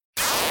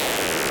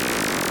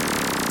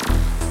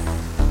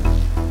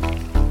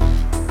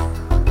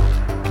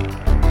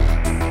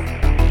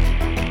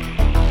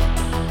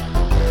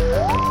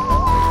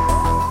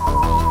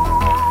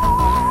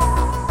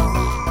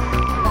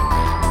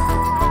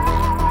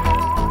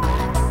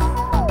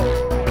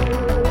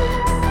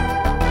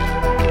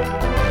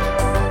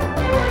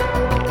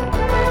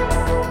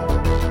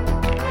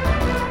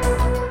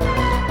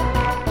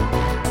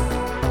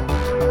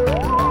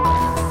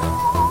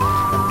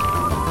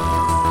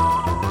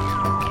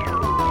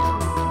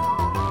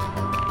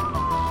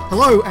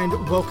Hello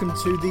and welcome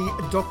to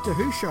the Doctor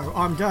Who Show.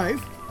 I'm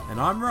Dave.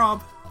 And I'm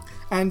Rob.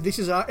 And this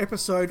is our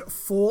episode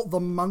for the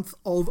month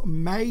of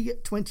May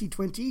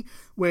 2020,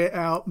 where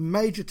our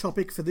major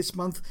topic for this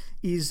month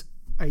is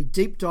a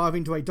deep dive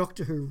into a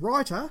Doctor Who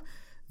writer.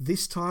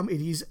 This time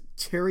it is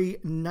Terry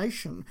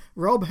Nation.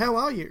 Rob, how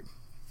are you?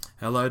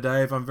 Hello,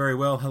 Dave. I'm very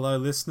well. Hello,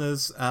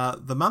 listeners.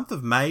 The month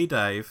of May,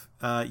 Dave,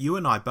 you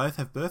and I both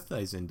have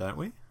birthdays in, don't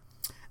we?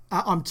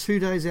 I'm 2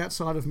 days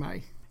outside of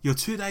May. You're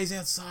 2 days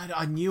outside?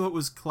 I knew it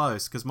was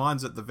close, because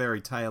mine's at the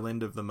very tail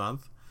end of the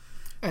month.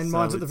 And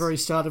mine's at the very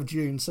start of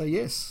June, so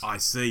yes. I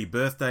see.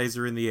 Birthdays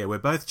are in the air. We're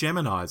both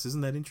Geminis. Isn't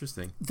that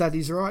interesting? That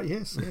is right,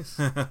 yes.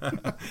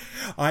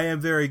 I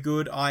am very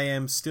good. I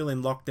am still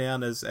in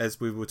lockdown, as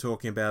we were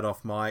talking about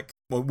off mic.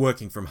 Well,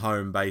 working from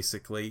home,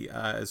 basically,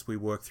 as we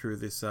work through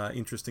this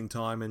interesting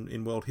time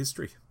in world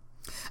history.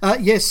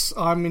 Yes,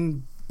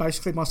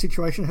 basically my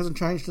situation hasn't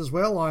changed as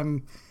well.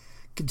 I'm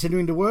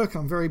continuing to work.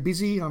 I'm very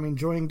busy. I'm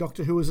enjoying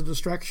Doctor Who as a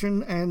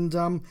distraction, and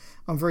I'm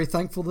very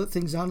thankful that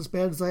things aren't as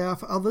bad as they are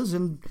for others.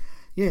 And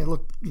yeah,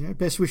 look,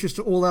 best wishes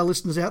to all our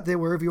listeners out there,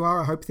 wherever you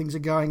are. I hope things are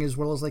going as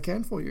well as they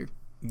can for you.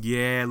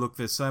 Yeah, look,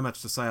 there's so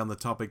much to say on the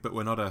topic, but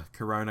we're not a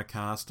Corona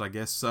cast, I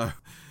guess, so...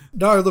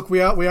 No, look,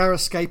 we are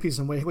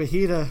escapism. We're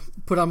here to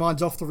put our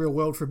minds off the real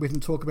world for a bit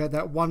and talk about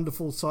that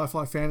wonderful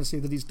sci-fi fantasy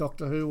that is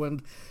Doctor Who.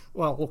 And,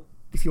 well,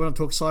 if you want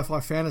to talk sci-fi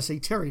fantasy,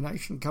 Terry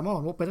Nation, come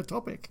on, what better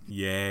topic?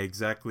 Yeah,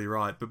 exactly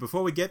right. But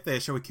before we get there,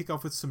 shall we kick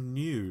off with some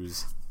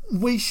news?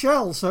 We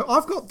shall. So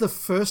I've got the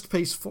first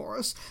piece for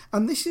us,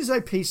 and this is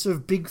a piece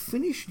of Big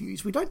Finish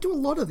news. We don't do a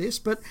lot of this,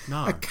 but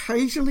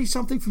occasionally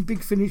something from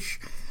Big Finish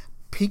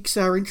piques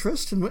our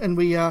interest, and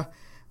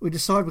we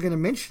decide we're going to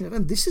mention it.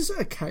 And this is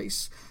a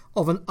case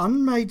of an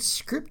unmade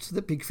script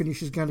that Big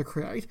Finish is going to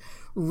create,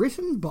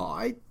 written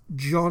by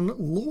John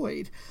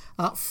Lloyd,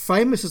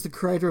 famous as the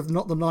creator of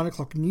Not the 9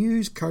 O'Clock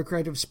News,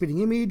 co-creator of Spitting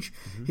Image.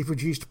 Mm-hmm. He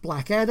produced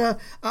Blackadder.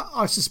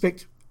 I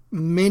suspect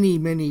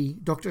many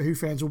Doctor Who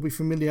fans will be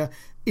familiar,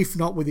 if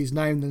not with his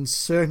name, then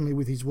certainly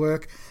with his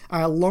work.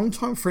 A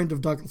longtime friend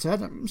of Douglas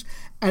Adams,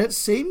 and it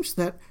seems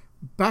that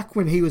back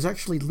when he was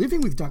actually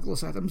living with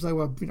Douglas Adams, they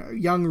were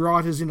young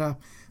writers in a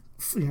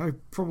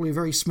probably a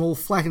very small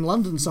flat in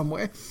London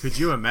somewhere. Could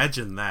you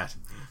imagine that?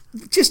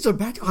 Just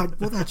imagine.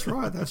 Well, that's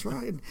right.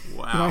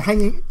 Wow.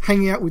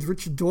 Hanging out with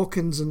Richard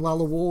Dawkins and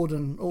Lalla Ward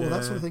and all of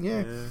that sort of thing.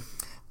 Yeah.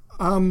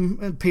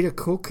 And Peter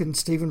Cook and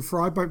Stephen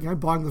Fry,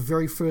 buying the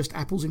very first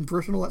apples in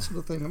Britain, all that sort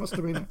of thing. It must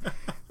have been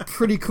a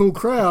pretty cool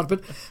crowd.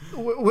 But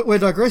we're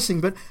digressing.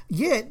 But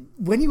yeah,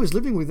 when he was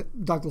living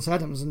with Douglas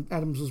Adams and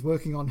Adams was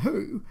working on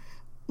Who,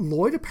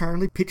 Lloyd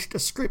apparently pitched a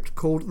script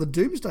called The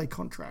Doomsday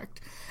Contract,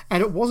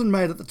 and it wasn't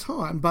made at the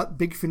time, but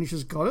Big Finish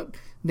has got it.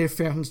 Nev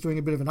Fountain's doing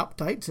a bit of an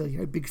update, so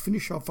Big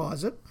Finish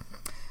offers it,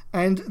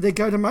 and they're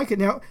going to make it.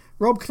 Now,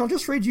 Rob, can I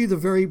just read you the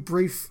very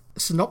brief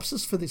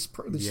synopsis for this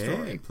story?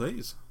 Yeah,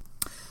 please.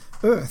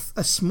 Earth,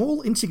 a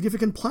small,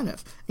 insignificant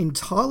planet,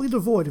 entirely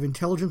devoid of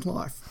intelligent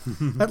life.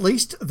 At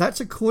least,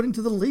 that's according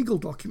to the legal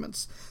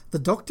documents. The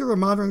Doctor,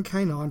 Romana and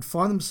K9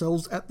 find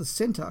themselves at the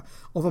centre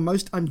of a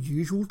most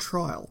unusual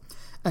trial.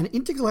 An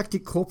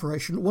intergalactic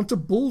corporation want to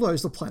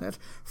bulldoze the planet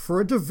for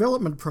a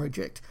development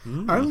project.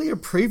 Only a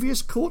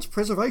previous court's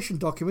preservation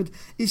document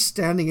is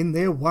standing in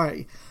their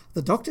way.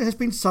 The Doctor has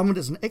been summoned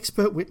as an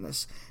expert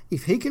witness.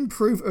 If he can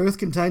prove Earth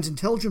contains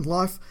intelligent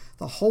life,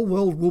 the whole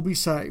world will be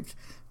saved.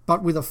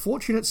 But with a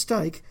fortune at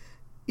stake,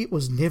 it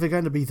was never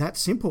going to be that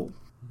simple.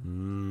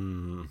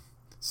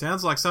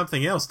 Sounds like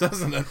something else,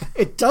 doesn't it?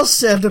 It does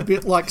sound a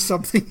bit like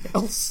something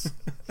else.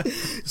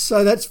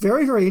 So that's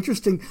very, very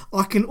interesting.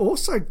 I can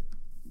also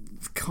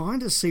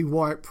kind of see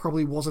why it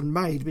probably wasn't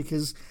made,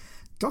 because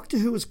Doctor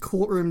Who is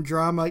courtroom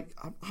drama.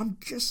 I'm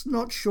just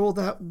not sure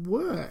that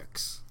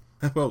works.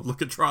 Well,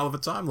 look at Trial of a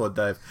Time Lord,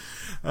 Dave.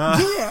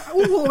 Yeah,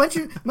 well,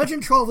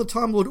 imagine Trial of the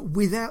Time Lord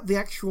without the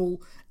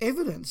actual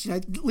evidence.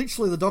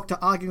 Literally the Doctor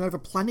arguing over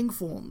planning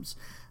forms.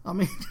 I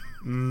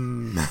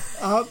mean,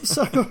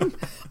 so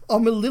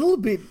I'm a little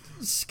bit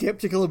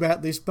sceptical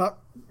about this, but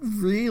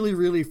really,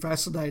 really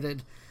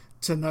fascinated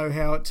to know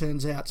how it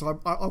turns out.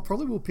 So I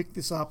probably will pick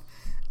this up.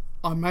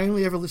 I may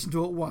only ever listen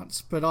to it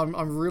once, but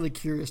I'm really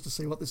curious to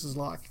see what this is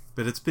like.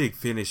 But it's Big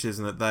Finish,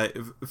 isn't it? They,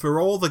 for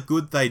all the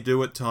good they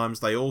do at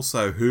times, they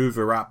also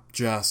hoover up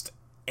just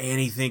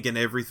anything and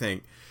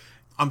everything.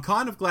 I'm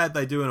kind of glad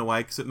they do in a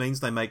way, because it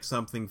means they make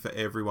something for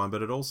everyone,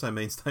 but it also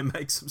means they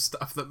make some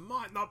stuff that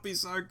might not be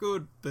so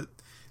good. But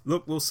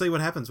look, we'll see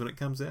what happens when it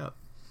comes out.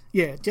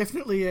 Yeah,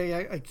 definitely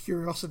a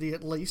curiosity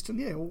at least, and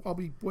yeah, I'll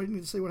be waiting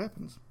to see what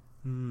happens.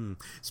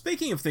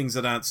 Speaking of things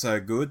that aren't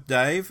so good,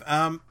 Dave,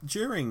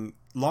 during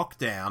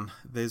lockdown,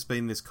 there's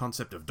been this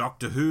concept of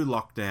Doctor Who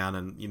lockdown,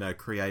 and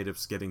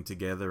creatives getting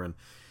together and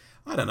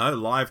I don't know,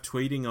 live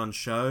tweeting on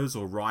shows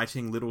or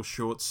writing little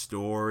short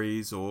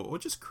stories or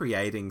just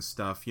creating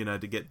stuff, to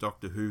get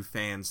Doctor Who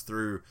fans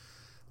through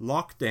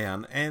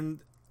lockdown.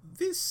 And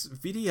this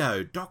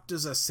video,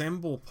 Doctors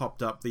Assemble,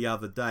 popped up the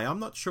other day. I'm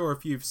not sure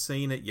if you've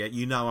seen it yet.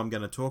 I'm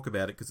going to talk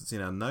about it because it's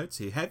in our notes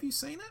here. Have you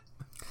seen it?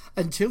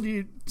 until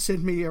you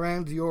sent me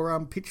around your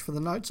pitch for the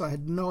notes, I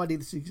had no idea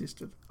this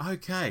existed.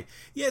 Okay.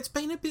 Yeah, it's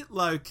been a bit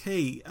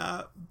low-key.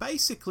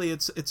 Basically,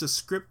 it's a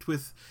script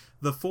with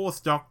the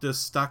Fourth Doctor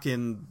stuck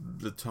in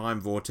the time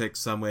vortex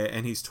somewhere,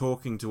 and he's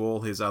talking to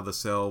all his other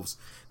selves,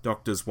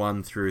 Doctors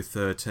 1 through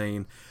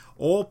 13,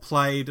 all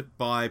played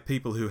by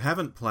people who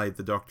haven't played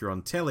the Doctor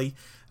on telly,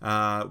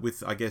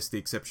 with, I guess, the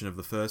exception of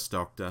the First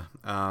Doctor.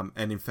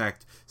 And in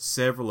fact,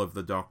 several of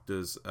the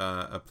Doctors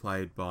are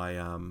played by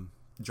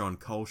John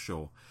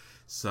Coleshaw.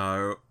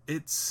 So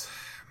it's...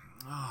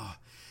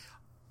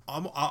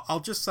 I'll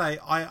just say,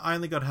 I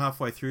only got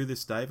halfway through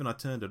this, Dave, and I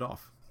turned it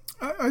off.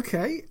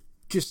 Okay.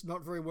 Just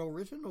not very well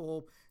written,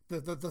 or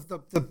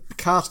the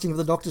casting of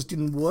the Doctors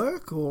didn't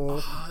work,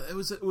 or...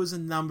 It was a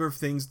number of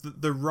things.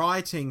 The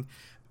writing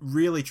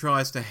really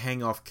tries to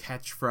hang off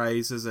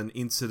catchphrases and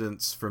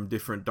incidents from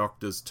different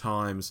Doctors'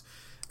 times.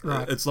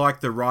 Right. It's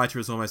like the writer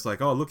is almost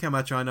like, oh, look how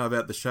much I know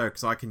about the show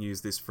because I can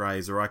use this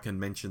phrase or I can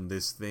mention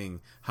this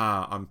thing.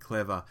 Ha, I'm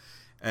clever.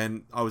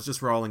 And I was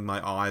just rolling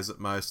my eyes at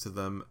most of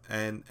them.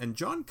 And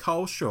John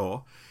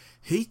Coleshaw,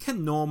 he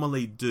can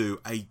normally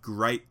do a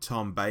great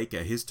Tom Baker.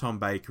 His Tom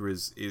Baker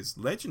is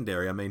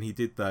legendary. I mean, he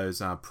did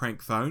those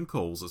prank phone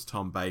calls as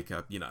Tom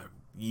Baker,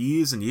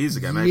 years and years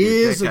ago,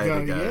 maybe a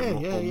decade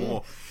ago or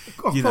more.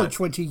 Probably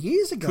 20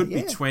 years ago, Could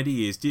be 20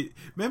 years.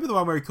 Remember the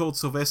one where he called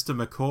Sylvester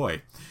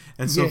McCoy?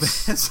 And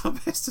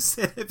Sylvester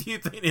said, have you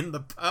been in the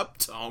pub,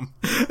 Tom?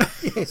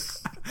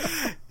 Yes.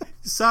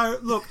 So,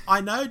 look, I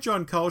know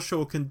John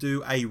Coleshaw can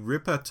do a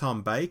ripper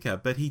Tom Baker,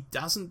 but he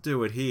doesn't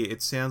do it here.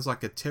 It sounds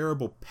like a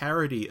terrible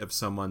parody of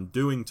someone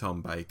doing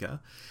Tom Baker.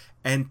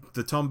 And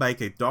the Tom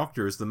Baker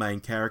Doctor is the main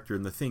character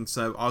in the thing,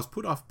 so I was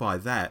put off by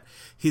that.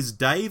 His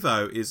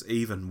Davo is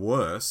even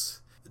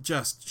worse,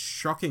 just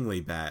shockingly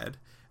bad.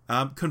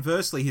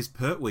 Conversely, his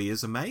Pertwee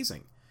is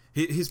amazing.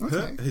 His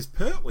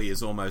Pertwee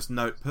is almost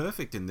note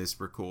perfect in this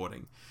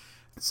recording.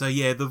 So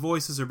yeah, the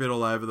voices are a bit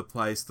all over the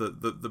place.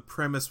 The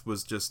premise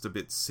was just a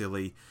bit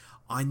silly.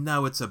 I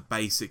know it's a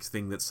basic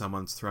thing that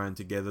someone's thrown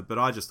together, but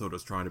I just thought it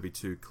was trying to be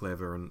too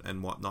clever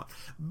and whatnot.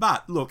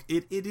 But look,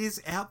 it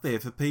is out there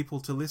for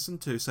people to listen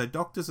to. So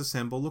Doctors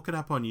Assemble, look it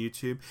up on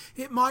YouTube.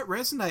 It might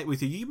resonate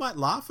with you. You might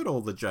laugh at all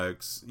the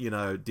jokes,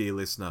 dear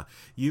listener.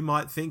 You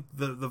might think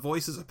the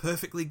voices are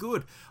perfectly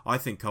good. I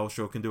think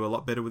Coleshaw can do a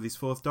lot better with his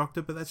Fourth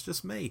Doctor, but that's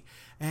just me.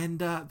 And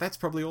that's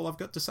probably all I've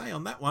got to say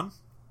on that one.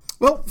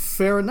 Well,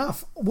 fair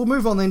enough. We'll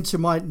move on then to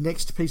my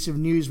next piece of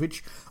news,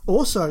 which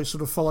also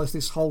sort of follows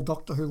this whole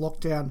Doctor Who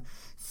lockdown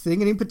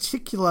thing, and in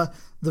particular,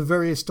 the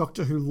various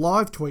Doctor Who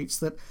live tweets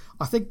that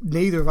I think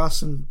neither of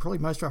us and probably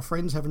most of our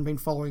friends haven't been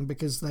following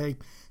because they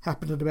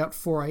happened at about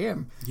 4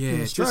 a.m.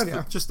 in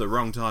Australia. Just the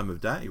wrong time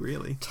of day,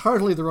 really.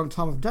 Totally the wrong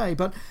time of day,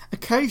 but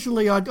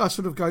occasionally I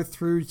sort of go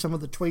through some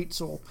of the tweets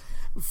or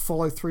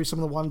follow through some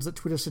of the ones that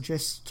Twitter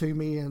suggests to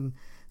me and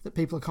that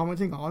people are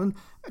commenting on. And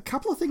a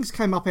couple of things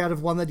came up out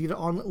of one they did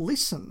on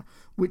Listen,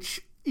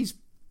 which is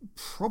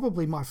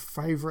probably my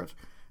favourite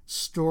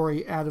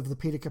story out of the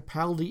Peter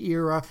Capaldi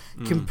era,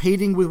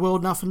 competing with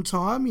World Enough and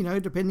Time.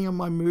 Depending on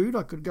my mood,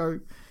 I could go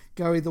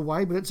either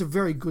way, but it's a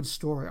very good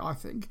story, I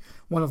think.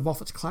 One of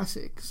Moffat's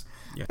classics.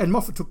 Yeah. And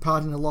Moffat took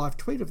part in a live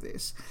tweet of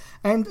this.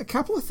 And a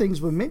couple of things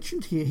were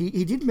mentioned here.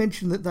 He did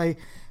mention that they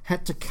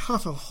had to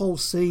cut a whole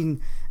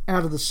scene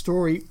out of the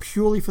story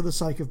purely for the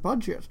sake of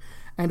budget.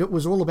 And it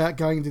was all about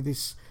going to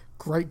this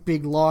great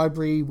big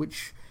library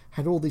which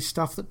had all this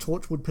stuff that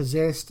Torchwood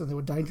possessed, and there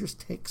were dangerous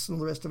texts and all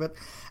the rest of it.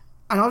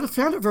 And I just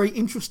found it very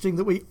interesting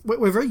that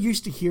we're very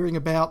used to hearing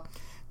about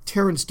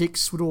Terrance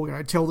Dicks would all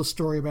tell the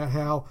story about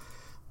how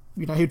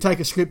he'd take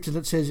a script and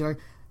it says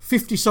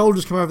 50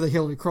 soldiers come over the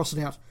hill, and he'd cross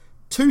it out.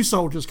 2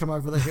 soldiers come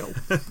over the hill.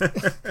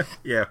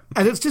 Yeah.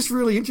 And it's just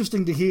really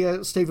interesting to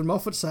hear Stephen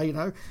Moffat say,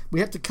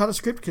 we had to cut a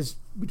script because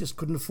we just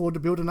couldn't afford to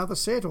build another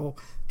set or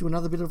do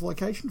another bit of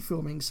location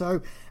filming.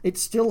 So it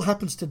still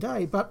happens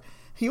today. But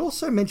he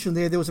also mentioned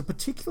there was a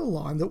particular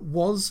line that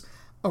was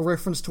a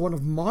reference to one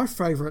of my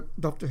favourite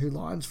Doctor Who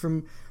lines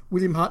from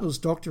William Hartnell's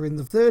Doctor in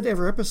the 3rd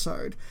ever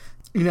episode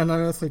in An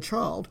Unearthly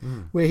Child,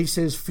 where he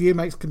says, "Fear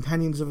makes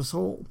companions of us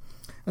all."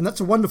 And that's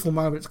a wonderful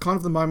moment. It's kind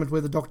of the moment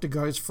where the Doctor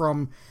goes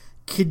from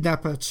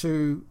kidnapper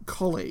to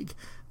colleague,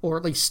 or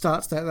at least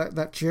starts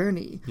that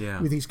journey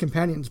with his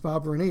companions,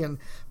 Barbara and Ian.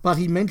 But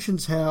he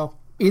mentions how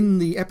in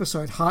the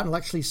episode, Hartnell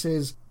actually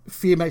says,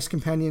 "Fear makes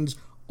companions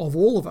of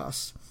all of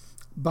us."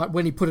 But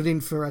when he put it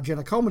in for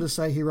Jenna Coleman to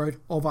say, he wrote,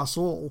 "of us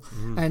all."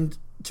 And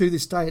to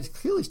this day, it's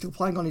clearly still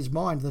playing on his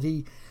mind that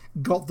he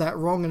got that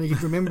wrong and he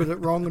remembered it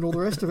wrong and all the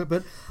rest of it.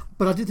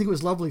 But I did think it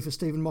was lovely for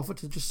Stephen Moffat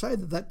to just say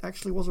that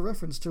actually was a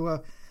reference to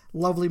a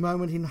lovely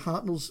moment in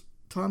Hartnell's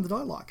time that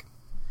I like.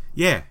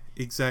 Yeah,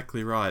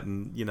 exactly right.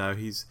 And,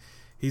 he's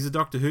a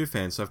Doctor Who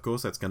fan, so of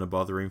course that's going to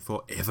bother him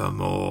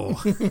forevermore.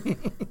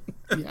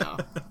 Yeah.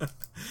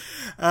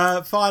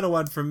 Final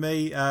one from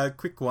me,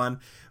 quick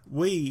one.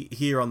 We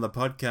here on the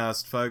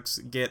podcast, folks,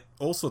 get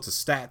all sorts of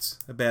stats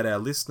about our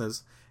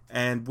listeners,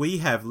 and we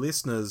have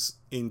listeners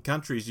in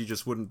countries you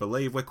just wouldn't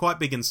believe. We're quite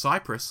big in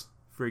Cyprus,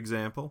 for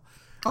example.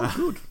 Oh,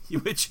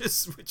 good. which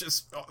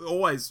is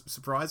always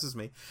surprises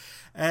me.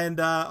 And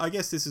I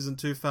guess this isn't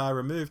too far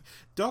removed.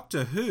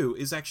 Doctor Who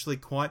is actually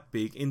quite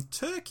big in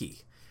Turkey.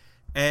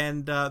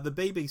 And the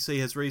BBC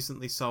has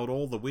recently sold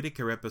all the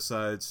Whittaker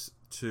episodes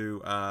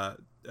to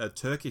a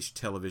Turkish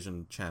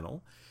television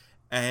channel.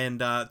 And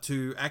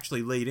to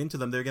actually lead into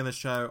them, they're going to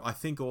show, I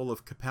think, all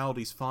of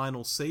Capaldi's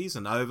final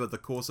season over the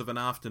course of an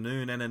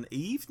afternoon and an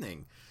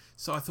evening.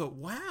 So I thought,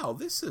 wow,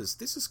 this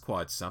is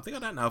quite something. I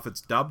don't know if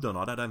it's dubbed or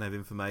not. I don't have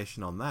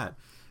information on that.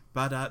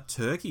 But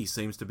Turkey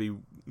seems to be,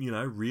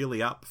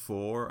 really up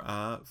for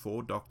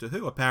Doctor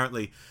Who.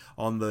 Apparently,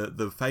 on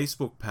the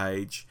Facebook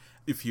page,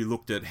 if you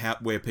looked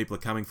at where people are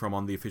coming from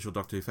on the official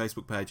Doctor Who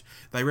Facebook page,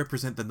 they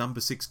represent the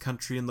number 6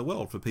 country in the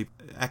world for people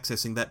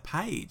accessing that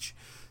page.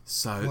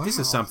 So wow. This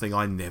is something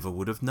I never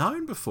would have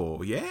known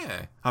before.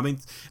 Yeah. I mean,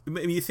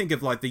 you think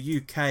of like the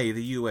UK,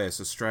 the US,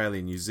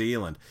 Australia, New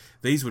Zealand.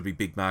 These would be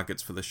big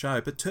markets for the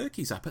show, but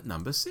Turkey's up at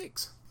number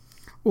 6.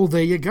 Well,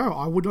 there you go.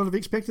 I would not have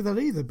expected that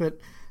either. But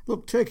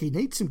look, Turkey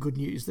needs some good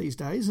news these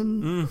days,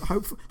 and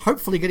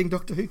hopefully getting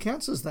Doctor Who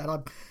counts as that.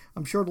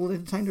 I'm sure it'll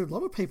entertain a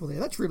lot of people there.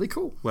 That's really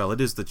cool. Well, it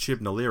is the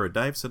Chibnall era,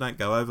 Dave, so don't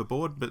go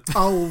overboard. But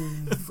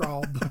oh,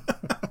 Rob.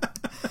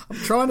 I'm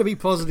trying to be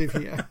positive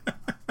here.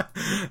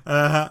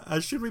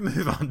 Should we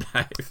move on,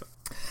 Dave?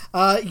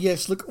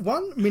 Yes, look,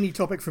 one mini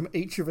topic from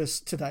each of us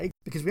today,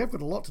 because we have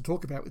got a lot to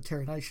talk about with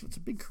Terry Nation. It's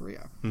a big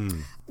career.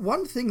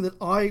 One thing that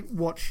I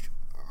watched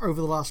over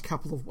the last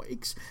couple of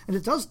weeks, and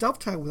it does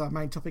dovetail with our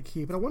main topic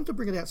here, but I wanted to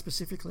bring it out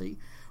specifically,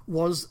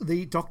 was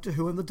the Doctor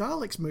Who and the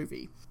Daleks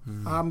movie.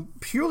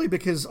 Purely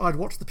because I'd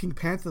watched the Pink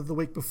Panther the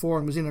week before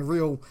and was in a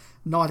real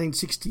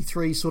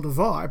 1963 sort of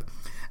vibe,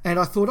 and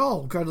I thought,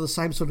 I'll go to the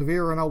same sort of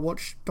era and I'll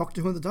watch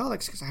Doctor Who and the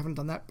Daleks, because I haven't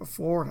done that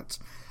before, and it's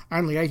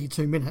only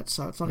 82 minutes,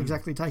 so it's not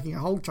exactly taking a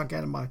whole chunk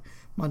out of my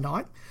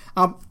night.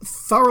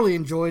 Thoroughly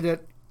enjoyed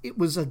it. It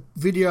was a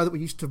video that we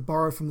used to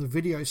borrow from the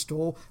video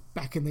store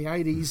back in the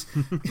 80s.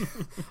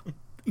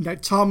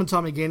 Time and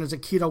time again, as a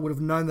kid, I would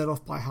have known that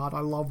off by heart.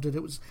 I loved it.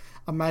 It was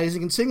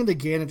amazing. And seeing it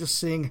again and just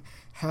seeing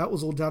how it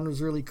was all done was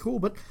really cool.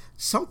 But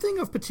something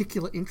of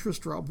particular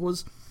interest, Rob,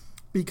 was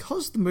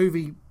because the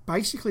movie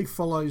basically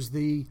follows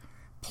the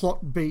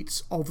plot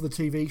beats of the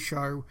TV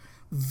show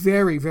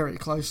very, very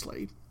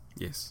closely.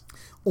 Yes.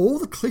 All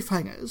the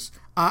cliffhangers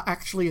are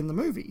actually in the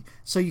movie.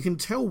 So you can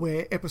tell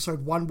where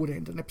episode 1 would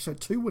end and episode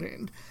 2 would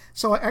end.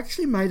 So I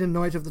actually made a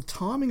note of the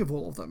timing of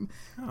all of them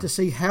to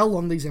see how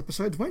long these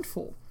episodes went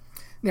for.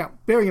 Now,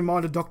 bearing in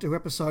mind a Doctor Who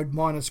episode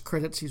minus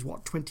credits is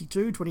what,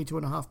 22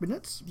 and a half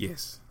minutes?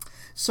 Yes.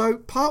 So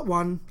part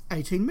 1,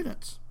 18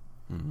 minutes.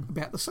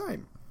 About the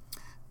same.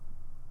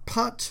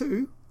 Part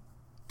 2,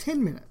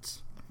 10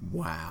 minutes.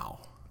 Wow.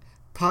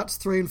 Parts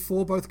 3 and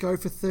 4 both go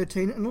for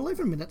 13 and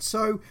 11 minutes.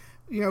 So,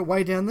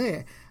 way down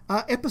there.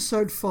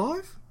 Episode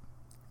 5,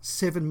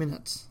 7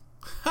 minutes.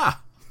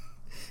 Ha!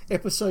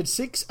 Episode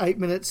 6, 8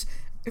 minutes.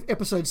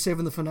 Episode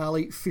 7, the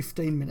finale,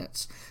 15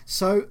 minutes.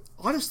 So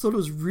I just thought it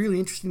was really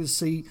interesting to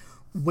see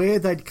where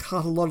they'd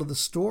cut a lot of the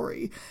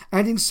story.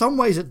 And in some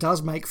ways it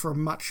does make for a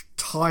much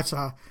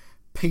tighter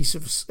piece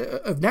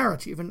of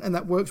narrative, and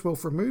that works well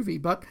for a movie.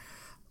 But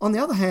on the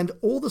other hand,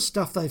 all the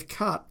stuff they've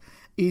cut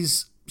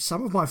is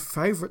some of my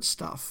favourite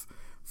stuff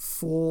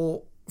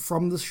from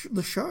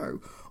the show.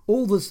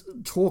 All this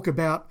talk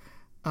about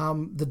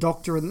the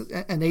Doctor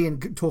and Ian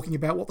talking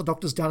about what the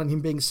Doctor's done and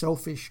him being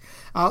selfish.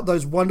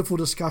 Those wonderful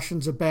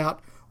discussions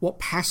about what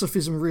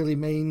pacifism really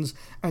means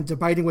and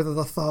debating whether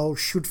the Thal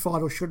should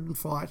fight or shouldn't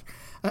fight.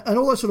 And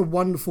all those sort of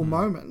wonderful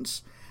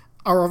moments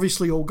are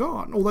obviously all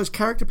gone. All those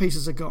character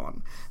pieces are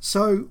gone.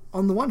 So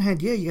on the one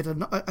hand, yeah, you get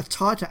a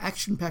tighter,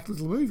 action-packed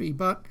little movie,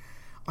 but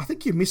I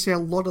think you miss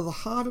out a lot of the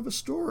heart of a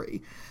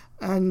story.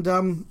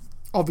 And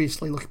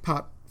obviously, look,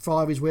 part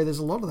 5 is where there's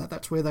a lot of that.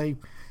 That's where they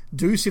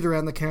do sit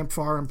around the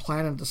campfire and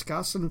plan and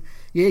discuss. And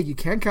yeah, you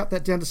can cut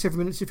that down to 7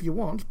 minutes if you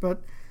want,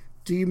 but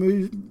do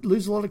you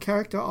lose a lot of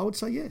character? I would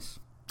say yes.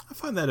 I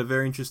find that a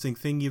very interesting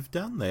thing you've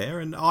done there.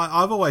 And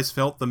I've always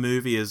felt the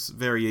movie is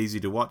very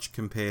easy to watch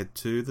compared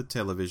to the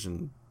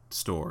television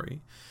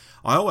story.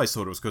 I always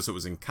thought it was because it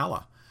was in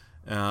colour.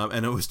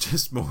 And it was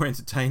just more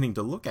entertaining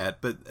to look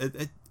at. But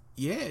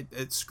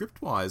it's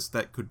script-wise,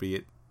 that could be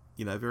it,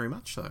 very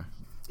much so.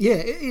 Yeah,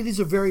 it is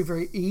a very,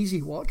 very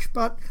easy watch,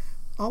 but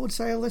I would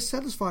say a less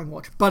satisfying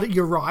watch. But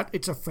you're right,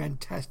 it's a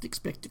fantastic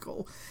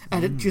spectacle,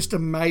 and it just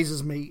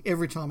amazes me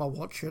every time I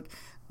watch it.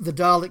 The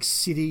Dalek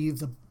City,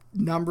 the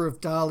number of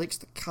Daleks,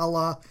 the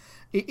colour,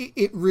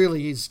 it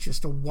really is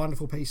just a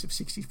wonderful piece of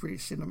 60s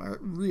British cinema. It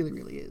really,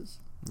 really is.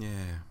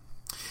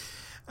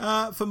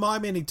 Yeah. For my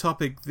mini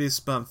topic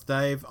this month,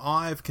 Dave,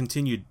 I've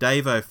continued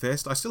Davo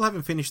Fest. I still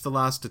haven't finished The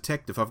Last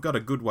Detective. I've got a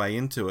good way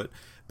into it,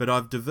 but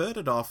I've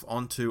diverted off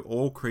onto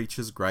All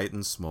Creatures Great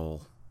and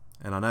Small.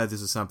 And I know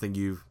this is something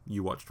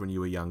you watched when you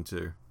were young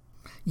too.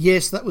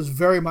 Yes, that was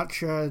very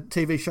much a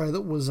TV show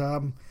that was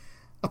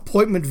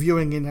appointment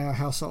viewing in our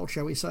household,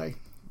 shall we say.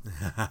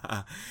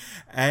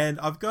 And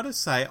I've got to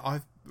say,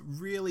 I've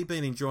really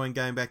been enjoying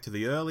going back to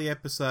the early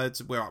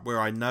episodes where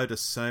I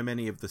noticed so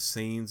many of the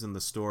scenes and the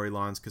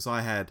storylines, because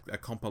I had a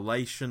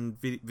compilation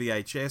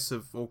VHS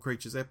of All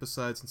Creatures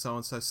episodes and so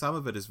on, so some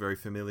of it is very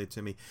familiar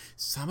to me.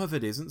 Some of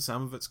it isn't.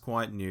 Some of it's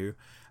quite new.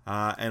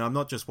 And I'm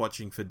not just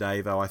watching for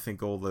Davo. I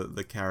think all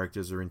the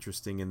characters are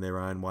interesting in their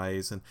own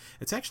ways. And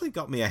it's actually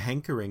got me a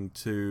hankering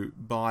to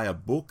buy a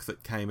book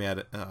that came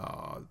out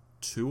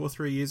 2 or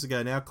 3 years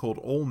ago now called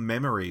All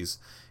Memories,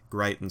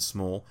 Great and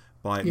Small,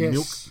 by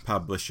Milk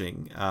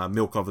Publishing.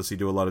 Milk obviously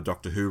do a lot of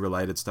Doctor Who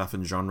related stuff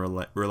and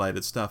genre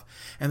related stuff.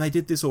 And they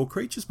did this All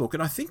Creatures book.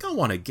 And I think I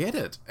want to get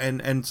it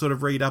and sort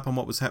of read up on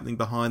what was happening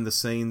behind the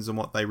scenes and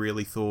what they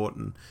really thought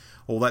and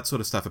all that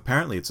sort of stuff.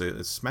 Apparently it's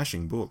a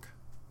smashing book.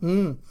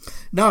 No,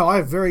 I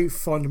have very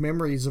fond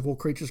memories of All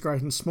Creatures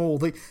Great and Small.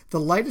 The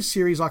latest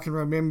series I can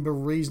remember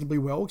reasonably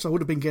well, because I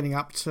would have been getting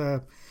up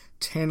to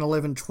 10,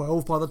 11,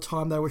 12 by the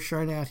time they were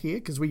shown out here,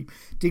 because we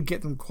did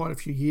get them quite a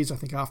few years, I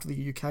think, after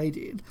the UK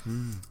did.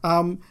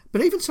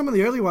 But even some of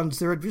the early ones,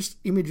 there are just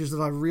images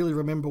that I really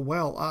remember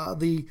well.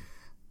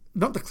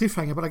 Not the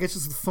cliffhanger, but I guess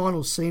it's the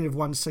final scene of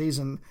one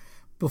season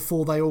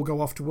before they all go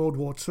off to World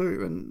War II,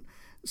 and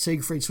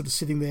Siegfried sort of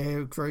sitting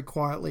there very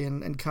quietly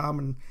and calm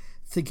and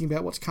thinking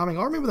about what's coming.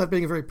 I remember that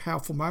being a very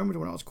powerful moment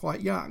when I was quite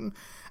young,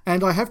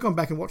 and I have gone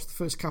back and watched the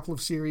first couple of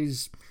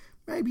series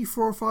maybe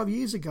 4 or 5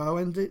 years ago,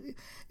 and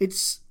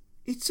it's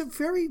a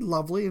very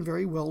lovely and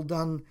very well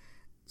done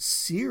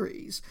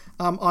series.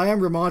 I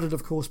am reminded,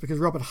 of course, because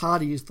Robert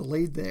Hardy is the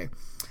lead there,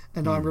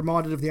 and I'm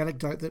reminded of the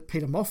anecdote that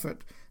Peter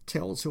Moffat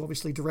tells, who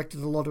obviously directed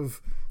a lot of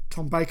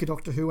Tom Baker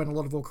Doctor Who and a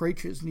lot of All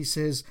Creatures, and he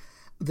says,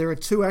 there are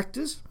 2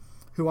 actors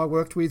who I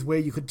worked with where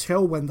you could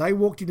tell when they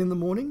walked in the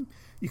morning,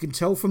 you can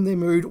tell from their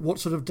mood what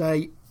sort of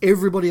day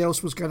everybody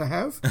else was going to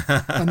have,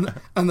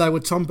 and they were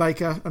Tom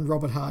Baker and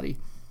Robert Hardy.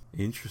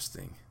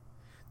 Interesting.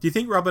 Do you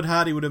think Robert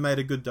Hardy would have made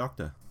a good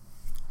Doctor?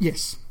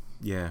 Yes.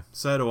 Yeah,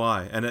 so do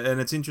I. And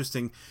it's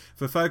interesting,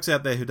 for folks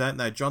out there who don't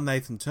know, John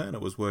Nathan Turner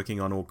was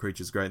working on All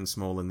Creatures Great and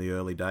Small in the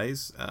early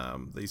days,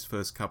 these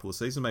first couple of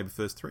seasons, maybe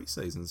first 3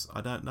 seasons, I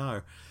don't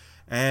know.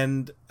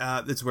 And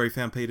that's where he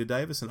found Peter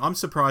Davison. I'm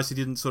surprised he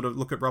didn't sort of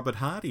look at Robert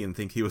Hardy and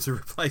think he was a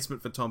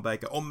replacement for Tom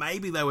Baker. Or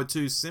maybe they were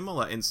too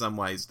similar in some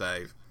ways,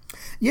 Dave.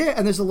 Yeah,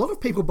 and there's a lot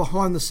of people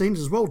behind the scenes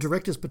as well,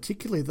 directors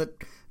particularly,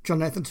 that John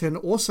Nathan Turner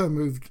also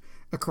moved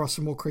across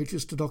from All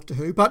Creatures to Doctor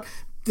Who. But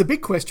the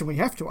big question we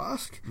have to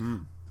ask,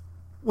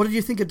 what did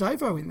you think of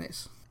Davo in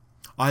this?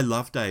 I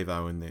love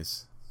Davo in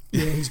this.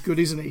 Yeah, he's good,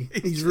 isn't he?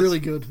 He's really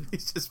good.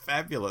 He's just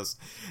fabulous.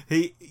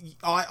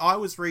 I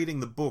was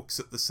reading the books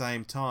at the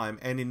same time,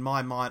 and in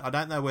my mind, I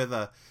don't know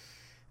whether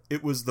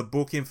it was the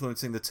book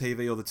influencing the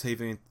TV or the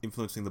TV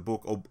influencing the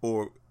book,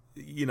 or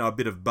a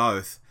bit of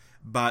both.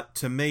 But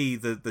to me,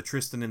 the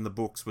Tristan in the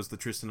books was the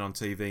Tristan on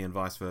TV, and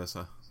vice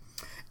versa.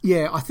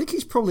 Yeah, I think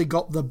he's probably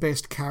got the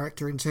best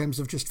character in terms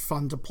of just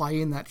fun to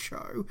play in that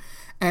show,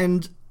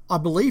 and I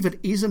believe it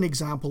is an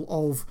example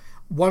of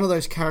one of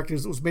those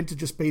characters that was meant to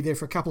just be there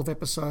for a couple of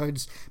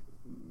episodes,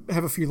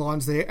 have a few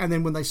lines there, and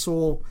then when they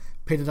saw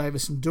Peter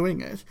Davison doing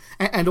it,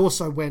 and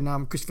also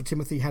when Christopher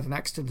Timothy had an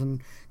accident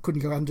and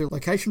couldn't go and do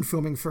location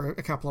filming for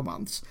a couple of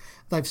months,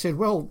 they've said,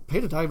 well,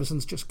 Peter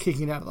Davison's just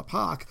kicking it out of the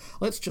park.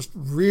 Let's just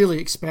really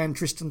expand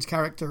Tristan's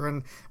character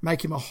and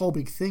make him a whole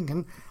big thing.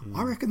 And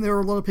I reckon there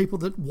are a lot of people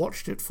that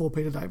watched it for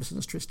Peter Davison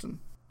as Tristan.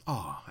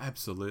 Oh,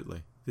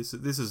 absolutely. This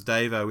is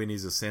Davo in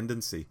his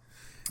ascendancy.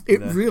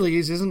 It really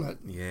is, isn't it?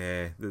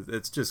 Yeah,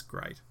 it's just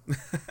great.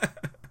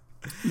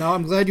 No,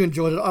 I'm glad you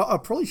enjoyed it. I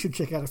probably should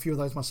check out a few of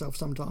those myself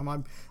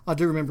sometime. I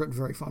do remember it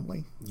very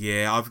fondly.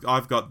 Yeah,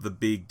 I've got the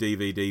big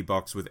DVD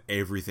box with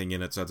everything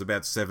in it, so it's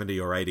about 70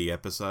 or 80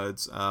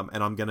 episodes,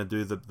 and I'm going to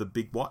do the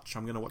big watch.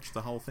 I'm going to watch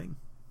the whole thing.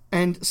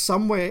 And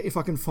somewhere, if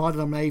I can find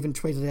it, I may even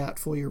tweet it out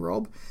for you,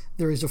 Rob,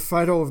 there is a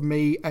photo of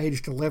me,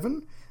 aged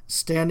 11,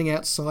 standing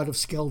outside of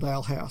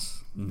Skeldale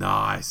House.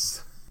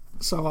 Nice.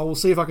 So I will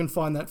see if I can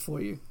find that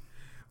for you.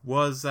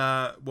 Was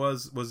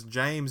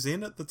James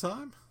in at the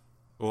time?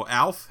 Or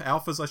Alf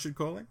as I should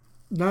call him?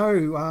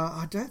 No,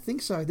 I don't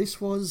think so.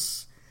 This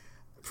was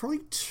probably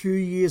 2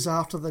 years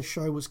after the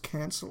show was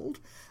cancelled.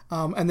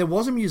 And there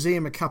was a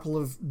museum a couple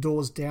of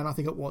doors down, I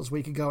think it was, where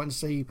you could go and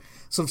see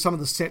sort of some of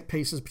the set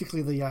pieces,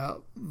 particularly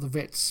the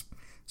vet's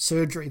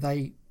surgery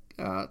they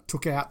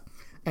took out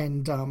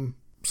and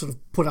sort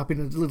of put up in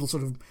a little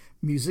sort of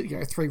museum,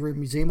 3-room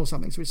museum or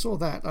something. So we saw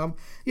that.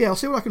 Yeah, I'll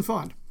see what I can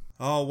find.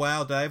 Oh,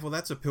 wow, Dave. Well,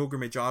 that's a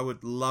pilgrimage I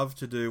would love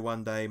to do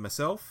one day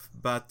myself,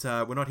 but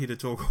we're not here to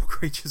talk All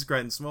Creatures Great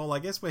and Small. I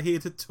guess we're here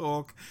to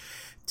talk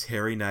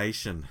Terry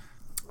Nation.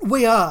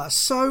 We are.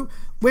 So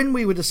when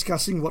we were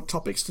discussing what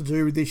topics to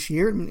do this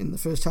year, in the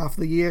first half of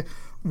the year,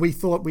 we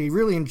thought we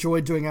really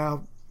enjoyed doing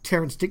our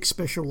Terrance Dicks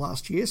special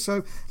last year,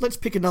 so let's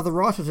pick another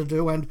writer to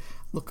do. And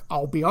look,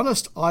 I'll be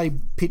honest, I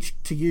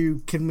pitched to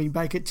you, can we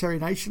make it Terry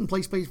Nation,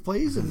 please, please,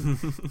 please? And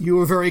you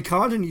were very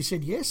kind and you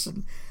said yes,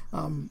 and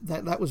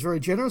that was very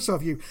generous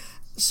of you.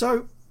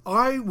 So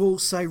I will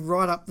say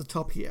right up the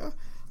top here,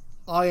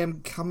 I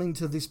am coming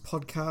to this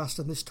podcast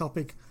and this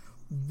topic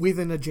with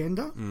an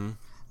agenda.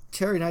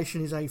 Terry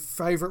Nation is a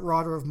favourite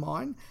writer of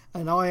mine,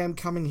 and I am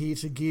coming here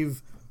to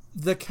give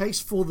the case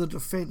for the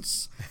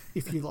defence,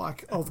 if you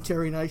like, of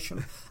Terry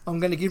Nation. I'm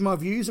going to give my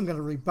views, I'm going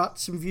to rebut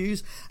some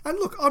views, and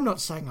look, I'm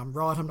not saying I'm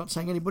right, I'm not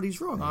saying anybody's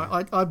wrong,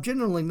 I'm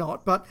generally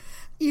not, but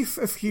if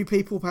a few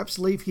people perhaps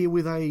leave here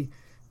with a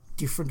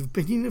different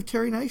opinion of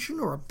Terry Nation,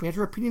 or a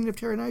better opinion of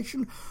Terry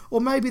Nation,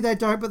 or maybe they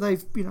don't, but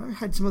they've,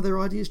 had some of their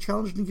ideas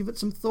challenged and give it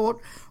some thought,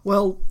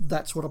 well,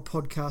 that's what a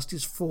podcast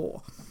is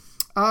for.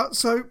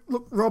 So,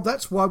 look, Rob,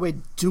 that's why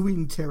we're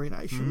doing Terry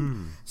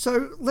Nation.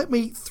 So let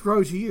me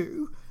throw to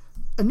you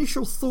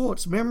initial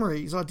thoughts,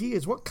 memories,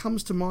 ideas. What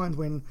comes to mind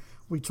when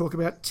we talk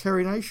about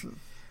Terry Nation?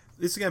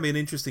 This is going to be an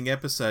interesting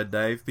episode,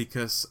 Dave,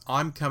 because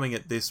I'm coming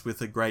at this with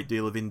a great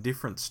deal of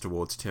indifference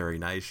towards Terry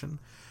Nation.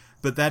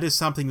 But that is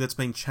something that's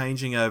been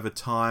changing over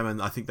time,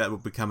 and I think that will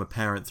become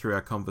apparent through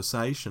our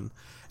conversation.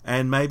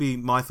 And maybe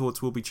my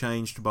thoughts will be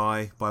changed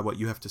by what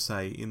you have to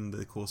say in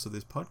the course of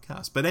this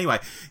podcast. But anyway,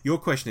 your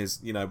question is,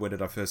 where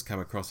did I first come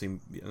across him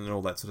and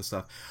all that sort of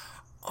stuff.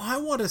 I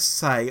want to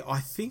say, I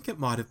think it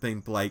might have been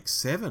Blake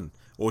Seven,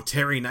 or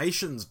Terry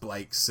Nation's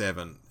Blake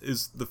Seven,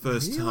 is the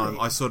first time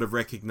I sort of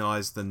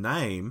recognised the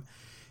name.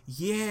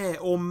 Yeah,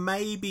 or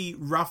maybe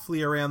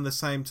roughly around the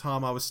same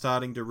time I was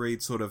starting to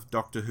read sort of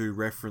Doctor Who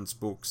reference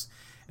books,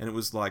 and it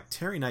was like,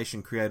 Terry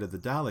Nation created the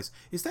Daleks.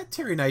 Is that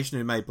Terry Nation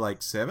who made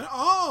Blake Seven?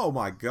 Oh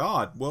my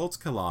god, worlds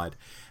collide.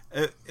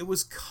 It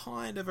was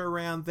kind of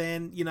around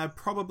then,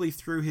 probably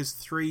through his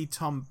 3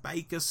 Tom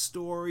Baker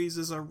stories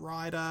as a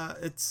writer.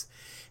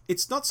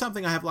 It's not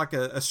something I have like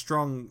a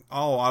strong,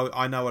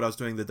 I know what I was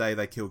doing the day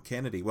they killed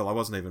Kennedy. Well, I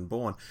wasn't even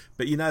born.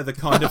 But the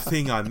kind of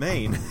thing I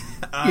mean.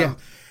 Yeah.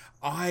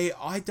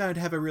 I don't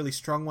have a really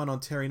strong one on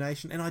Terry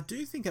Nation, and I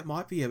do think it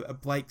might be a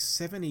Blake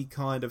 70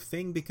 kind of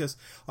thing, because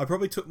I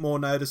probably took more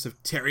notice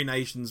of Terry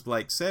Nation's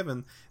Blake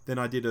 7 than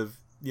I did of,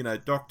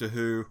 Doctor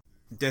Who,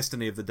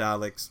 Destiny of the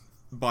Daleks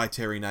by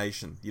Terry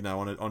Nation,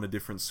 on a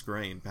different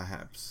screen,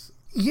 perhaps.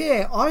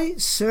 Yeah, I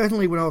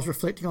certainly, when I was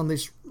reflecting on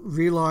this,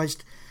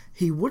 realised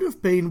he would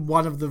have been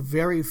one of the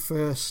very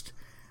first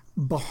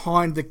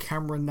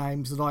behind-the-camera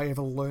names that I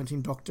ever learnt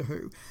in Doctor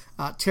Who.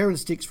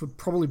 Terrance Dicks would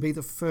probably be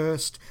the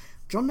first.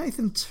 John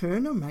Nathan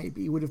Turner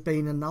maybe would have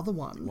been another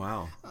one.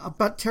 Wow.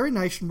 But Terry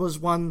Nation was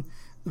one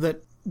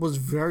that was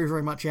very,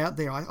 very much out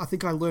there. I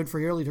think I learned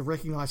very early to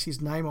recognise his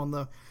name on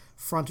the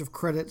front of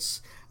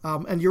credits.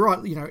 And you're right,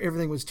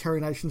 everything was Terry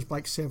Nation's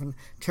Blake 7,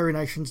 Terry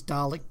Nation's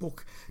Dalek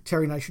book,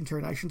 Terry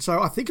Nation.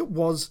 So I think it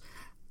was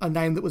a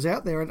name that was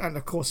out there. And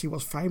of course, he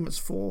was famous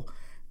for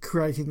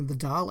creating the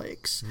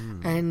Daleks.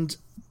 And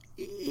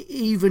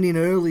even in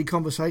early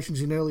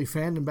conversations, in early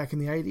fandom back in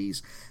the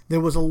 80s, there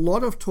was a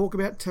lot of talk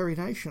about Terry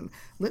Nation.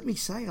 Let me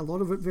say, a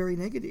lot of it very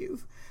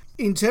negative.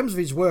 In terms of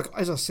his work,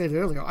 as I said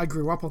earlier, I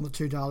grew up on the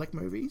 2 Dalek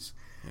movies.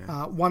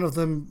 Yeah. One of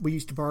them we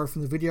used to borrow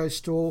from the video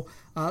store,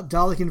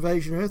 Dalek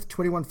Invasion Earth,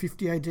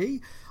 2150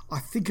 AD. I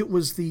think it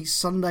was the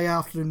Sunday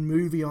afternoon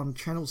movie on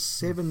Channel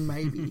 7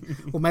 maybe,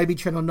 or maybe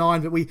Channel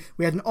 9, but we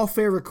had an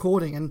off-air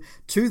recording, and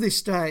to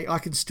this day I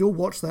can still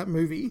watch that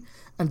movie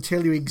and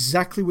tell you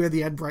exactly where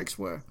the ad breaks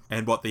were.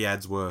 And what the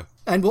ads were.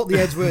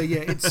 Yeah.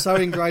 It's so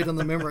ingrained on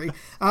the memory.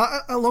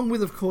 Along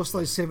with, of course,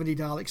 those 70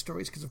 Dalek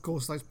stories, because, of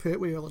course, those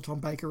Pertwee Earl Tom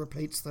Baker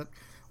repeats that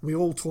we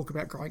all talk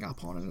about growing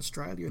up on in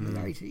Australia in the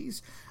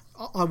 80s.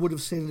 I would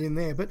have said it in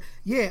there. But,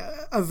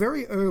 yeah, a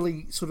very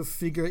early sort of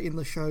figure in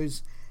the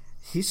show's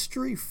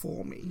history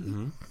for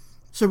me.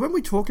 So when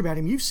we talk about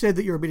him, you've said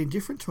that you're a bit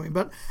indifferent to him,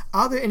 but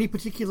are there any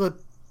particular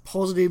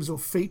positives or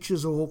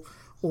features or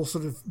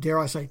sort of, dare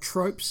I say,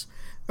 tropes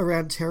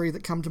around Terry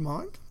that come to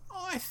mind?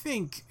 I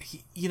think,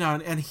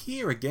 and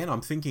here again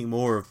I'm thinking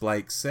more of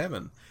Blake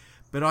 7,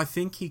 but I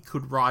think he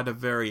could write a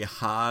very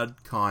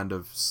hard kind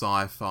of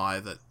sci-fi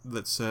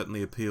that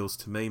certainly appeals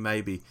to me.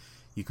 Maybe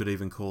you could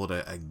even call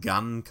it a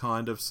gun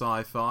kind of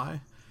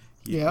sci-fi.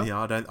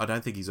 I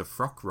don't think he's a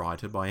frock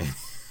writer by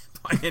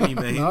any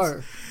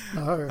means.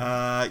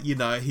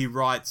 No. He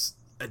writes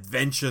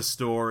adventure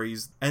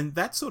stories, and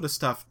that sort of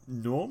stuff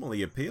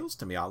normally appeals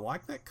to me. I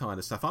like that kind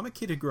of stuff. I'm a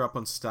kid who grew up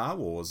on Star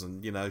Wars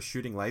and,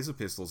 shooting laser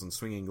pistols and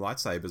swinging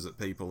lightsabers at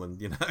people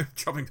and,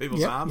 chopping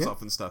people's arms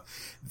off and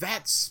stuff.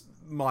 That's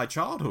my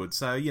childhood.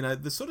 So,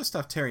 the sort of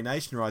stuff Terry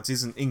Nation writes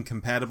isn't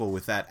incompatible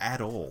with that at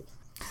all.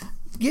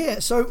 Yeah,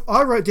 so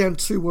I wrote down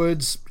 2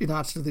 words in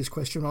answer to this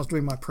question when I was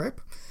doing my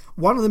prep.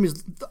 One of them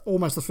is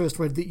almost the first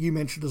word that you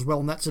mentioned as well,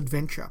 and that's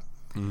adventure.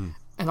 And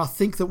I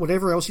think that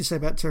whatever else you say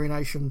about Terry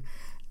Nation,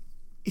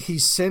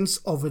 his sense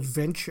of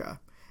adventure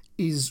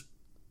is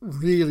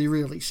really,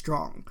 really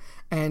strong.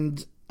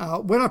 And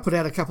when I put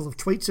out a couple of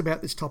tweets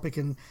about this topic,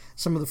 and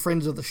some of the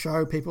friends of the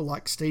show, people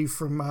like Steve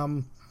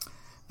from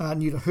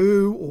New to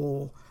Who,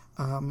 or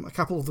a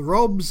couple of the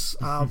Robs,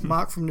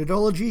 Mark from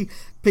Nerdology,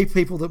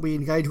 people that we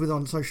engage with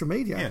on social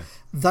media,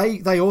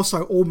 they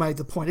also all made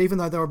the point, even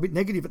though they were a bit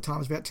negative at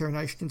times about Terry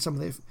Nation in some of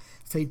their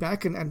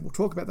feedback, and we'll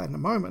talk about that in a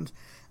moment,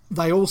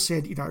 they all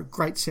said,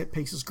 great set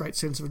pieces, great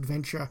sense of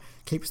adventure,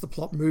 keeps the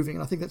plot moving,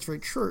 and I think that's very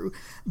true.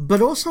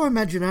 But also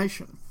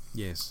imagination.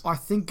 Yes. I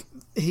think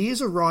he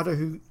is a writer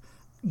who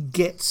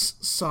gets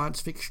science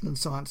fiction and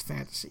science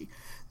fantasy.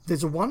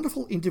 There's a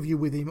wonderful interview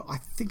with him. I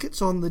think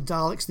it's on the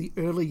Daleks, the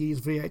early years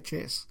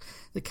VHS,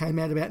 that came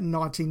out about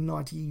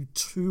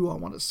 1992, I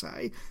want to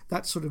say,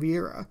 that sort of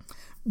era,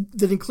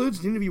 that includes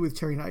an interview with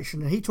Terry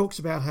Nation, and he talks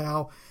about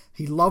how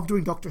he loved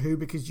doing Doctor Who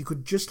because you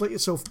could just let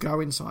yourself go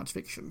in science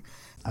fiction.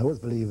 I always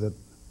believe that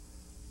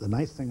the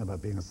nice thing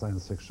about being a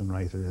science fiction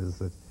writer is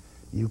that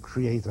you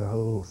create a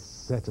whole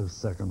set of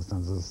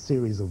circumstances, a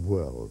series of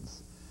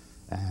worlds,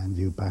 and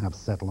you perhaps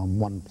settle on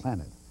one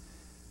planet.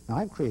 Now,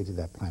 I've created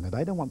that planet.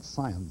 I don't want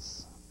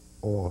science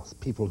or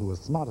people who are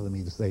smarter than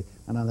me to say,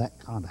 oh, no, that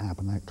can't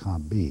happen, that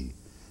can't be,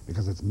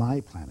 because it's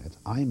my planet.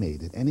 I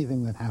made it.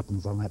 Anything that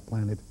happens on that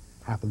planet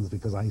happens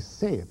because I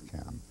say it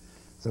can.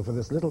 So for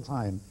this little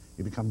time,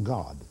 you become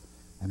God.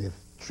 And if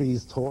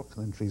trees talk,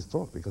 then trees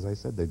talk because I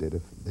said they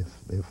did.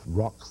 If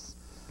rocks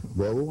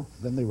roll,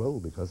 then they roll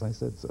because I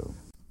said so.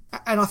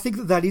 And I think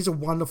that that is a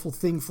wonderful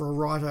thing for a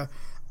writer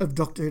of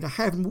Doctor Who to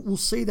have, and we'll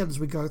see that as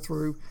we go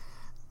through.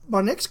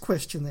 My next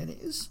question then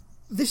is,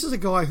 this is a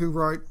guy who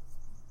wrote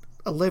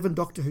 11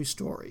 Doctor Who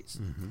stories.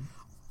 Mm-hmm.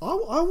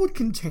 I would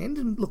contend,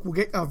 and look, we'll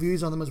get our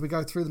views on them as we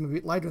go through them a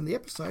bit later in the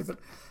episode, but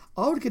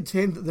I would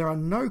contend that there are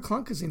no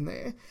clunkers in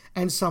there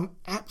and some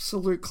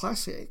absolute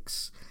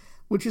classics,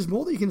 which is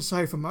more than you can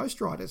say for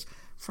most writers.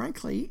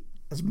 Frankly,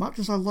 as much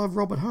as I love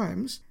Robert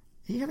Holmes,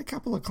 he had a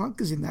couple of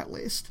clunkers in that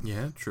list.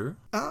 Yeah, true.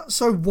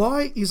 So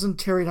why isn't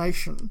Terry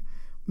Nation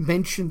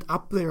mentioned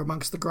up there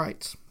amongst the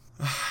greats?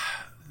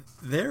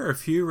 There are a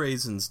few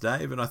reasons,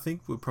 Dave, and I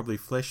think we'll probably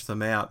flesh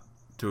them out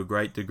to a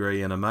great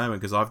degree in a moment,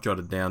 because I've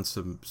jotted down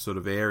some sort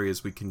of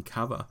areas we can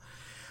cover.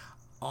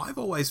 I've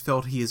always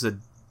felt he is a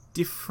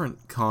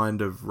different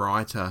kind of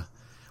writer,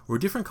 or a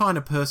different kind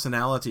of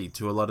personality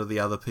to a lot of the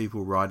other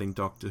people writing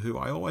Doctor Who.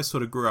 I always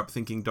sort of grew up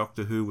thinking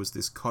Doctor Who was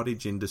this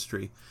cottage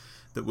industry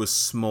that was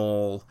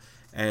small,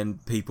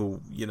 and people,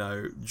 you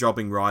know,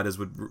 jobbing writers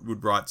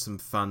would write some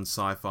fun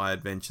sci-fi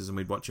adventures, and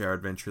we'd watch our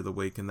Adventure of the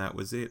Week, and that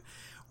was it.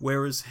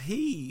 Whereas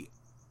he,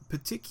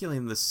 particularly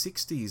in the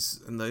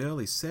 60s and the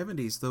early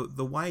 70s,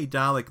 the way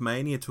Dalek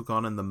Mania took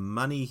on and the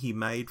money he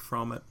made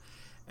from it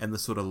and the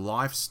sort of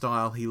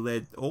lifestyle he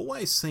led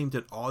always seemed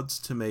at odds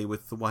to me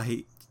with the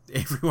way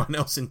everyone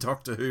else in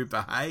Doctor Who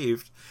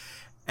behaved.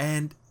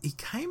 And he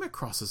came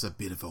across as a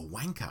bit of a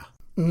wanker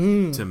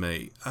to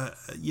me.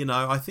 You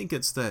know, I think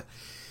it's the...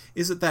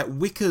 Is it that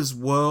Wicker's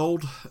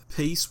World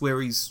piece where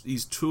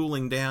he's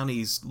tooling down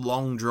his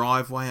long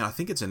driveway? I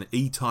think it's an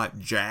E-Type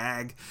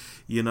Jag,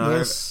 you know,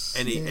 yes,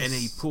 and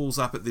he pulls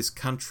up at this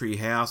country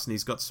house, and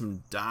he's got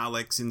some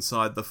Daleks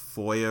inside the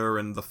foyer,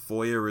 and the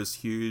foyer is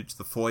huge.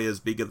 The foyer's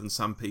bigger than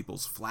some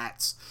people's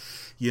flats,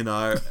 you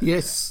know.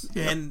 Yes,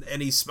 and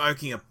he's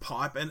smoking a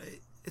pipe, and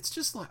it's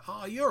just like,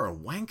 oh, you're a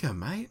wanker,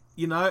 mate.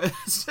 You know,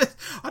 it's just,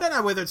 I don't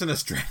know whether it's an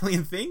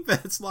Australian thing,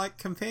 but it's like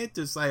compared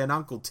to, say, an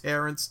Uncle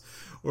Terence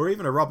or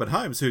even a Robert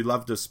Holmes who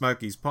loved to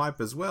smoke his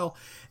pipe as well,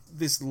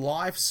 this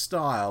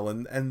lifestyle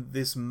and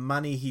this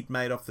money he'd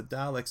made off the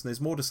Daleks, and there's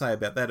more to say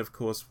about that, of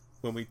course,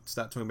 when we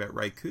start talking about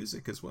Ray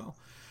Kuzik as well.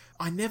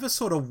 I never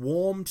sort of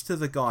warmed to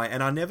the guy,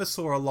 and I never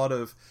saw a lot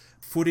of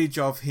footage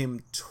of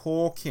him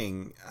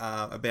talking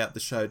about the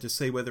show to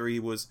see whether he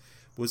was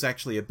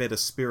actually a better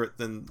spirit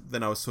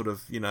than I was sort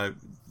of, you know,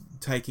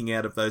 taking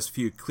out of those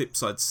few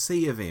clips I'd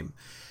see of him.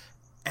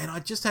 And I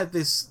just had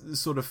this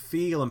sort of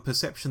feel and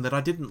perception that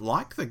I didn't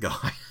like the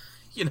guy,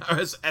 you know,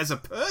 as a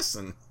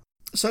person.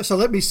 So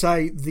let me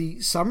say,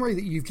 the summary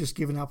that you've just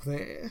given up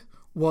there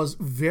was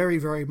very,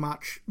 very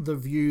much the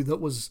view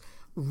that was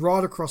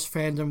right across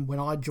fandom when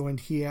I joined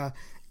here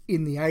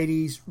in the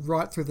 80s,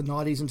 right through the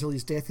 90s until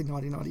his death in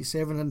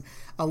 1997. And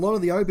a lot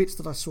of the obits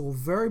that I saw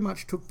very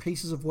much took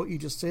pieces of what you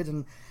just said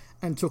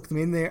and took them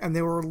in there. And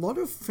there were a lot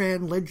of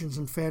fan legends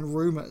and fan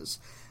rumours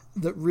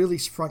that really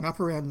sprung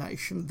up around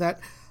Nation that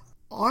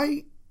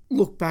I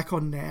look back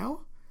on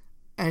now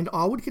and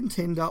I would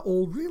contend are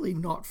all really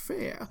not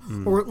fair,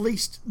 or at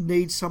least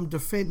need some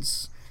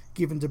defence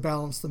given to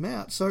balance them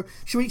out. So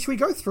should we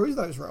go through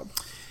those, Rob?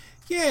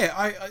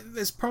 Yeah,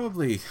 there's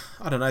probably,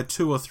 I don't know,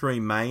 2 or 3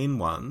 main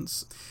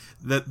ones.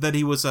 That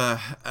he was a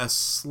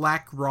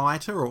slack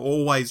writer or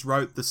always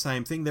wrote the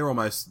same thing. They're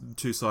almost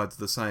two sides of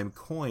the same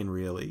coin,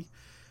 really.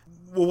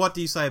 Well, what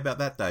do you say about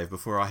that, Dave,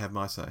 before I have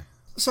my say?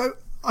 So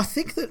I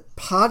think that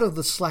part of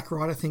the slack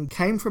writer thing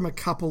came from a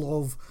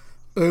couple of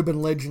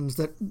urban legends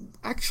that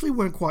actually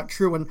weren't quite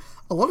true, and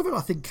a lot of it,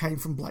 I think, came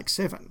from Blake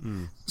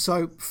Seven.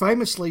 So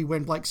famously,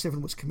 when Blake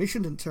Seven was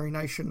commissioned and Terry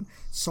Nation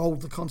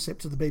sold the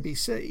concept to the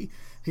BBC,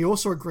 he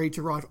also agreed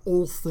to write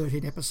all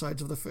 13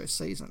 episodes of the first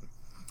season,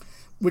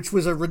 which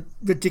was a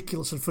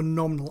ridiculous and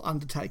phenomenal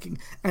undertaking,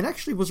 and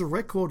actually was a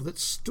record that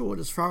stood,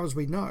 as far as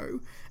we know,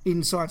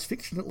 in science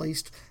fiction at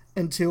least,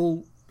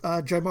 until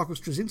J. Michael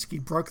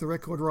Straczynski broke the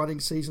record writing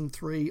season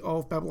 3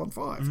 of Babylon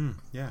 5.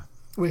 Yeah.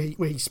 Where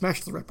he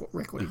smashed the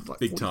record in like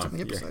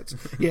 40-something episodes.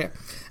 Yeah.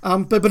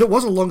 But it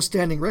was a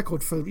long-standing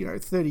record for, 30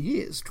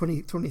 years,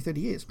 30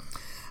 years.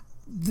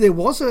 There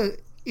was a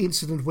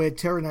incident where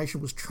Terry Nation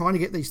was trying to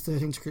get these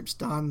 13 scripts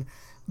done.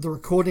 the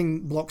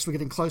recording blocks were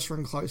getting closer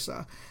and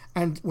closer.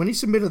 And when he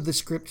submitted the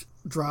script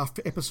draft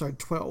for episode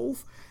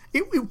 12,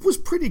 it was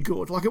pretty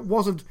good. Like, it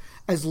wasn't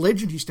as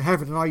Legend used to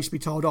have it, and I used to be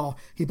told,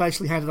 he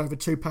basically handed over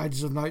 2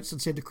 pages of notes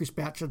and said to Chris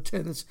Boucher,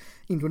 turn this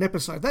into an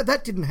episode.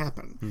 That didn't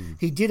happen.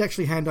 He did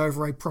actually hand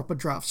over a proper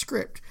draft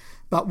script.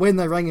 But when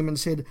they rang him and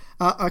said,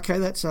 okay,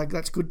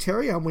 that's good,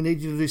 Terry, we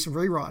need you to do some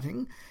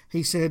rewriting,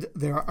 he said,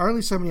 there are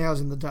only so many hours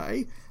in the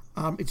day.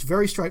 It's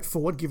very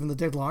straightforward, given the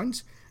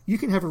deadlines. You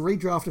can have a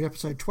redraft of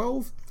episode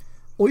 12,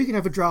 or you can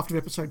have a draft of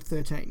episode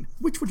 13.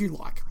 Which would you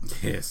like?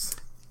 Yes.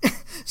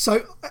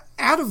 So,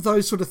 out of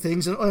those sort of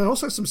things, and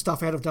also some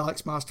stuff out of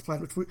Dalek's Master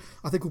Plan, which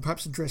I think we'll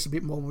perhaps address a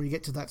bit more when we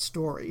get to that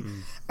story,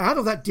 out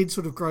of that did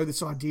sort of grow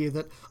this idea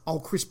that,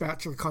 Chris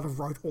Boucher kind of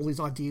wrote all his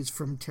ideas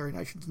from Terry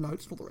Nation's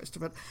notes and all the rest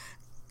of it.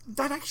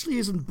 That actually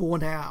isn't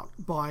borne out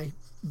by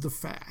the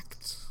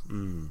facts.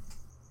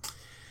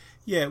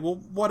 Yeah, well,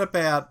 what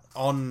about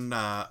on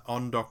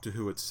Doctor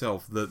Who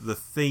itself, the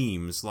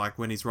themes? Like,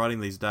 when he's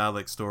writing these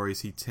Dalek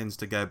stories, he tends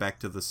to go back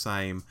to the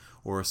same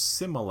or a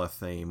similar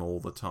theme all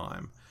the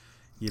time.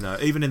 You know,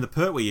 even in the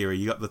Pertwee era,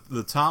 you got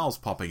the Tals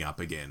popping up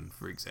again,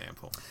 for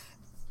example.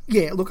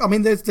 Yeah, look, I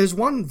mean, there's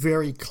one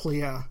very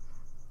clear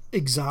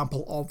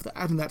example of that,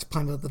 and that's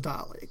Planet of the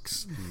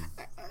Daleks.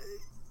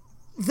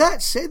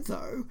 That said,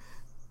 though,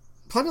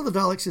 Planet of the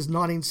Daleks is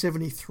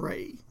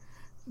 1973.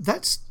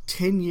 That's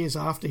 10 years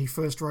after he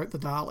first wrote the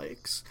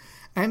Daleks.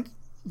 And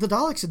the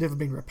Daleks had never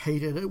been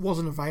repeated. It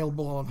wasn't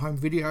available on home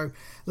video.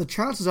 The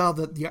chances are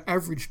that the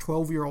average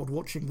 12-year-old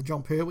watching the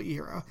John Pertwee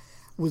era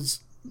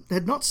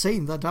had not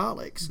seen the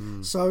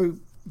Daleks. So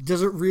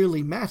does it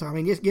really matter? I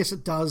mean, yes,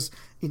 it does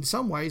in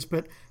some ways,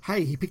 but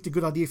hey, he picked a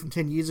good idea from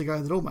 10 years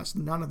ago that almost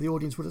none of the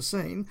audience would have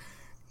seen.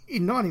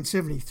 In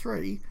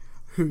 1973,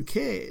 who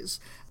cares?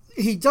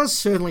 He does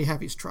certainly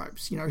have his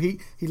tropes. You know, he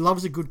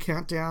loves a good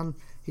countdown.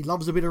 He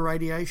loves a bit of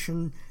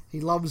radiation. He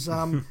loves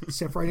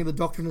separating the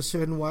Doctor in a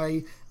certain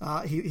way.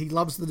 He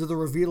loves the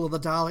reveal of the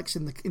Daleks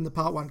in the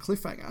Part 1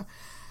 cliffhanger.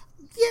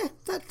 Yeah,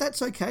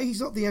 that's okay.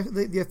 He's not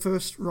the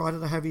first writer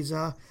to have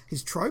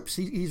his tropes.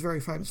 He's very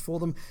famous for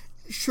them.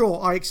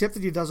 Sure, I accept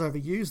that he does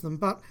overuse them,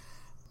 but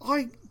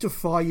I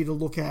defy you to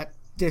look at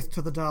Death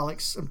to the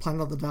Daleks and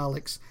Planet of the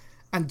Daleks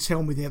and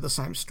tell me they're the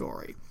same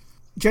story.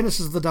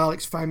 Genesis of the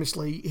Daleks,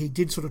 famously, he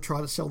did sort of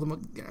try to sell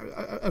them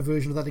a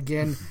version of that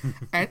again,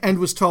 and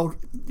was told,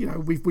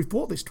 we've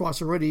bought this twice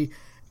already,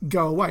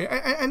 go away.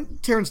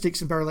 And Terrance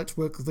Dicks and Barry Letts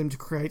worked with them to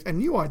create a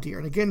new idea.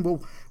 And again,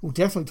 we'll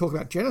definitely talk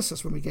about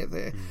Genesis when we get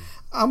there.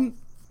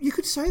 You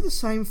could say the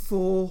same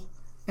for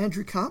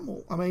Andrew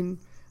Cartmell. I mean,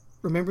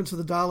 Remembrance of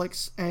the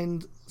Daleks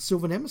and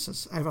Silver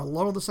Nemesis have a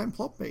lot of the same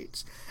plot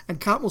beats.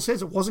 And Cartmell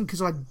says it wasn't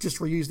because I just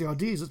reused the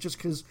ideas, it's just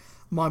because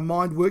my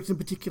mind worked in a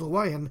particular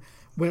way. And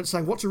when it's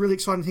saying, what's a really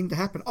exciting thing to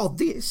happen? Oh,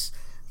 this.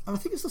 And I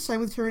think it's the same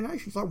with Terry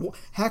Nation. It's like,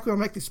 how can I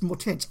make this more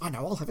tense? I know,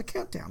 I'll have a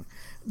countdown.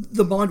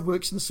 The mind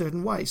works in a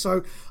certain way.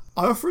 So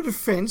I offer a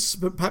defence,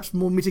 but perhaps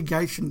more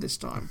mitigation this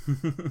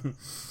time.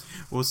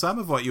 Well, some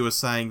of what you were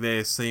saying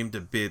there seemed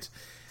a bit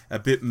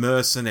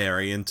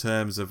mercenary in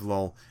terms of,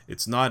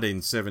 it's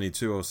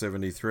 1972 or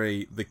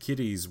 73, the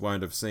kiddies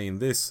won't have seen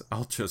this,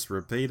 I'll just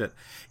repeat it.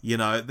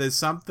 There's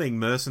something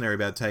mercenary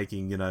about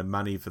taking,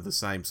 money for the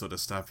same sort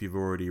of stuff you've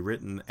already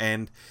written,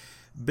 and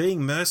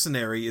being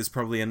mercenary is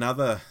probably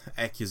another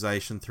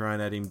accusation thrown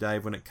at him,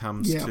 Dave, when it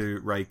comes to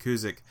Ray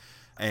Kuzik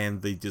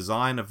and the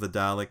design of the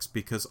Daleks,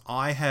 because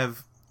I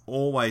have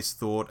always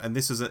thought, and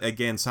this is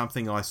again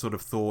something I sort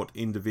of thought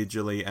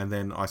individually and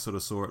then I sort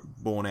of saw it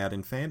borne out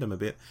in fandom a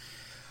bit,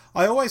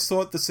 I always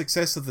thought the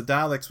success of the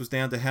Daleks was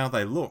down to how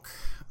they look.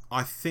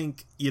 I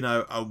think,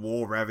 a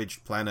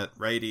war-ravaged planet,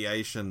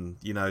 radiation,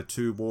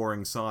 2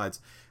 warring sides,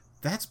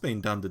 that's been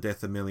done to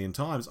death a million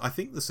times. I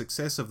think the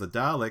success of the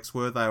Daleks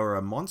were they were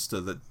a monster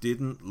that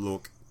didn't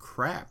look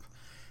crap.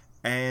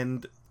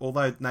 And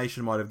although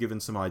Nation might have given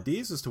some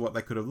ideas as to what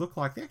they could have looked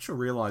like, the actual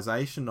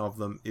realisation of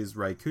them is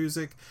Ray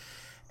Kuzik.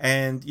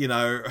 And,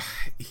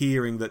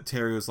 hearing that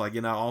Terry was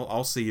like,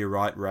 I'll see you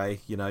right, Ray.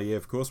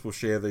 Of course we'll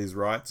share these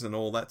rights and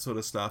all that sort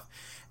of stuff.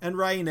 And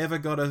Ray never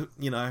got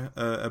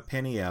a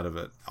penny out of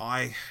it.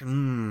 I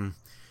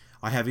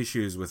have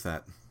issues with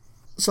that.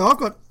 So I've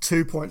got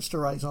 2 points to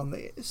raise on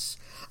this.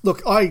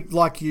 Look, I,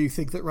 like you,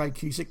 think that Ray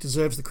Kuzik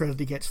deserves the credit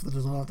he gets for the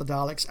design of the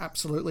Daleks.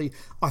 Absolutely.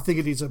 I think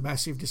it is a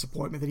massive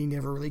disappointment that he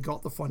never really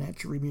got the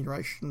financial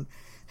remuneration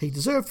he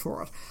deserved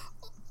for it.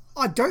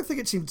 I don't think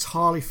it's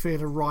entirely fair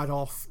to write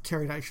off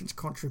Terry Nation's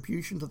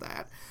contribution to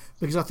that,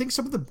 because I think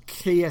some of the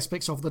key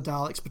aspects of the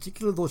Daleks,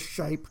 particularly the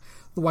shape,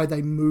 the way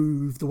they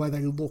move, the way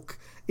they look,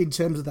 in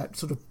terms of that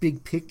sort of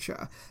big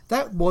picture,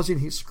 that was in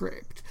his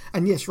script.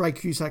 And yes, Ray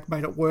Kuzik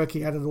made it work.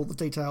 He added all the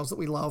details that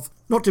we love,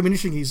 not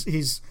diminishing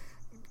his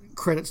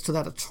credits to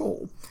that at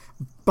all.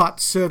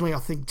 But certainly I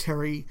think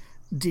Terry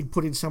did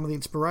put in some of the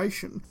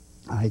inspiration.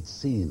 I'd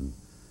seen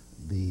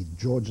the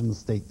Georgian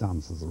state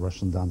dancers, the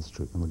Russian dance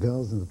troupe, and the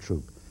girls in the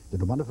troupe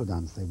did a wonderful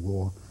dance. They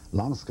wore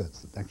long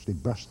skirts that actually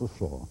brushed the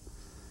floor,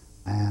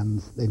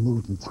 and they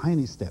moved in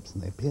tiny steps,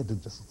 and they appeared to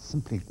just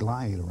simply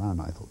glide around.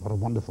 I thought, what a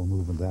wonderful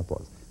movement that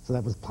was. It's So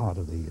that was part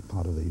of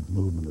the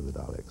movement of the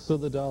Daleks. So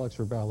the Daleks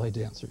were ballet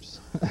dancers.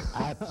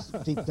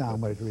 Deep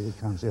down where it really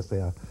counts, yes, they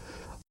are.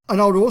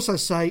 And I would also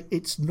say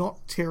it's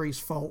not Terry's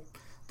fault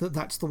that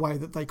that's the way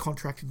that they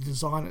contracted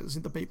designers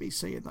in the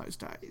BBC in those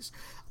days.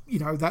 You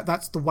know,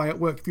 that's the way it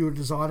worked. If you were a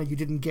designer, you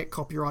didn't get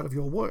copyright of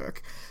your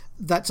work.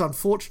 That's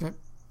unfortunate,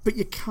 but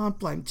you can't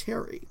blame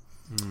Terry.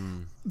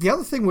 The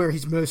other thing where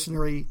his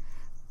mercenary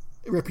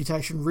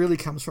reputation really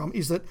comes from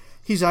is that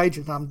his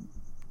agent,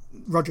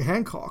 Roger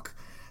Hancock,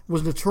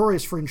 was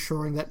notorious for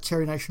ensuring that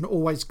Terry Nation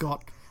always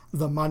got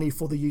the money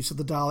for the use of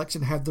the Daleks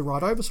and had the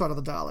right oversight of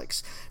the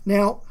Daleks.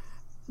 Now,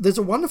 there's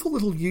a wonderful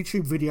little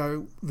YouTube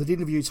video that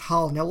interviews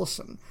Harlan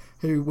Ellison,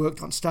 who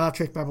worked on Star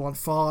Trek, Babylon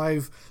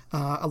 5,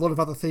 a lot of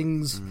other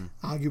things,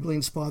 arguably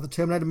inspired the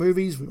Terminator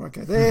movies. We won't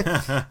go there.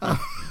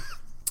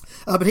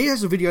 But he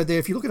has a video there.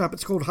 If you look it up,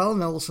 it's called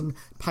Harlan Ellison,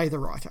 Pay the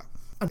Writer.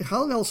 And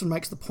Harlan Ellison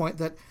makes the point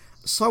that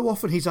so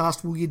often he's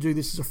asked, will you do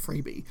this as a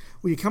freebie?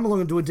 Will you come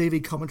along and do a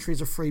DV commentary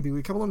as a freebie? Will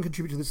you come along and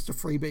contribute to this as a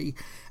freebie?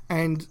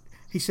 And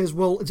he says,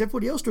 well, is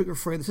everybody else doing it for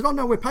free? And they said, oh,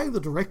 no, we're paying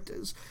the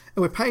directors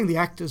and we're paying the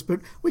actors,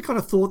 but we kind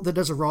of thought that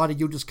as a writer,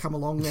 you'll just come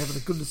along there with the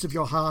goodness of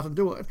your heart and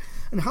do it.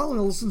 And Harlan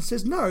Ellison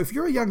says, no, if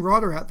you're a young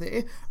writer out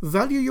there,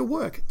 value your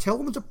work. Tell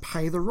them to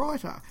pay the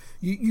writer.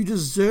 You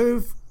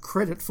deserve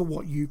credit for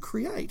what you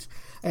create.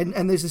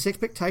 And there's this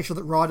expectation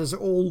that writers are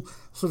all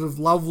sort of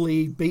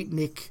lovely,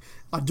 beatnik.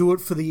 I do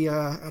it for the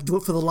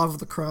love of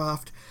the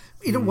craft,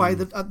 in a way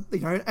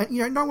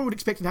that no one would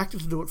expect an actor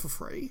to do it for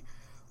free.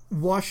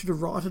 Why should a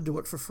writer do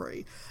it for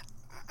free?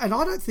 And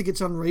I don't think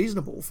it's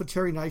unreasonable for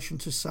Terry Nation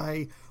to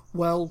say,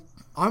 well,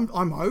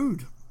 I'm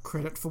owed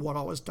credit for what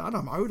I was done.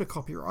 I'm owed a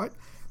copyright.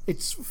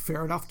 It's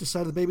fair enough to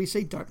say to the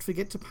BBC, don't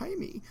forget to pay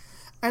me.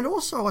 And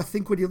also, I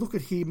think when you look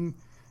at him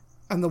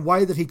and the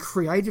way that he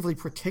creatively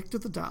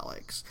protected the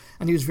Daleks,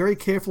 and he was very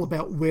careful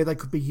about where they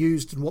could be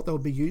used and what they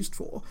would be used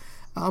for,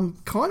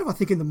 kind of, I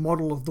think, in the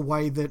model of the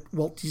way that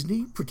Walt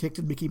Disney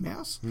protected Mickey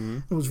Mouse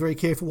and was very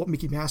careful what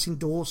Mickey Mouse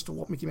endorsed or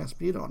what Mickey Mouse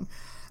appeared on.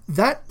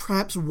 That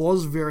perhaps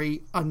was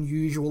very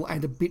unusual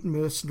and a bit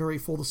mercenary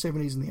for the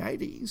 70s and the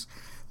 80s.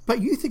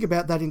 But you think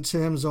about that in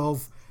terms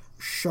of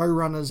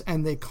showrunners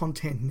and their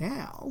content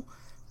now,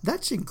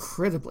 that's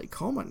incredibly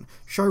common.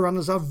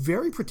 Showrunners are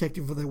very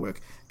protective of their work.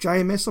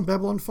 JMS on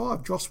Babylon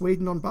 5, Joss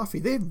Whedon on Buffy,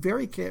 they're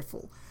very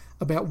careful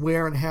about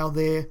where and how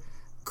their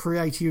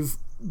creative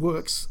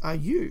works are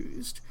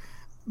used.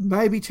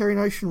 Maybe Terry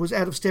Nation was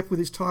out of step with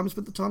his times,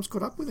 but the times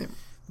caught up with him.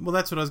 Well,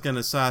 that's what I was going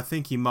to say. I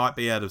think he might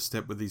be out of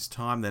step with his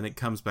time. Then it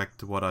comes back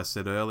to what I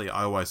said earlier.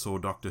 I always saw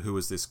Doctor Who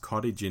as this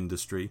cottage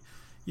industry,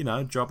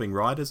 jobbing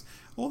writers.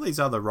 All these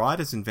other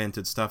writers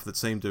invented stuff that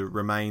seemed to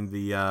remain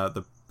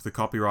the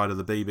copyright of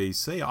the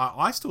BBC.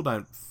 I still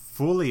don't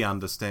fully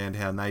understand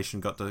how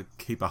Nation got to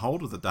keep a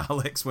hold of the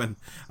Daleks when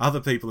other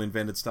people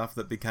invented stuff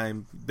that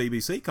became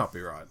BBC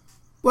copyright.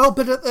 Well,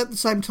 but at the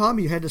same time,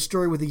 you had a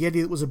story with the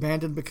Yeti that was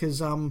abandoned because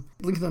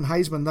Lincoln and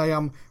Haseman, they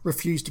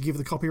refused to give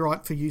the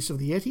copyright for use of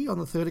the Yeti on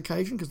the third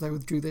occasion because they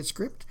withdrew their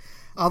script.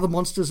 Other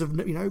monsters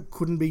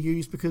couldn't be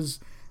used because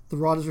the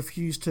writers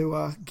refused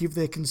to give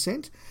their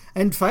consent.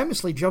 And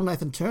famously, John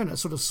Nathan Turner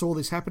sort of saw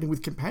this happening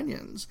with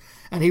Companions,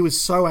 and he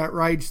was so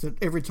outraged that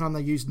every time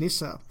they used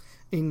Nyssa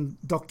in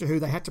Doctor Who,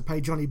 they had to pay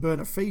Johnny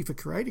Byrne a fee for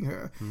creating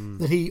her,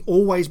 that he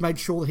always made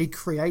sure that he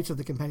created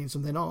the Companions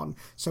from then on,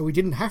 so we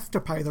didn't have to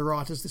pay the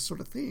writers this sort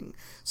of thing.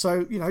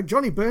 So,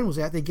 Johnny Byrne was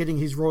out there getting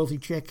his royalty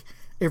check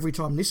every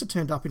time Nyssa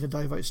turned up in a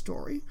Davo's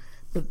story,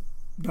 but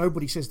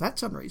nobody says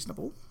that's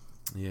unreasonable.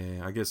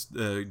 Yeah, I guess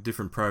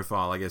different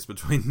profile,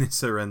 between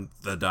Nyssa and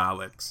the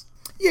Daleks.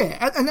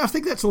 Yeah, and I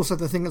think that's also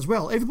the thing as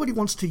well. Everybody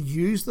wants to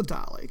use the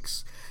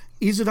Daleks.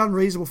 Is it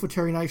unreasonable for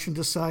Terry Nation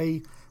to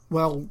say,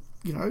 well,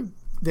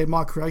 they're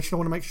my creation, I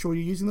want to make sure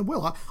you're using them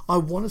well. I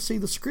want to see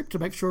the script to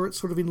make sure it's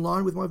sort of in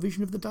line with my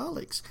vision of the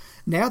Daleks.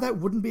 Now that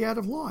wouldn't be out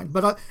of line.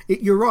 But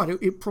you're right,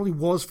 it probably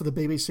was for the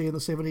BBC in the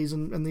 70s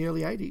and the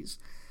early 80s.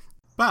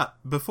 But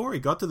before he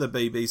got to the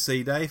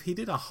BBC, Dave, he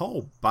did a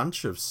whole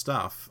bunch of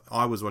stuff.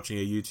 I was watching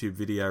a YouTube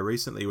video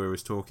recently where he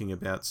was talking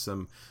about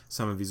some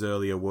of his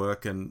earlier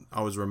work, and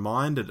I was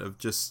reminded of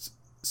just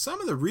some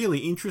of the really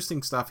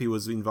interesting stuff he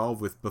was involved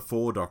with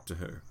before Doctor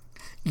Who.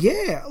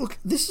 Yeah, look,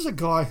 this is a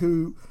guy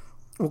who...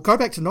 Well, go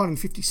back to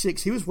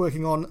 1956. He was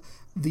working on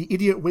the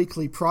Idiot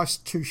Weekly,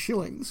 priced 2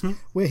 shillings,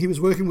 where he was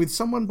working with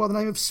someone by the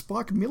name of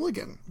Spike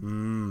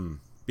Milligan.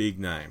 Big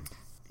name.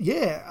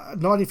 Yeah,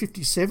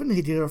 1957,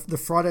 he did the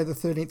Friday the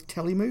 13th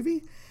telly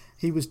movie.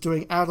 He was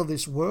doing Out of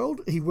This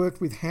World. He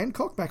worked with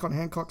Hancock, back on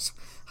Hancock's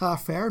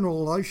Half Hour and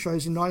all of those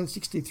shows in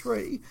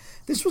 1963.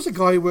 This was a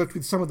guy who worked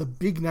with some of the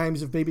big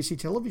names of BBC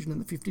television in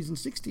the 50s and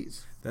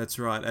 60s. That's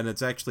right, and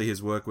it's actually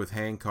his work with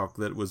Hancock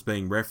that was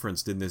being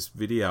referenced in this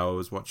video I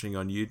was watching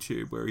on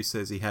YouTube, where he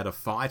says he had a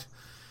fight,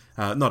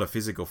 not a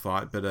physical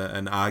fight, but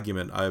an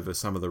argument over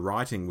some of the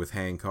writing with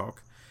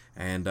Hancock,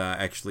 and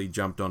actually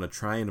jumped on a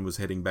train and was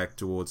heading back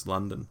towards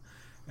London,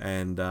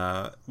 and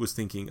was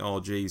thinking, oh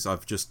geez,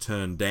 I've just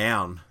turned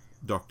down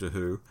Doctor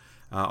Who,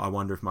 I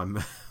wonder if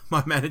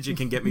my manager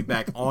can get me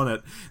back on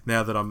it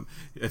now that I'm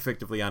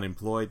effectively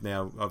unemployed.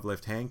 Now I've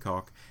left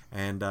Hancock,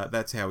 and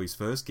that's how his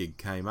first gig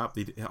came up.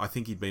 I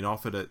think he'd been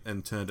offered it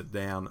and turned it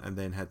down, and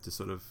then had to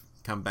sort of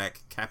come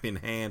back cap in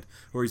hand,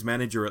 or his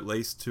manager at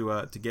least,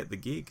 to get the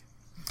gig.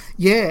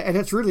 Yeah, and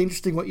it's really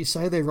interesting what you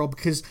say there, Rob,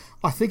 because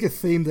I think a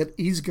theme that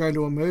is going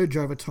to emerge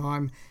over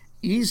time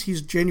is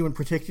his genuine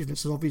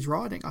protectiveness of his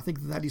writing. I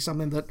think that is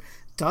something that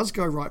does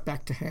go right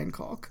back to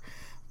Hancock.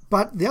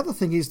 But the other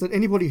thing is that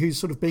anybody who's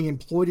sort of being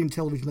employed in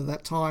television at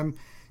that time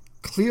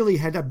clearly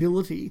had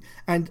ability,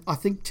 and I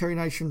think Terry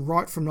Nation,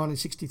 right from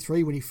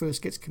 1963, when he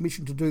first gets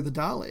commissioned to do the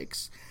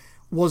Daleks,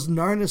 was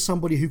known as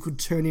somebody who could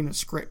turn in a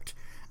script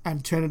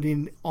and turn it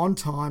in on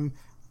time,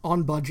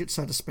 on budget,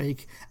 so to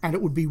speak, and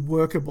it would be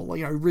workable,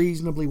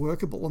 reasonably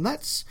workable. And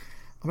that's,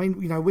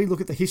 we look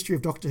at the history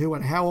of Doctor Who,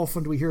 and how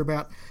often do we hear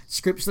about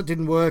scripts that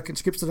didn't work and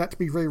scripts that had to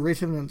be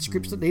rewritten and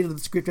scripts that needed the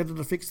script editor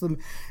to fix them.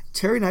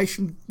 Terry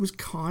Nation was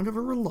kind of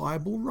a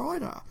reliable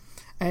writer,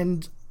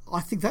 and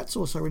I think that's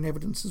also in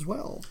evidence as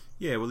well.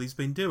 Yeah, well, he's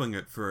been doing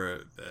it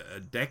for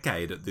a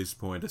decade at this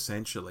point,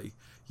 essentially.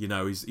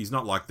 He's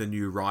not like the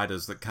new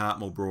writers that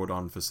Cartmel brought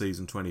on for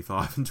season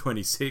 25 and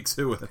 26,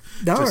 who were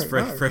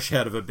fresh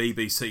out of a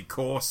BBC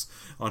course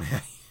on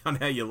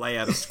how you lay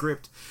out a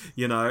script.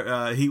 He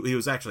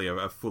was actually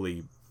a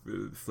fully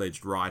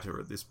fledged writer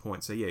at this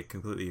point. So yeah,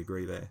 completely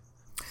agree there.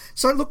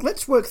 So look,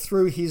 let's work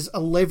through his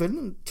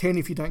 10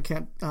 if you don't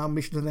count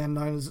Mission to the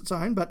Unknown as its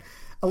own, but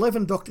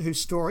 11 Doctor Who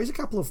stories. A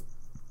couple of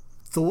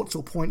thoughts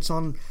or points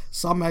on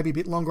some, maybe a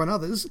bit longer on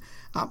others.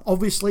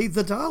 Obviously,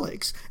 the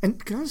Daleks.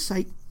 And can I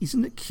say,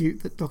 isn't it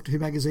cute that Doctor Who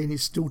magazine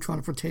is still trying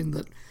to pretend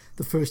that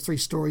the first 3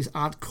 stories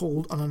aren't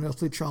called An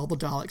Unearthly Child, the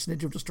Daleks, and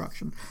Edge of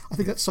Destruction? I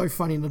think that's so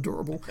funny and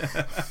adorable.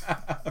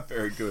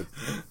 Very good.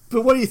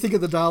 But what do you think of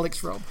the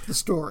Daleks, Rob, the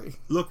story?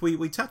 Look,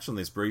 we touched on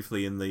this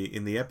briefly in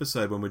the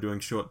episode when we're doing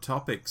short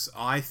topics.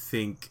 I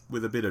think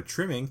with a bit of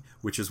trimming,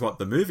 which is what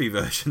the movie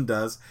version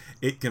does,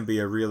 it can be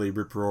a really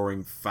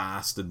rip-roaring,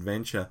 fast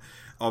adventure.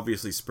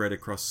 Obviously spread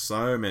across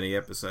so many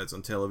episodes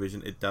on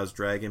television, it does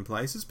drag in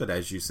places, but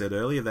as you said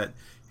earlier, that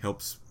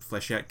helps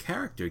flesh out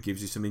character. It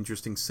gives you some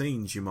interesting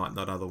scenes you might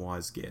not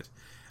otherwise get.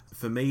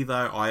 For me,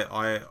 though,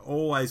 I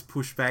always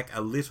push back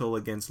a little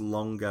against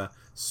longer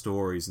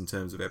stories in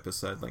terms of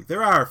episode length.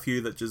 There are a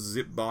few that just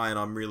zip by and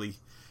I'm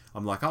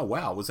like, oh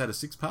wow, was that a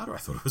 6-parter? I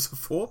thought it was a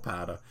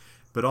 4-parter.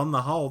 But on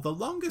the whole, the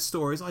longer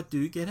stories I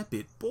do get a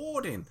bit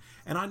bored in.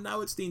 And I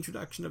know it's the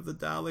introduction of the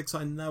Daleks.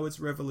 I know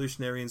it's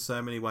revolutionary in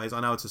so many ways. I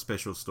know it's a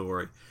special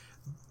story.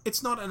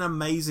 It's not an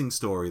amazing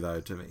story, though,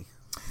 to me.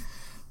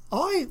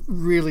 I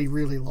really,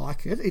 really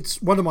like it.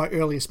 It's one of my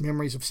earliest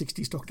memories of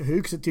 60s Doctor Who,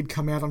 because it did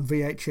come out on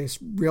VHS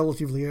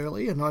relatively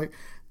early, and I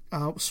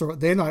saw it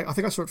then. I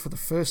think I saw it for the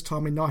first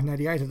time in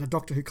 1988 at a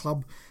Doctor Who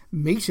Club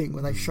meeting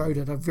where they showed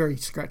it, a very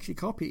scratchy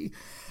copy.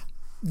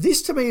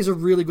 This, to me, is a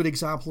really good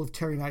example of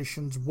Terry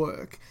Nation's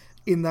work,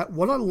 in that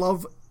what I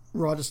love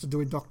writers to do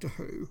in Doctor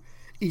Who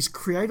is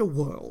create a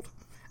world,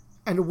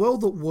 and a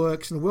world that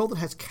works, and a world that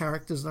has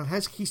characters, and it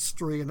has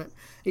history, and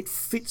it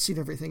fits in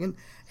everything. And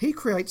he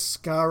creates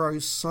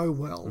Skaros so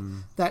well,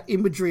 that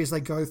imagery as they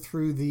go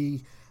through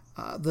the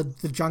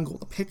jungle,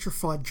 the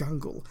petrified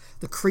jungle,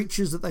 the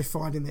creatures that they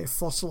find in there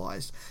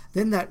fossilised,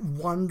 then that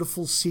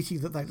wonderful city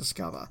that they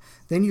discover.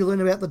 Then you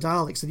learn about the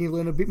Daleks, then you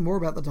learn a bit more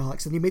about the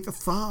Daleks, then you meet the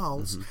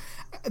Thals,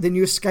 then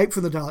you escape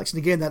from the Daleks,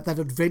 and again that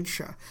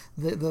adventure,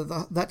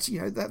 that's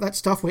that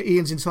stuff where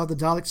Ian's inside the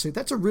Dalek suit.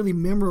 That's a really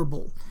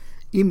memorable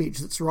image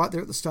that's right there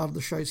at the start of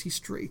the show's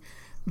history.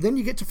 Then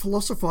you get to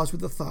philosophise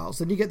with the Thals,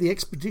 then you get the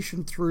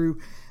expedition through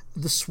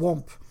the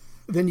swamp.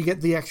 Then you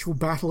get the actual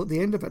battle at the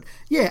end of it.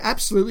 Yeah,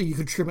 absolutely, you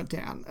could trim it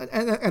down.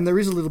 And there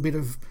is a little bit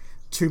of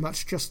too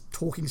much just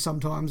talking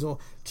sometimes, or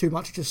too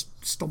much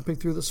just stomping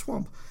through the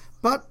swamp.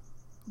 But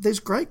there's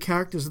great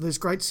characters and there's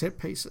great set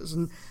pieces.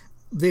 And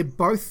they're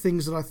both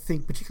things that I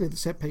think, particularly the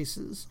set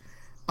pieces,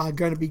 are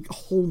going to be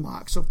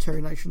hallmarks of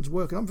Terry Nation's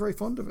work. And I'm very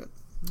fond of it.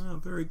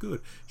 Oh, very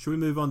good. Shall we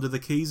move on to the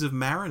Keys of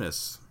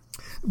Marinus?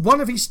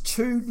 One of his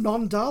 2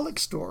 non-Dalek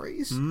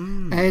stories.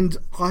 And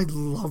I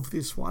love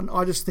this one.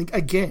 I just think,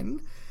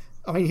 again,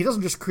 he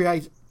doesn't just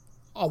create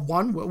a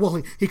one world.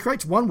 Well, he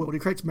creates one world. He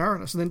creates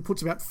Marinus, and then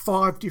puts about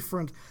 5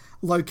 different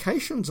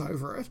locations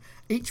over it.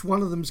 Each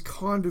one of them's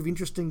kind of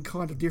interesting,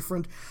 kind of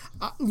different.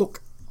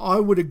 Look, I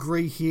would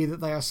agree here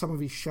that they are some of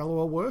his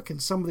shallower work,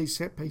 and some of these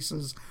set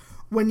pieces,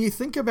 when you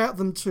think about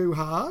them too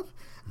hard,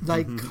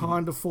 they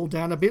kind of fall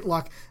down a bit,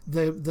 like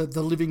the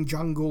living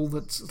jungle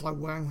that's like,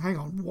 well, hang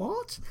on,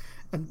 what?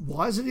 And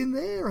why is it in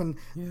there? And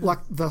like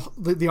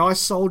the ice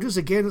soldiers,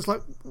 again, it's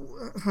like,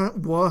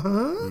 what?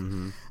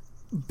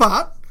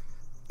 But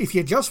if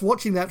you're just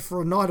watching that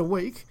for a night a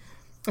week,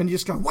 and you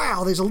just go,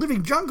 wow, there's a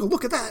living jungle,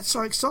 look at that, it's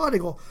so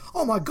exciting. Or,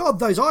 oh my God,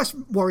 those ice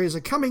warriors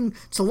are coming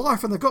to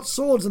life and they've got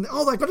swords, and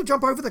oh, they've got to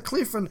jump over the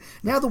cliff, and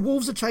now the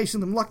wolves are chasing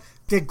them. Like,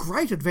 they're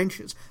great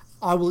adventures.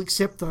 I will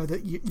accept, though,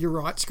 that you're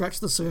right, scratch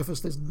the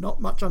surface, there's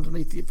not much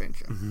underneath the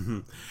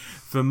adventure.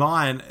 For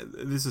mine,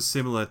 this is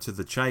similar to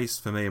The Chase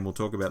for me, and we'll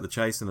talk about The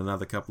Chase in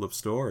another couple of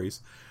stories.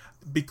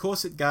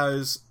 because it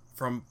goes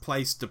from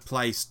place to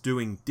place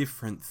doing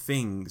different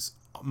things,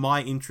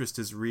 my interest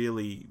is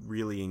really,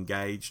 really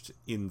engaged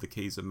in the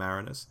Keys of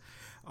Marinus.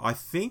 I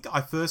think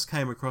I first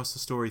came across the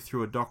story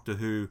through a Doctor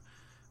Who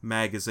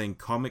magazine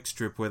comic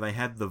strip where they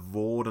had the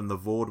Vord, and the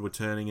Vord were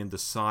turning into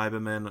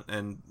Cybermen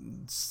and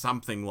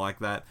something like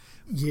that.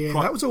 Yeah,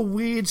 that was a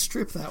weird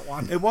strip, that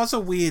one. It was a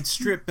weird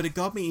strip, but it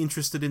got me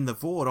interested in the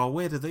Vord. Oh,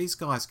 where do these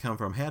guys come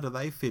from? How do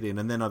they fit in?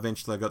 And then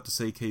eventually I got to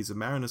see Keys of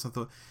Marinus. I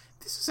thought,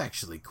 this is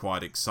actually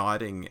quite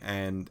exciting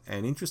and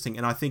interesting,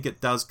 and I think it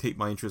does keep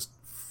my interest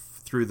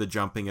through the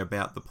jumping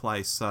about the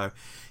place. So,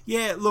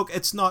 yeah, look,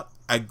 it's not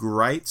a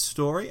great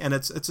story, and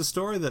it's a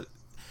story that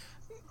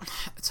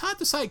it's hard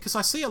to say, because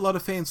I see a lot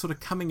of fans sort of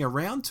coming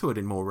around to it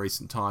in more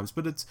recent times,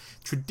 but it's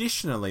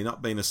traditionally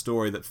not been a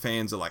story that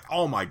fans are like,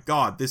 oh my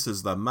god, this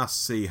is the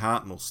must-see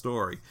Hartnell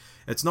story.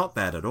 It's not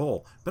that at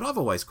all, but I've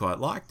always quite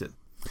liked it.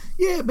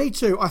 Yeah, me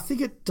too. I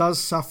think it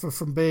does suffer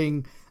from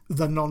being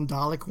the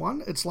non-Dalek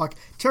one. It's like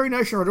Terry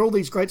Nation had all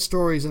these great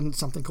stories and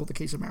something called the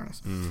Keys of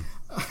Marinus.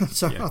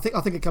 So yeah. I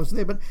think it comes from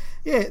there. But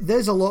yeah,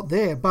 there's a lot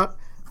there. But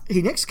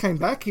he next came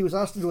back. He was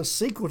asked to do a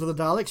sequel to the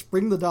Daleks,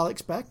 bring the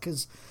Daleks back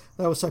because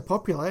they were so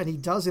popular, and he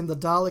does in the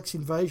Daleks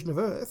Invasion of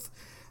Earth.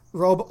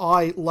 Rob,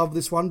 I love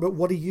this one, but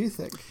what do you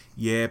think?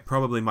 Yeah,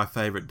 probably my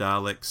favourite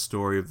Dalek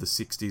story of the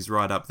 60s,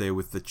 right up there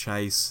with The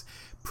Chase,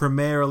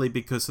 primarily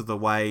because of the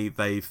way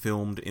they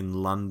filmed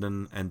in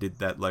London and did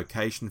that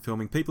location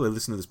filming. People who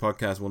listen to this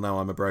podcast will know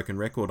I'm a broken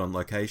record on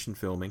location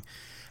filming.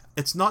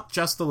 It's not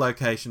just the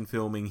location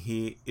filming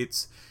here,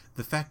 it's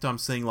the fact I'm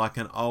seeing like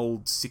an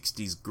old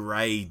 60s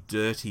grey,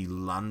 dirty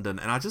London,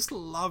 and I just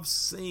love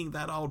seeing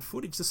that old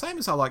footage. The same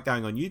as I like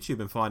going on YouTube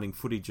and finding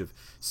footage of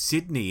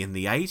Sydney in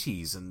the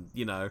 80s and,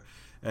 you know,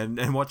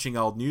 and watching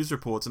old news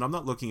reports. And I'm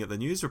not looking at the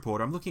news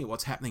report, I'm looking at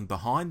what's happening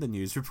behind the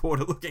news report,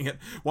 or looking at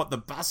what the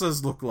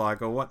buses look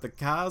like or what the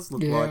cars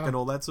look like and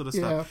all that sort of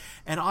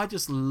stuff. And I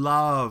just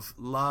love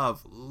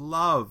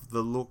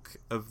the look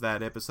of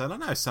that episode. I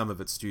know some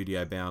of it's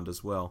studio bound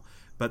as well,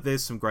 but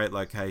there's some great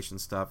location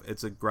stuff.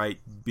 It's a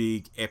great,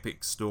 big,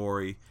 epic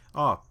story.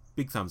 Oh,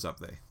 big thumbs up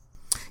there.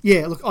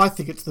 Yeah, look, I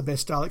think it's the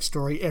best Dalek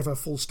story ever,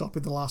 full stop,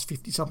 in the last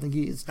 50-something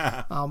years.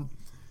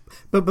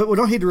 But we're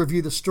not here to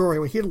review the story.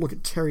 We're here to look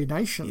at Terry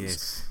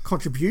Nation's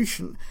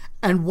contribution.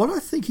 And what I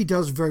think he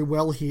does very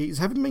well here is,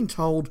 having been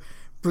told,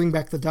 bring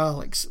back the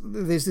Daleks,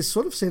 there's this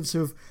sort of sense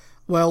of,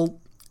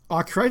 well,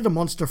 I created a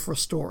monster for a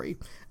story,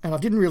 and I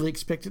didn't really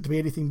expect it to be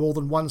anything more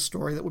than one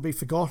story that would be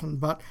forgotten,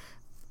 but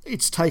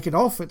it's taken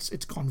off. It's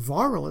gone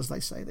viral, as they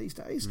say these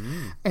days.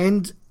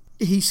 And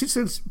he sits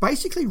and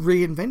basically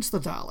reinvents the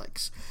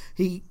Daleks.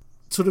 He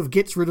sort of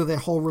gets rid of their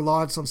whole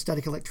reliance on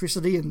static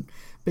electricity and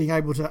being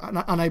able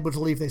to unable to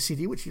leave their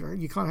city, which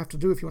you kind of have to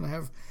do if you want to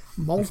have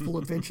multiple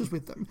adventures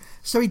with them.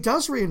 So he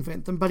does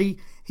reinvent them, but he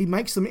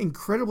makes them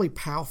incredibly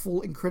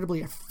powerful,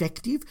 incredibly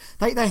effective.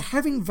 They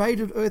have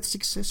invaded Earth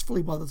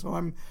successfully by the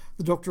time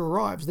the Doctor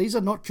arrives. These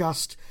are not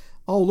just,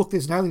 oh look,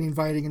 there's an alien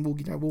invading and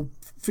we'll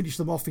finish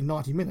them off in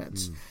 90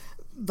 minutes.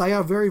 They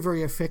are very,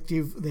 very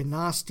effective. They're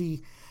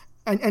nasty.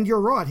 And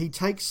you're right, he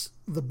takes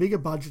the bigger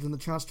budget and the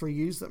chance to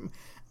reuse them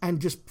and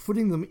just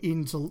putting them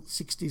into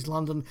 60s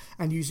London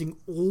and using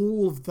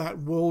all of that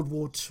World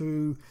War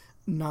II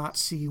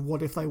Nazi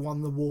what if they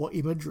won the war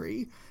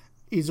imagery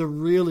is a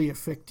really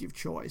effective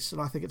choice.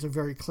 And I think it's a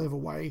very clever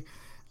way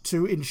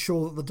to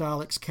ensure that the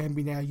Daleks can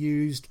be now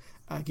used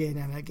again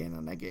and again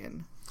and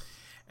again.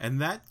 And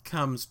that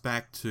comes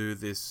back to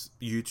this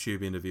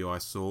YouTube interview I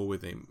saw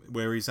with him,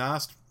 where he's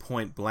asked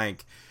point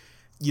blank,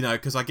 you know,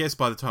 because I guess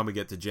by the time we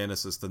get to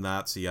Genesis, the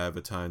Nazi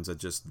overtones are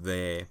just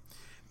there.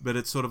 But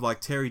it's sort of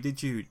like, Terry,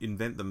 did you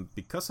invent them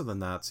because of the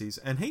Nazis?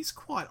 And he's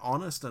quite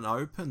honest and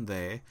open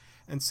there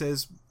and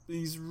says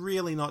he's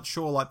really not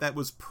sure. Like, that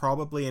was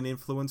probably an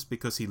influence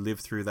because he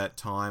lived through that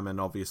time,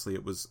 and obviously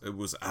it was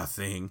a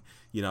thing.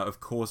 You know, of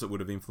course it would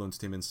have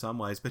influenced him in some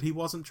ways, but he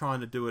wasn't trying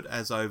to do it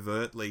as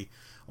overtly,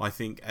 I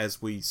think,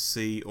 as we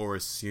see or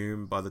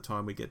assume by the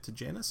time we get to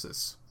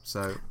Genesis.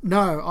 So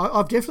no,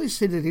 I've definitely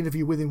seen an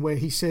interview with him where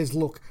he says,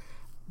 look,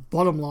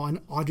 bottom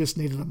line, I just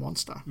needed a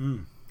monster.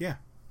 Yeah.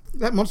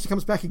 That monster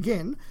comes back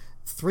again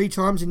 3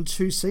 times in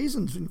 2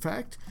 seasons, in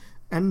fact,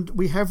 and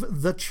we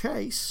have The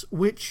Chase,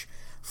 which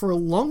for a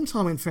long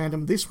time in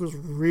fandom, this was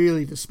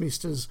really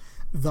dismissed as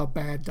the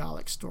bad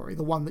Dalek story,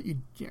 the one that you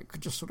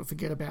could just sort of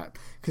forget about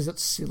because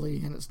it's silly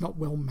and it's not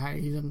well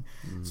made and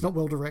it's not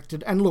well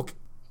directed. And look,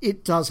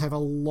 it does have a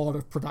lot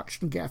of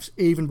production gaffes,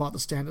 even by the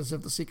standards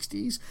of the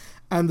 60s,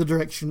 and the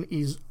direction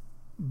is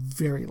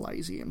very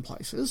lazy in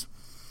places.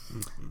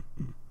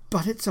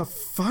 But it's a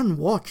fun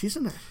watch,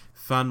 isn't it?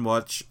 Fun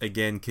watch.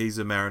 Again, Keys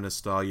of Marinus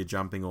style, you're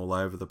jumping all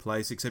over the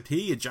place, except here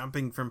you're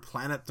jumping from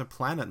planet to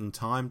planet and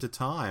time to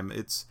time.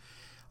 It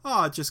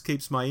just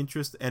keeps my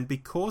interest, and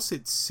because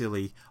it's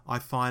silly, I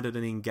find it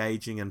an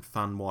engaging and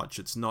fun watch.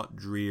 It's not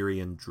dreary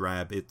and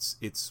drab.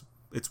 It's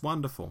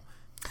wonderful.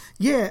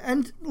 Yeah,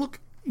 and look,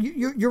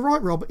 you're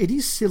right, Rob. It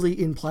is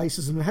silly in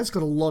places, and it has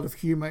got a lot of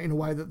humour in a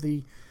way that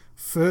the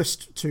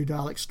first 2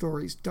 Dalek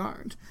stories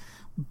don't.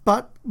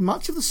 But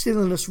much of the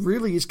silliness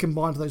really is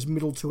combined to those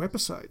middle 2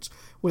 episodes,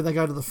 where they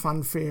go to the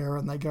fun fair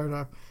and they go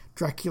to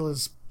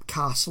Dracula's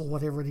castle,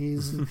 whatever it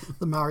is, and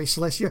the Mare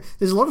Celestia.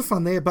 There's a lot of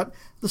fun there, but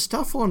the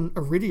stuff on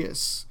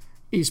Iridius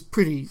is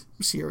pretty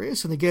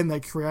serious, and again, they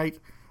create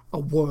a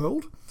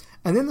world.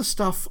 And then the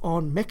stuff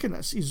on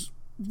Mechanus is,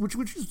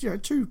 which is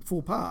 2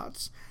 full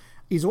parts,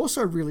 is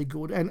also really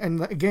good.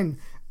 And again,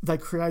 they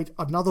create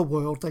another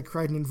world, they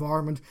create an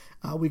environment.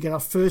 We get our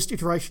first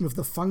iteration of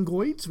the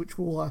fungoids, which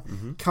will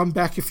come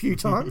back a few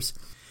times.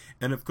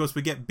 And of course,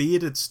 we get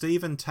bearded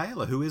Stephen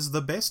Taylor, who is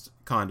the best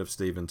kind of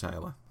Stephen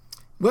Taylor.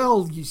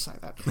 Well, you say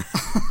that.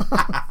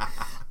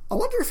 I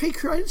wonder if he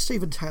created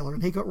Stephen Taylor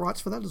and he got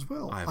rights for that as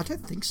well. I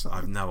don't think so. I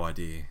have no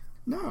idea.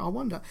 No, I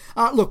wonder.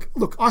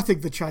 Look, I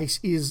think The Chase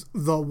is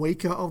the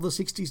weaker of the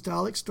 60s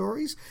Dalek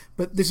stories,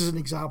 but this is an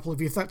example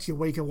of, if that's your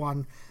weaker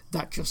one,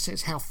 that just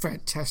says how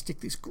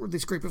fantastic this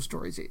group of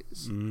stories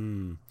is.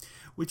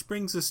 Which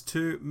brings us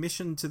to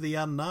Mission to the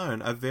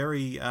Unknown, a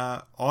very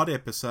odd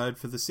episode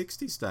for the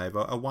 60s, Dave,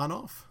 a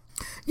one-off.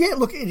 Yeah,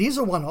 look, it is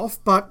a one-off,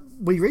 but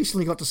we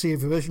recently got to see a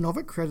version of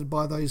it created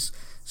by those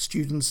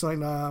students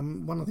in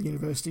one of the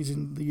universities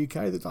in the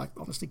UK that I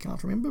honestly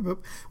can't remember, but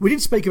we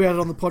did speak about it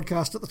on the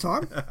podcast at the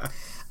time.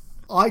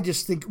 I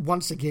just think,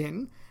 once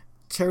again,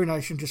 Terry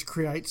Nation just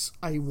creates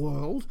a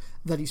world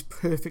that is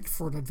perfect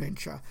for an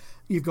adventure.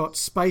 You've got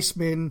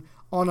spacemen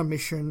on a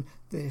mission,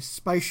 their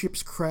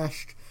spaceships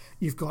crashed,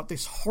 you've got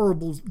this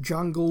horrible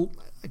jungle.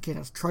 Again,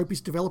 a trope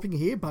is developing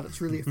here, but it's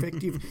really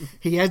effective.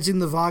 He adds in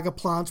the Vaga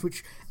plants,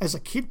 which, as a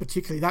kid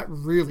particularly, that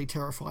really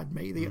terrified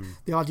me.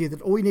 The idea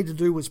that all you need to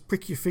do was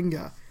prick your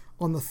finger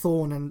on the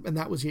thorn and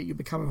that was it, you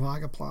become a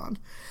Vaga plant.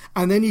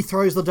 And then he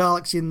throws the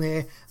Daleks in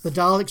there. The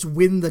Daleks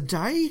win the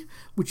day,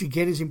 which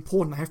again is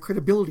important. They have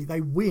credibility. They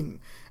win.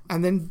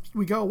 And then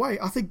we go away.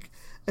 I think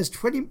as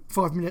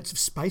 25 minutes of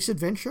space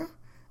adventure,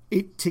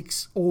 it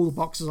ticks all the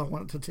boxes I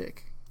want it to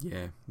tick.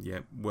 Yeah,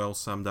 well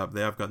summed up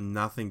there. I've got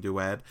nothing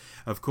to add.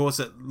 Of course,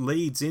 it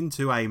leads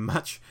into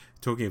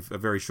talking of a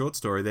very short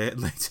story there, it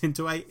leads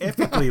into a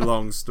epically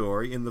long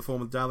story in the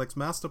form of Dalek's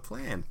Master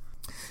Plan.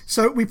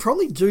 So we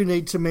probably do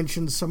need to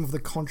mention some of the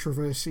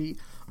controversy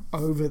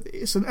over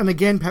this, and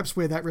again, perhaps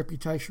where that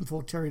reputation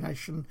for Terry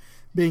Nation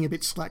being a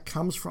bit slack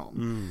comes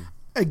from.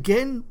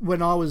 Again,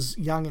 when I was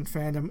young in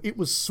fandom, it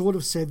was sort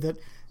of said that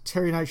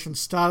Terry Nation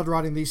started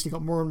writing this, he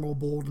got more and more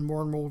bored and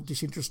more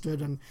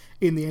disinterested, and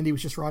in the end he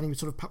was just writing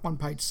sort of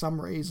one-page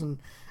summaries, and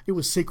it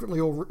was secretly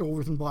all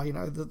written by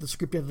the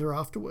script editor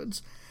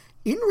afterwards.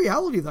 In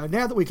reality, though,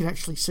 now that we can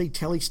actually see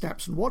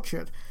telesnaps and watch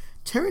it,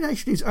 Terry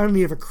Nation is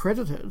only ever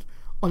credited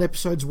on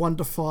episodes 1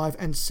 to 5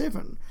 and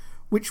 7,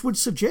 which would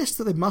suggest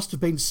that there must have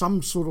been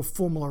some sort of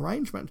formal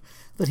arrangement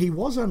that he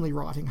was only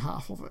writing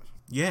half of it.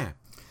 Yeah,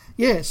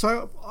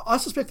 so I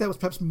suspect that was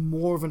perhaps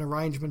more of an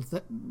arrangement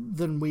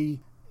than we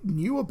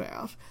knew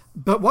about.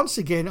 But once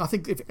again, I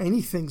think if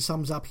anything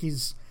sums up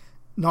his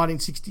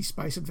 1960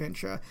 space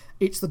adventure,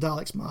 it's the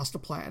Daleks Master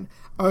Plan.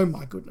 Oh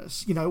my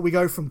goodness. We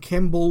go from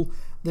Kemble,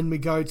 then we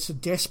go to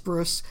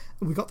Desperus,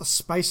 and we've got the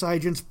space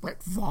agents, Brett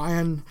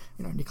Vian,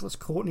 Nicholas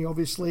Courtney,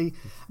 obviously.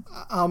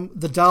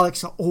 The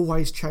Daleks are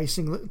always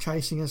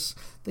chasing us.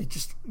 They're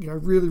just,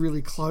 really,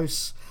 really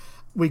close.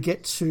 We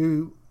get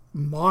to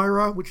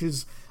Myra, which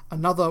is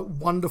another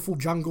wonderful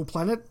jungle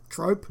planet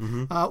trope.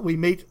 We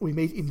meet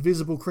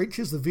invisible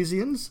creatures, the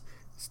Vizians.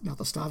 It's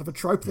another start of a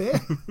trope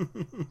there.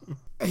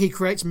 He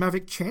creates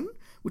Mavic Chen,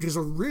 which is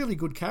a really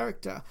good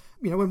character.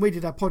 When we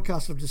did our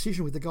podcast of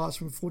Decision with the guys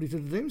from 42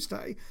 to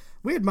Doomsday,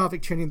 we had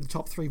Mavic Chen in the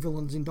top 3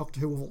 villains in Doctor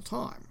Who of all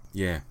time.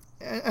 Yeah.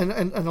 And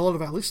a lot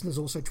of our listeners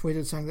also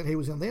tweeted saying that he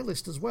was on their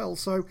list as well.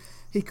 So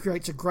he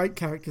creates a great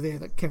character there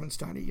that Kevin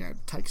Stoney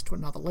takes to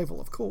another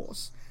level, of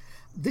course.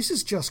 This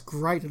is just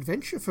great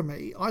adventure for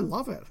me. I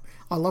love it.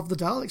 I love the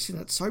Daleks in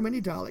it. So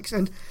many Daleks.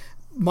 And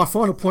my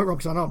final point, Rob,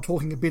 because I know I'm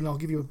talking a bit and I'll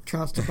give you a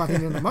chance to butt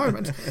in a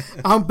moment.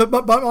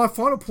 But my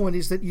final point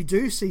is that you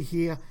do see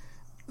here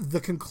the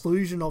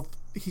conclusion of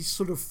his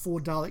sort of 4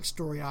 Dalek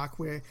story arc,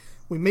 where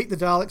we meet the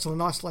Daleks on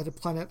an isolated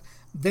planet,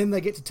 then they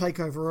get to take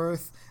over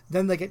Earth,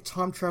 then they get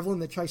time travel and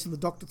they're chasing the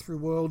Doctor through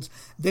worlds,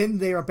 then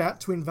they're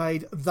about to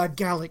invade the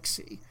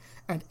galaxy.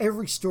 And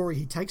every story,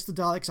 he takes the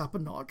Daleks up a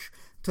notch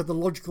to the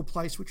logical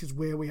place, which is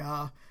where we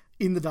are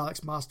in the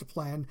Daleks Master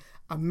Plan,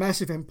 a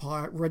massive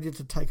empire ready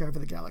to take over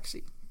the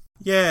galaxy.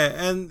 Yeah,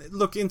 and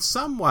look, in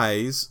some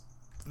ways,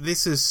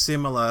 this is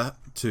similar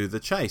to The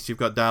Chase. You've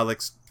got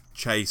Daleks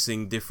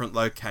chasing different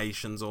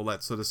locations, all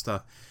that sort of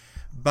stuff.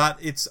 But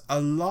it's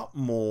a lot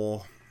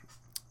more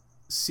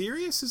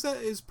serious. Is that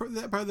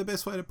probably the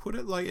best way to put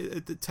it? Like,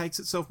 it takes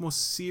itself more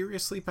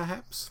seriously,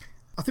 perhaps?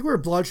 I think we're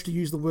obliged to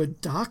use the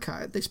word darker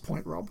at this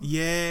point, Rob.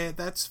 Yeah,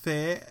 that's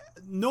fair.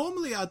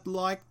 Normally I'd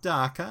like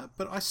darker,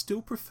 but I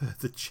still prefer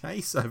The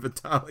Chase over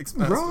Daleks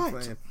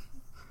Master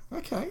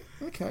Plan.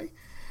 Okay.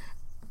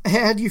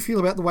 How do you feel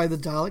about the way the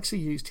Daleks are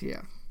used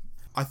here?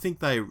 I think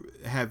they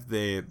have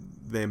their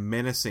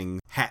menacing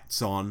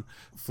hats on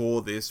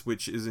for this,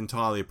 which is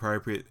entirely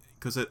appropriate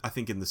because I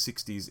think in the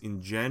 60s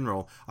in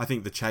general, I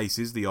think the chase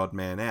is the odd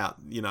man out.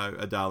 You know,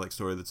 a Dalek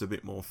story that's a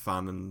bit more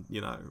fun, and you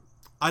know,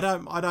 I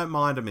don't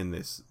mind them in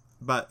this.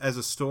 But as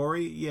a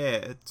story, yeah,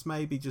 it's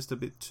maybe just a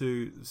bit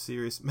too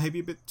serious, maybe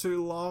a bit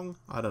too long.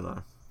 I don't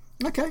know.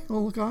 Okay,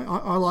 well, look,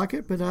 I like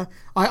it, but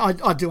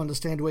I do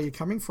understand where you're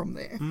coming from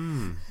there.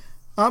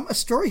 A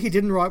story he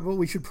didn't write, but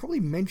we should probably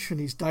mention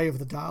is Day of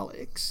the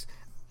Daleks.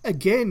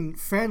 Again,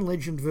 fan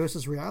legend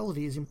versus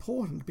reality is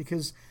important,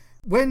 because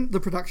when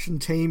the production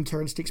team,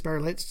 Terence Dix, Barry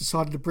Letts,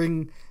 decided to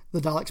bring the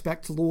Daleks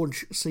back to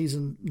launch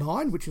Season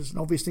 9, which is an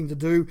obvious thing to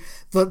do,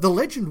 the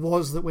legend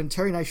was that when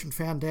Terry Nation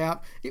found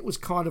out, it was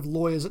kind of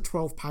lawyers at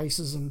 12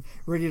 paces and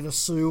ready to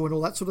sue and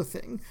all that sort of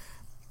thing.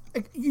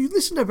 You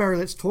listen to Barry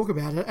Letts talk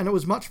about it, and it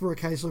was much more a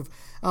case of,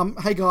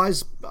 hey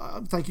guys,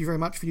 thank you very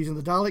much for using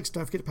the Daleks,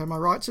 don't forget to pay my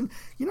rights, and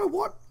you know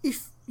what,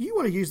 if you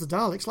want to use the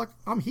Daleks, like,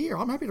 I'm here,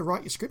 I'm happy to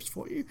write your scripts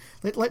for you,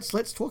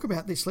 let's talk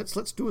about this,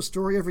 let's do a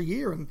story every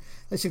year. And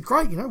they said,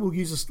 great, you know, we'll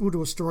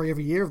do a story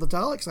every year of the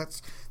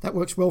Daleks, that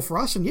works well for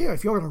us, and yeah,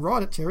 if you're going to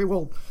write it, Terry,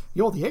 well,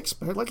 you're the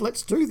expert,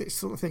 let's do this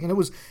sort of thing. And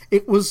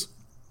it was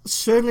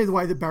certainly the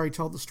way that Barry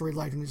told the story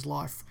later in his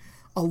life,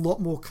 a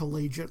lot more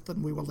collegiate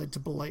than we were led to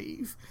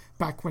believe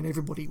back when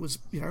everybody was,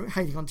 you know,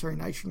 hating on Terry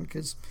Nation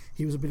because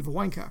he was a bit of a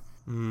wanker.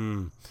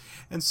 And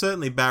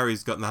certainly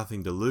Barry's got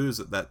nothing to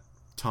lose at that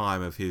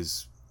time of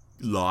his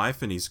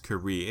life and his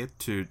career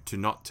to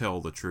not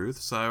tell the truth,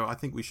 so I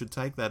think we should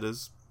take that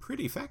as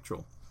pretty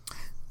factual.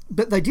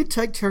 But they did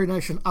take Terry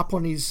Nation up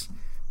on his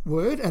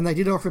word, and they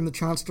did offer him the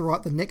chance to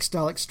write the next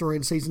Dalek story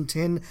in Season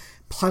 10,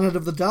 Planet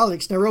of the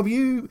Daleks. Now, Rob,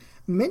 you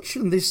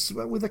mentioned this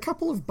with a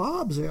couple of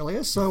barbs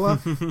earlier, so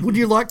would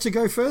you like to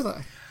go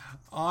further?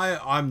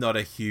 I'm not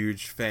a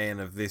huge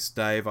fan of this,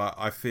 Dave.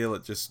 I feel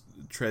it just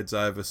treads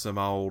over some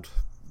old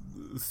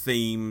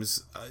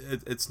themes.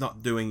 It's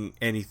not doing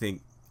anything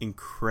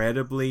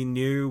incredibly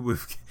new.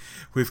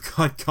 We've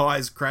got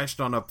guys crashed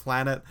on a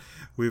planet.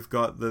 We've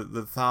got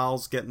the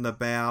Thals getting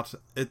about.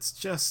 It's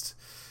just...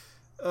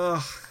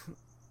 I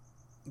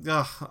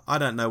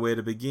don't know where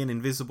to begin.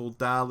 Invisible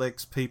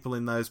Daleks, people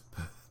in those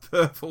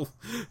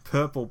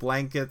purple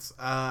blankets.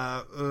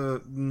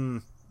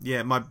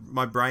 Yeah,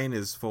 my brain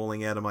is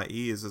falling out of my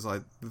ears as I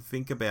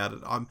think about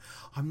it. I'm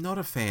not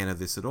a fan of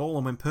this at all.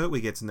 And when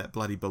Pertwee gets in that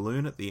bloody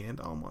balloon at the end,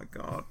 oh my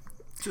god,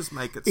 just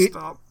make it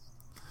stop.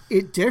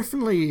 It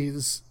definitely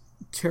is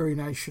Terry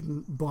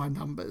Nation by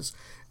numbers.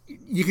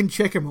 You can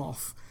check them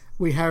off.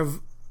 We have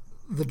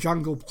the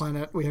jungle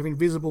planet, we have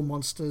invisible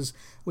monsters,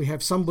 we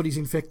have somebody's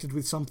infected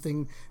with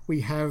something, we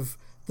have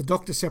the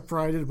Doctor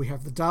separated, we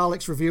have the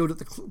Daleks revealed at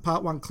the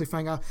Part 1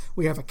 cliffhanger,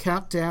 we have a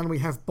countdown, we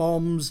have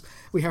bombs,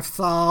 we have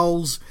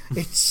Thals.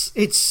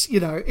 It's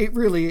you know, it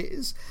really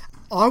is.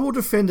 I will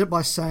defend it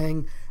by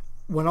saying,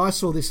 when I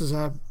saw this as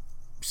a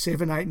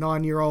 7, 8,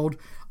 9-year-old,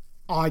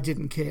 I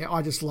didn't care.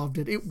 I just loved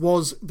it. It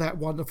was that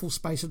wonderful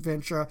space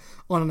adventure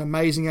on an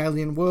amazing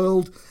alien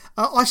world.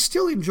 I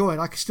still enjoy it.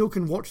 I still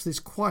can watch this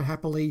quite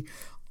happily.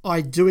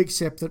 I do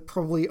accept that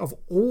probably of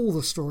all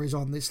the stories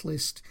on this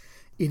list,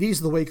 it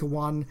is the weaker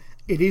one.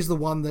 It is the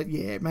one that,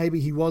 yeah,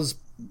 maybe he was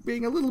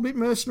being a little bit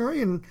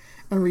mercenary and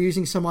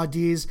reusing some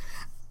ideas.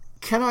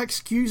 Can I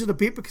excuse it a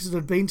bit because it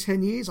had been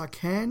 10 years? I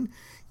can.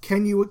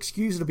 Can you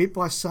excuse it a bit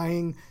by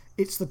saying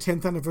it's the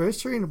 10th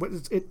anniversary and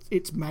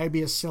it's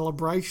maybe a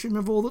celebration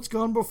of all that's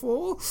gone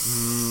before?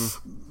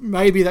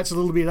 Maybe that's a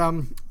little bit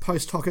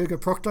post hoc ergo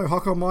procto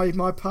hoc on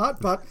my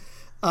part, but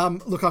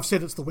look, I've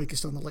said it's the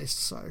weakest on the list,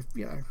 so,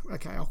 you know,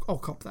 okay, I'll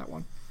cop that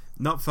one.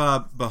 Not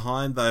far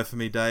behind, though, for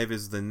me, Dave,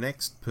 is the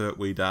next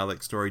Pertwee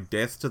Dalek story,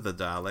 Death to the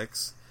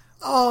Daleks.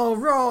 Oh,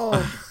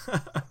 Rob!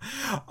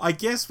 I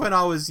guess when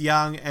I was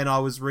young and I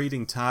was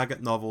reading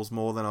Target novels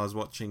more than I was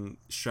watching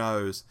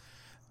shows,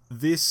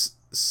 this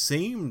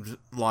seemed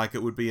like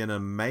it would be an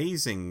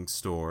amazing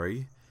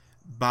story,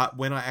 but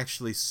when I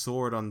actually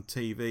saw it on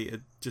TV,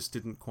 it just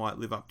didn't quite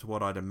live up to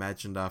what I'd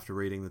imagined after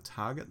reading the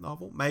Target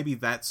novel. Maybe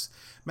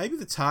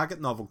the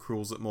Target novel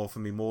cruels it more for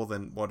me more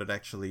than what it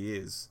actually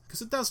is,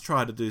 because it does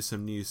try to do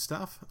some new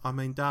stuff. I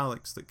mean,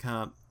 Daleks that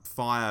can't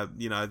fire,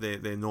 you know,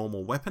 their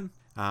normal weapon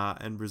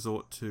and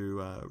resort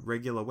to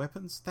regular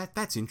weapons.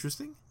 That's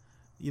interesting,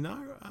 you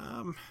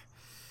know.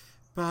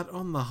 But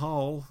on the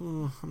whole,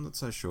 I'm not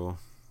so sure.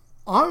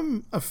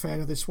 I'm a fan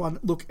of this one.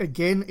 Look,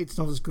 again, it's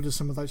not as good as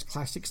some of those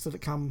classics that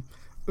have come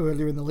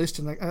earlier in the list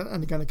and are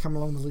going to come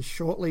along the list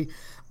shortly.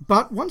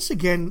 But once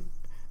again,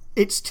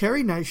 it's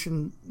Terry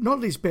Nation, not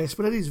at his best,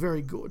 but it is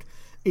very good.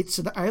 It's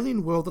an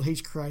alien world that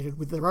he's created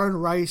with their own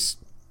race,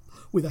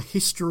 with a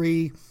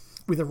history,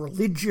 with a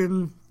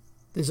religion.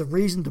 There's a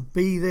reason to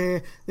be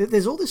there.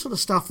 There's all this sort of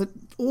stuff that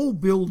all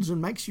builds and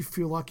makes you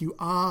feel like you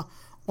are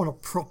on a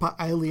proper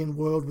alien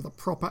world with a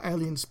proper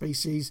alien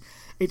species.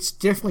 It's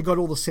definitely got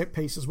all the set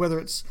pieces, whether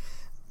it's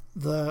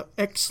the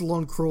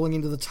Exelon crawling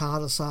into the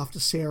TARDIS after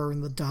Sarah in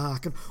the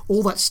dark, and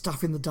all that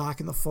stuff in the dark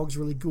and the fog's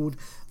really good.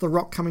 The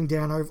rock coming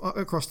down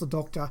across the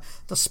Doctor,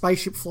 the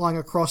spaceship flying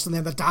across, and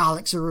then the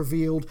Daleks are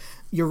revealed.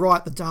 You're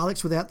right, the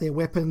Daleks without their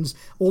weapons,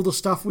 all the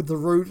stuff with the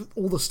root,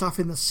 all the stuff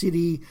in the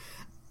city.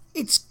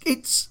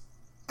 It's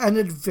an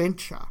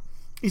adventure.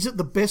 Is it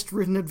the best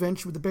written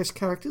adventure with the best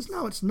characters?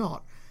 No, it's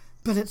not.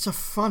 But it's a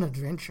fun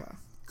adventure.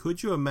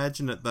 Could you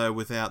imagine it, though,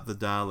 without the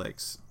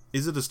Daleks?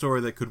 Is it a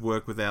story that could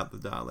work without the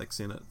Daleks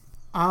in it?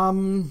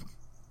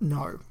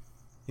 No.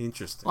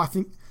 Interesting. I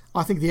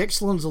think the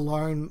Exxilons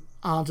alone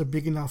aren't a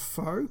big enough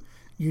foe.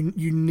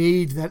 You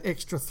need that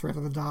extra threat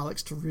of the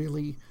Daleks to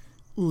really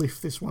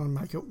lift this one and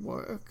make it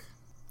work.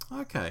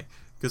 Okay,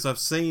 because I've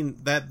seen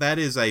that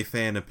is a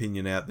fan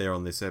opinion out there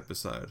on this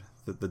episode,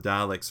 that the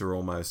Daleks are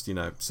almost,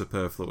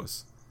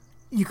 superfluous.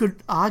 You could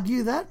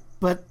argue that,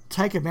 but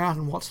take them out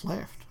and what's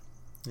left?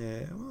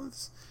 Yeah, well,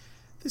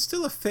 there's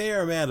still a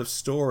fair amount of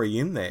story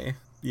in there,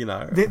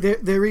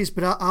 There is,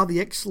 but are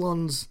the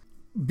Exxilons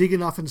big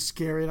enough and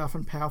scary enough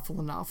and powerful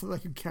enough that they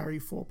could carry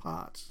 4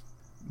 parts?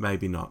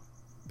 Maybe not.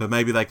 But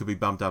maybe they could be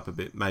bumped up a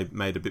bit,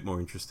 made a bit more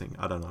interesting.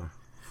 I don't know.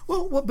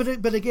 Well,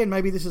 but again,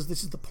 maybe this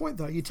is the point,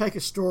 though. You take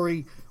a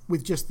story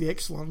with just the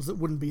Exxilons that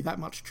wouldn't be that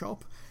much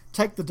chop.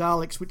 Take the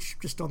Daleks, which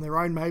just on their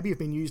own maybe have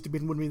been used a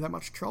bit and wouldn't be that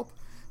much chop.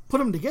 Put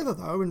them together,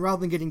 though, and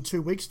rather than getting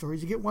 2 weak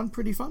stories, you get one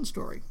pretty fun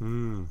story.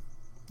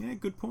 Yeah,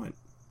 good point.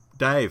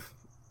 Dave,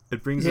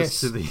 it brings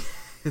us to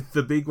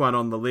the big one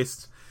on the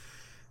list.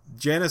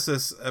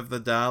 Genesis of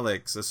the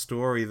Daleks, a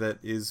story that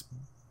is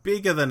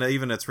bigger than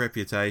even its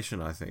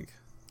reputation, I think.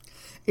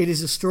 It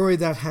is a story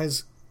that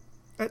has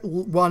at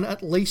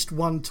least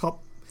won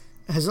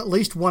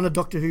a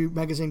Doctor Who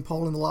magazine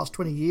poll in the last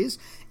 20 years,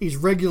 is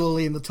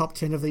regularly in the top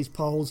 10 of these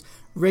polls,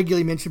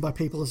 regularly mentioned by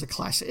people as a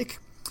classic.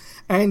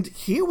 And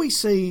here we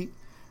see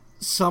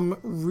some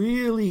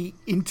really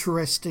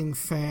interesting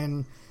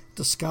fan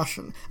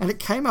discussion. And it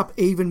came up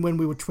even when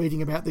we were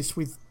tweeting about this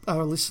with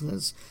our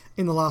listeners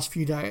in the last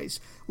few days,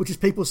 which is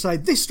people say,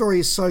 this story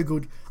is so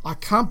good, I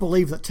can't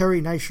believe that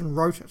Terry Nation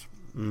wrote it.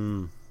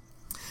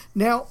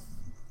 Now,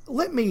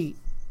 let me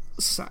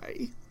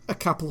say a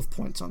couple of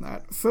points on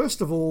that.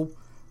 First of all,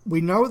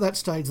 we know at that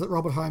stage that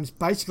Robert Holmes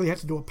basically had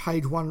to do a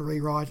page 1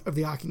 rewrite of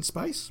The Ark in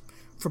Space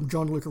from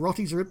John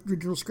Lucarotti's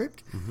original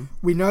script.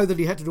 We know that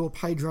he had to do a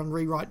page 1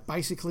 rewrite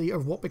basically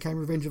of what became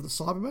Revenge of the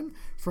Cybermen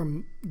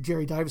from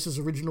Jerry Davis's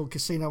original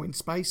Casino in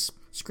Space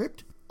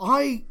script.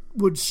 I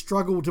would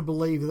struggle to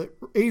believe that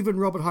even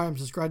Robert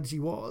Holmes, as great as he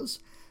was,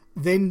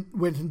 then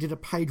went and did a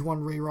page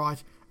 1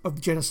 rewrite of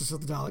the Genesis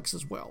of the Daleks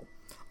as well.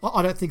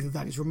 I don't think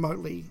that is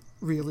remotely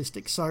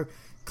realistic. So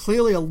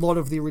clearly a lot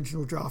of the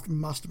original draft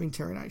must have been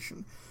Terry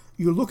Nation.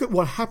 You look at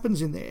what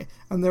happens in there,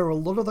 and there are a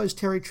lot of those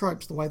Terry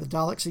tropes, the way the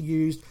Daleks are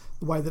used,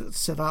 the way that it's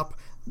set up.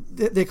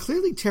 They're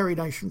clearly Terry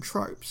Nation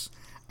tropes,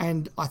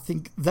 and I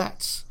think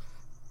that's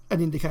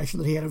an indication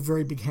that he had a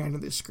very big hand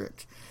in this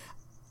script.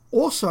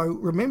 Also,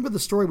 remember the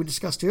story we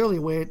discussed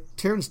earlier where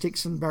Terrence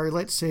Dix and Barry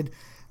Letts said,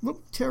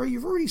 look, Terry,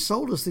 you've already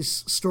sold us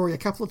this story a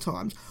couple of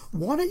times.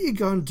 Why don't you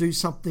go and do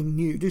something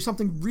new? Do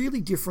something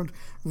really different,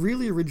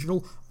 really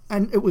original.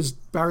 And it was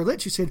Barry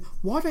Letts who said,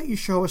 why don't you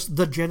show us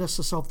the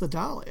Genesis of the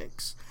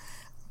Daleks?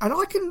 And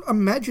I can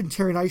imagine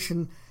Terry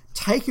Nation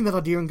taking that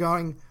idea and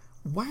going,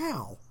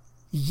 wow,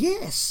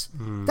 yes,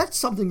 that's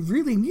something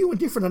really new and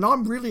different, and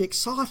I'm really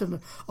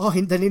excited.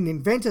 They need an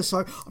inventor, so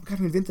I'm going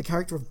to invent the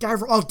character of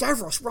Davros. Oh,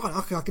 Davros, right,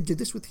 okay, I can do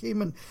this with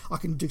him, and I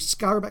can do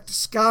Skaro back to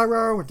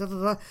Skaro, and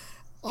da-da-da.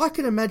 I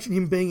can imagine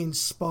him being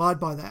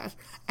inspired by that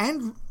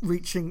and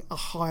reaching a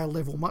higher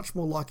level, much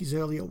more like his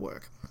earlier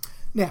work.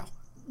 Now,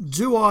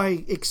 do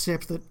I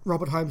accept that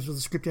Robert Holmes was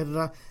the script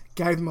editor,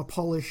 gave him a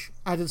polish,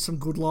 added some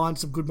good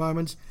lines, some good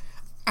moments?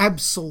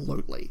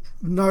 Absolutely.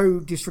 No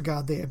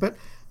disregard there. But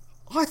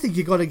I think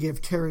you've got to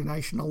give Terry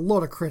Nation a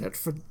lot of credit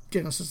for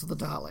Genesis of the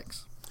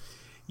Daleks.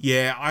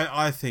 Yeah,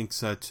 I think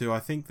so too. I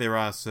think there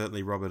are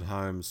certainly Robert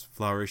Holmes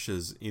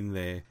flourishes in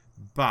there,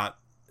 but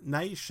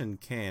Nation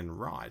can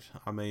write.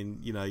 I mean,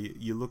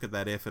 you look at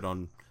that effort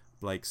on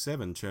Blake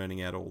Seven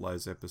churning out all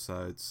those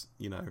episodes,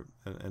 a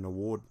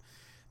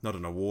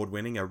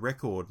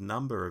record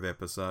number of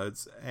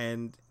episodes,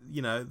 and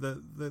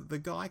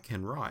the guy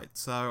can write.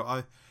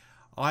 So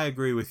I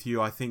agree with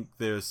you. I think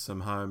there's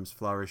some Holmes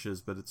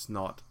flourishes, but it's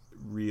not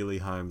really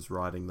Holmes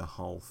writing the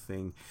whole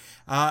thing.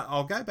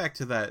 I'll go back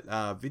to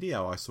that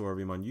video I saw of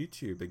him on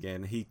YouTube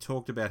again. He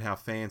talked about how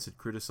fans had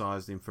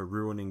criticised him for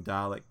ruining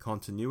Dalek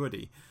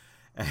continuity,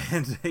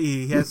 and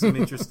he has some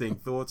interesting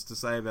thoughts to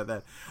say about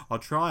that. I'll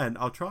try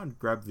and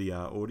grab the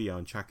audio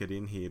and chuck it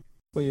in here.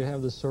 Well, you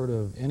have this sort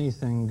of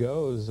anything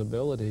goes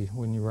ability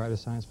when you write a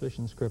science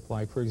fiction script.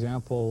 Like, for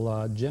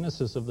example,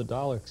 Genesis of the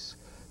Daleks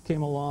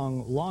came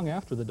along long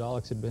after the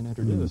Daleks had been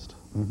introduced.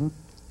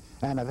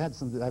 And I've had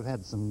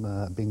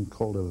some being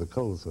called over the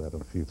coals for that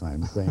a few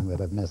times, saying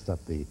that I've messed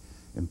up the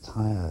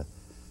entire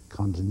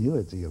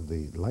continuity of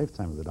the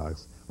lifetime of the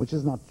Daleks, which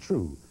is not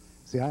true.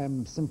 See, I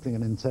am simply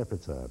an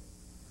interpreter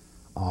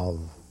of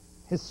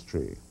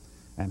history,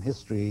 and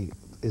history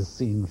is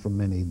seen from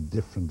many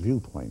different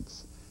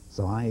viewpoints.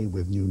 So I,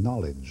 with new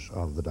knowledge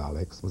of the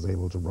Daleks, was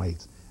able to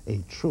write a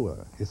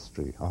truer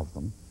history of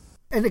them.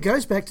 And it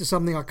goes back to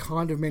something I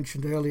kind of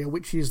mentioned earlier,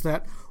 which is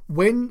that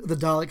when the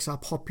Daleks are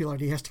popular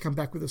and he has to come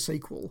back with a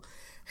sequel,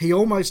 he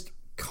almost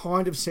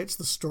kind of sets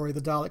the story of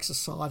the Daleks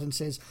aside and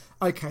says,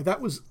 okay,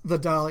 that was the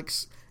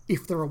Daleks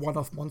if they're a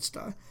one-off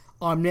monster.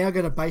 I'm now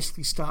going to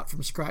basically start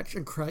from scratch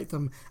and create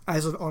them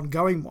as an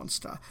ongoing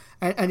monster.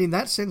 And in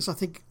that sense, I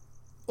think,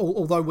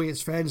 although we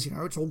as fans,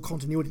 it's all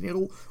continuity and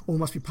it all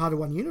must be part of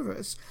one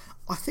universe,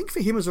 I think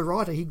for him as a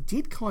writer, he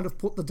did kind of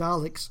put the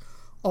Daleks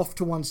off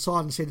to one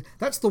side and said,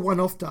 that's the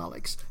one-off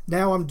Daleks.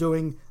 Now I'm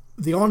doing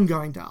the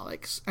ongoing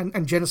Daleks,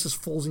 and Genesis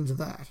falls into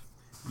that.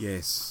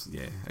 Yes,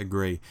 yeah,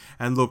 agree.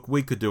 And look,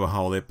 we could do a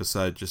whole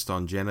episode just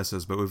on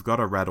Genesis, but we've got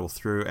to rattle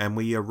through, and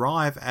we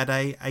arrive at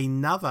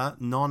another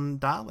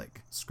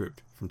non-Dalek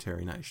script from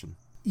Terry Nation.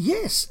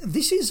 Yes,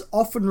 this is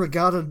often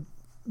regarded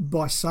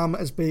by some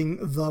as being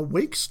the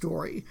weak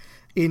story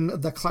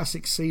in the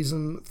classic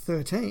season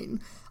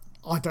 13.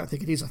 I don't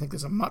think it is. I think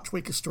there's a much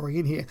weaker story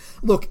in here.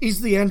 Look,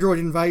 is the android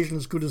invasion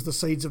as good as the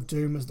Seeds of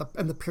Doom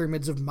and the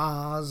Pyramids of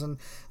Mars and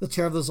the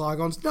Terror of the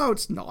Zygons? No,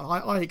 it's not.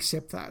 I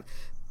accept that.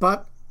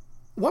 But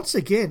once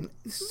again,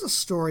 this is a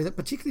story that,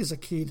 particularly as a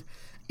kid,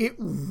 it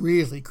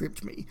really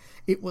gripped me.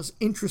 It was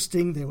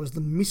interesting. There was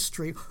the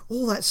mystery,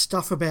 all that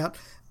stuff about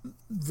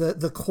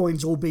the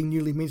coins all being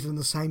newly minted in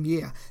the same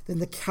year. Then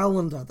the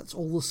calendar that's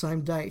all the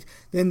same date.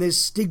 Then there's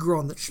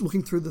Stigron that's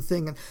looking through the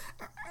thing. And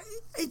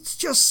it's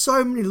just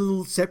so many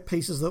little set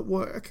pieces that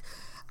work.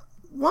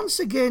 Once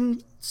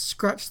again,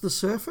 scratch the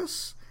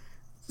surface.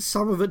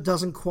 Some of it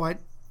doesn't quite,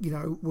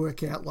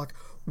 work out. Like,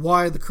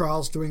 why are the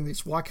Kralls doing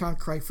this? Why can't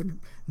Crayford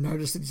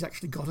notice that he's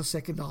actually got a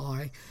second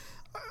eye?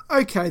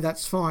 Okay,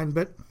 that's fine,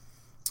 but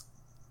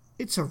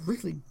it's a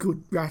really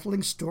good,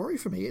 rattling story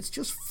for me. It's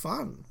just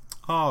fun.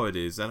 Oh, it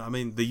is. And I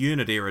mean, the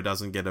Unit era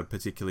doesn't get a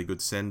particularly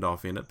good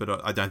send-off in it,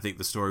 but I don't think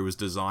the story was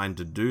designed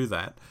to do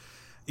that.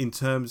 In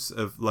terms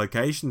of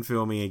location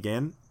filming,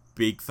 again,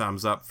 big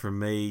thumbs up from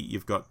me.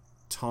 You've got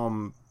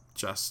Tom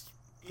just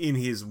in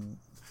his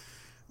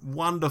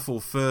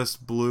wonderful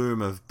first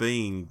bloom of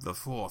being the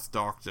Fourth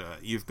Doctor.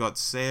 You've got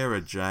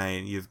Sarah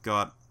Jane. You've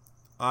got...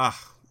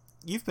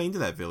 you've been to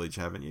that village,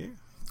 haven't you?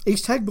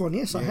 East Hagborn,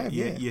 yes, I have,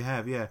 yeah. You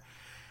have, yeah.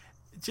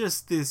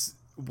 Just this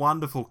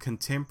wonderful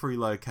contemporary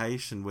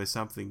location where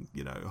something,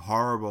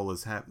 horrible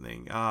is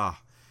happening.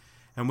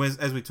 And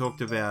as we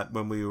talked about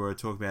when we were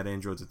talking about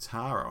androids at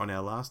Tara on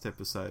our last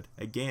episode,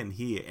 again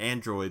here,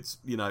 androids,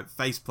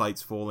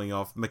 faceplates falling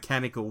off,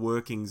 mechanical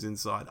workings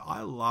inside.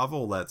 I love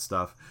all that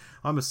stuff.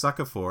 I'm a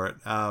sucker for it.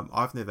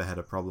 I've never had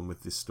a problem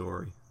with this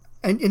story.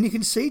 And you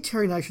can see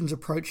Terry Nation's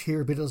approach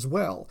here a bit as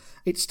well.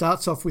 It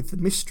starts off with the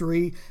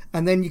mystery,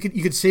 and then you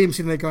could see him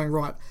sitting there going,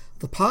 right,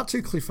 the part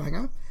 2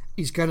 cliffhanger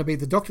is going to be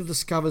the Doctor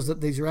discovers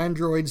that these are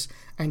androids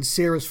and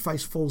Sarah's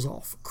face falls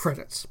off.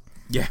 Credits.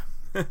 Yeah.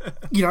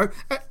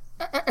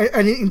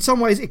 And in some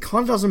ways, it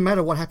kind of doesn't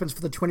matter what happens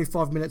for the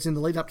 25 minutes in the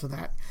lead up to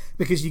that,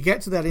 because you get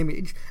to that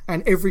image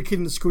and every kid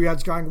in the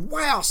schoolyard's going,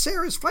 wow,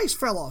 Sarah's face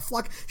fell off.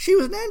 Like, she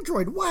was an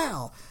android.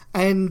 Wow.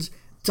 And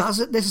does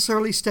it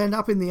necessarily stand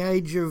up in the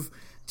age of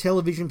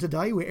television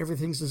today where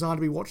everything's designed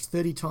to be watched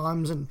 30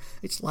 times and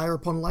it's layer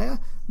upon layer?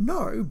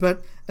 No,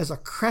 but as a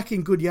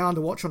cracking good yarn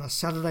to watch on a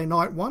Saturday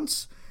night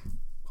once,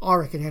 I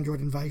reckon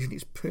Android Invasion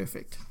is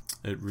perfect.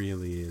 It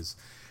really is.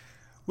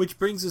 Which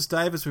brings us,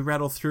 Dave, as we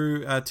rattle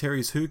through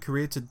Terry's Who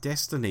career, to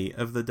Destiny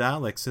of the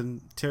Daleks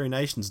and Terry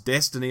Nation's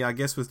destiny, I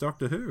guess, with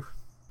Doctor Who.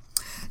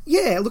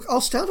 Yeah, look,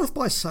 I'll start off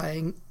by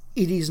saying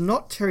it is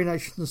not Terry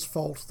Nation's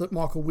fault that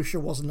Michael Wisher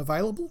wasn't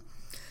available,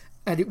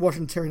 and it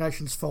wasn't Terry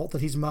Nation's fault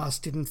that his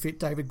mask didn't fit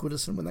David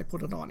Goodison when they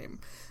put it on him.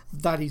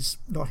 That is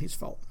not his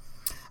fault.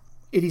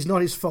 It is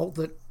not his fault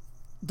that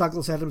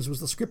Douglas Adams was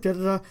the script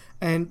editor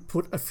and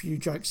put a few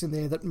jokes in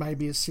there that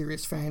maybe as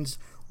serious fans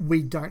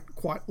we don't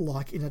quite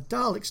like in a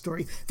Dalek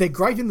story. They're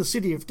great in the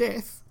City of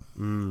Death,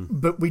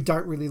 but we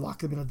don't really like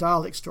them in a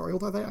Dalek story,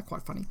 although they are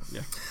quite funny.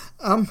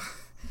 Yeah.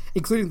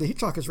 Including the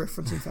Hitchhiker's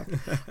reference, in fact.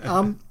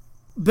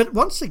 But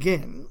once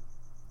again,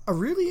 a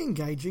really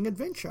engaging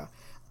adventure.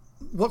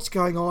 What's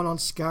going on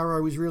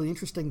Skaro is really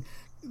interesting.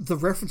 The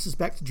references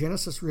back to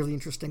Genesis really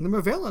interesting. The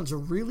Movellans are a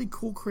really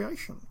cool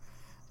creation.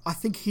 I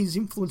think his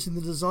influence in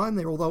the design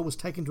there, although it was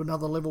taken to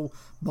another level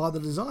by the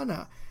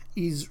designer,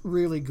 is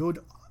really good.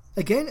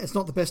 Again, it's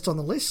not the best on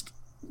the list,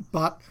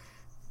 but,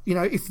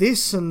 if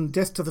this and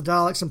Death to the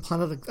Daleks and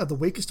Planet are the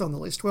weakest on the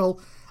list, well,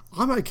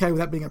 I'm okay with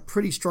that being a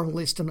pretty strong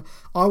list, and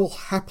I will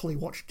happily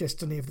watch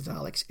Destiny of the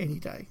Daleks any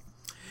day.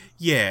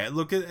 Yeah,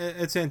 look,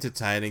 it's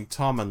entertaining.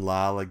 Tom and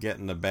Lala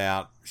getting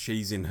about.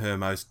 She's in her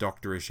most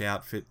doctorish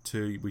outfit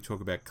too. We talk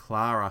about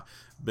Clara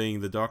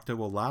being the Doctor.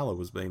 Well, Lala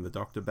was being the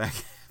Doctor back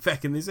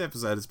in this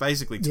episode. It's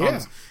basically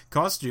Tom's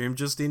costume,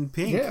 just in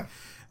pink.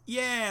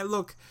 Yeah,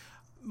 look,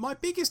 my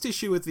biggest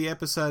issue with the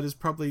episode is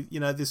probably,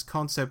 this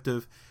concept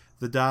of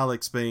the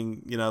Daleks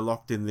being,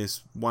 locked in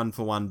this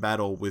one-for-one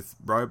battle with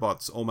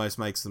robots almost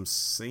makes them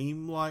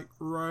seem like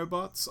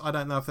robots. I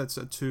don't know if that's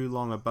too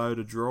long a bow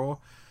to draw.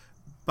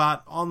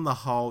 But on the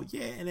whole,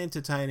 an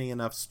entertaining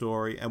enough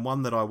story, and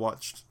one that I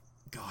watched,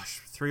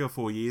 3 or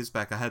 4 years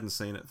back. I hadn't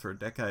seen it for a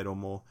decade or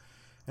more.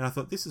 And I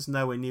thought, this is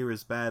nowhere near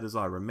as bad as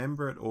I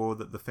remember it, or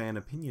that the fan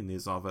opinion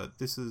is of it.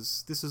 This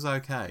is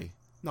okay.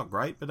 Not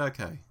great, but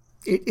okay.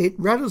 It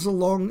rattles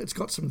along. It's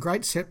got some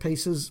great set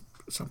pieces,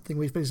 something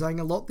we've been saying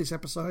a lot this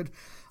episode.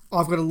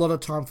 I've got a lot of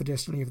time for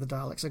Destiny of the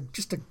Daleks.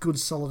 Just a good,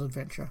 solid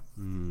adventure.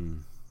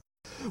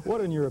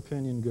 What, in your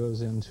opinion,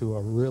 goes into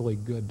a really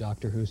good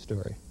Doctor Who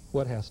story?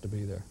 What has to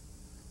be there?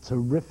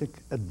 Terrific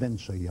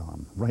adventure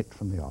yarn, right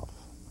from the off.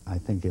 I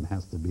think it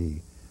has to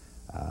be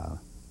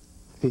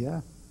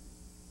fear,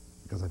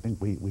 because I think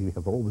we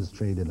have always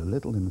traded a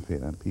little in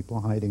fear. People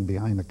hiding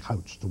behind the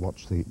couch to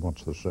watch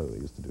the show. They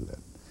used to do that.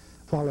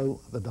 Follow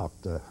the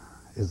Doctor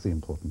is the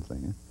important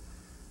thing.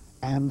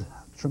 And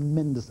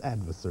tremendous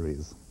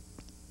adversaries.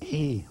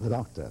 He, the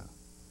Doctor,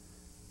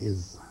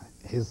 his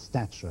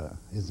stature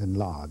is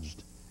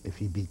enlarged if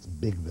he beats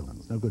big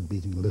villains. No good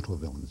beating little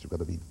villains. You've got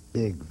to beat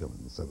big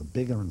villains. So the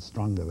bigger and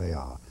stronger they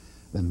are,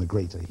 then the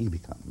greater he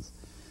becomes.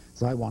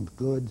 So I want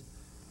good,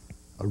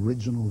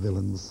 original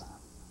villains,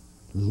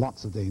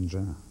 lots of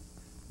danger,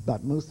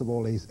 but most of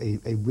all,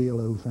 a real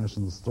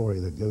old-fashioned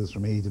story that goes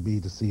from A to B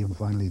to C and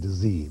finally to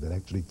Z, that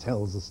actually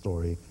tells the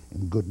story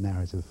in good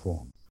narrative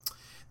form.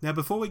 Now,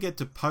 before we get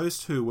to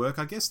post-Who work,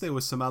 I guess there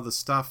was some other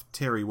stuff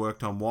Terry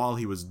worked on while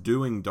he was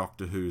doing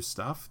Doctor Who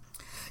stuff.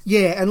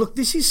 Yeah, and look,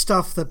 this is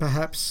stuff that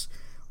perhaps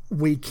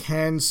we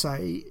can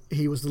say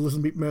he was a little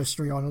bit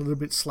mercenary on, a little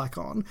bit slack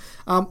on.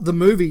 The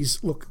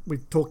movies, look,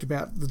 we've talked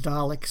about the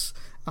Daleks,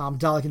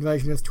 Dalek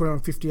Invasion Earth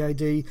 250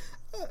 AD,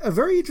 a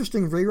very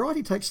interesting rewrite.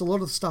 He takes a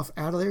lot of stuff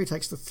out of there. He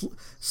takes the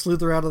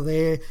Slither out of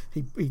there.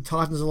 He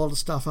tightens a lot of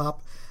stuff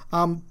up.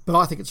 But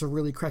I think it's a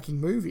really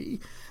cracking movie.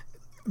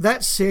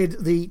 That said,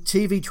 the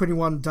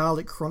TV21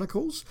 Dalek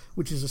Chronicles,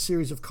 which is a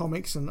series of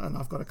comics, and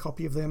I've got a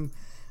copy of them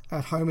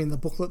at home in the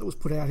booklet that was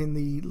put out in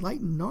the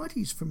late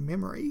 90s from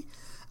memory,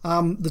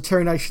 the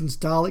Terry Nation's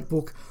Dalek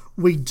book,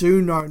 we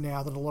do know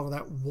now that a lot of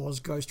that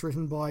was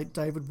ghost-written by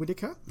David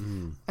Whittaker.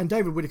 And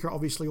David Whittaker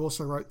obviously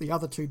also wrote the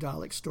other two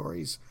Dalek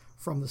stories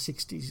from the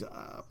 60s,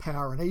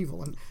 Power and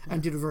Evil,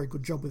 and did a very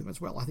good job with them as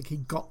well. I think he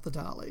got the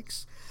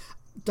Daleks.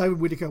 David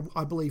Whittaker,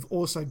 I believe,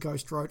 also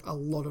ghost-wrote a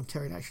lot of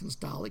Terry Nation's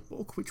Dalek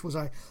book, which was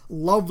a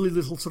lovely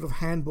little sort of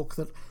handbook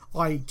that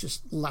I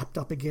just lapped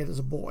up again as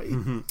a boy.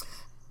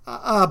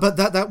 But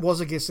that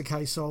was, I guess, a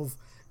case of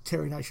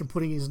Terry Nation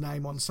putting his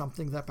name on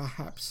something that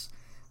perhaps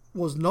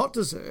was not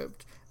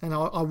deserved, and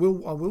I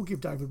will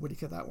give David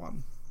Whittaker that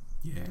one.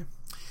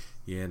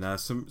 Yeah, no,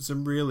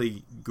 some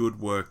really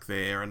good work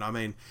there. And I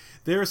mean,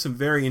 there are some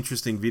very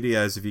interesting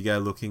videos if you go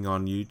looking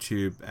on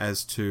YouTube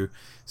as to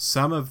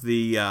some of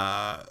the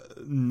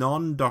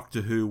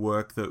non-Doctor Who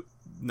work that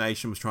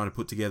Nation was trying to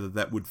put together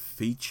that would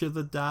feature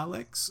the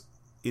Daleks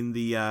in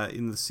the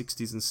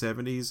 60s and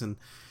 70s, and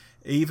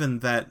even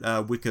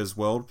that Wicker's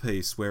World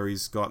piece where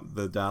he's got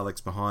the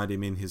Daleks behind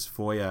him in his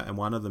foyer and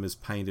one of them is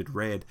painted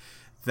red.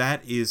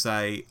 That is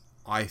I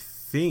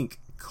think,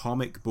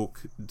 comic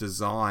book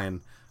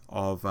design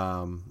of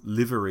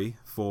livery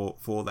for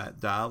that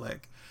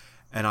Dalek,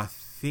 and I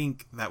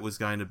think that was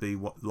going to be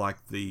like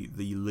the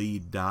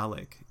lead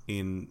Dalek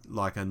in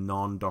like a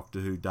non-Doctor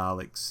Who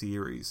Dalek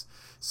series.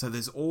 So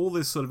there's all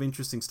this sort of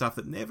interesting stuff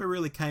that never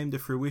really came to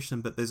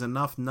fruition, but there's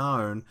enough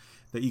known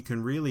that you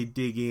can really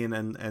dig in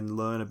and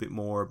learn a bit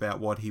more about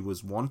what he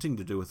was wanting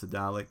to do with the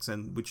Daleks,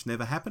 and which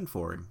never happened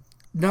for him.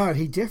 No,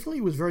 he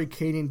definitely was very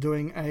keen in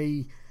doing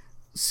a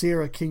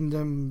Sarah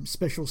Kingdom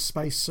Special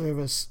Space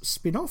Service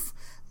spin-off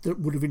that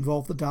would have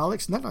involved the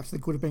Daleks, and that I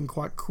think would have been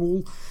quite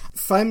cool.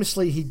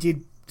 Famously, he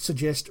did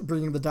suggest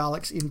bringing the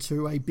Daleks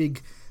into a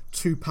big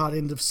two-part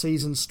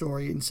end-of-season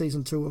story in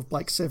Season 2 of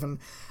Blake 7.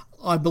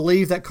 I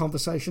believe that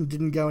conversation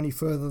didn't go any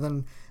further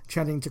than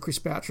chatting to Chris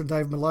Boucher and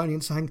Dave Maloney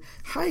and saying,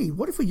 hey,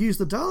 what if we use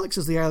the Daleks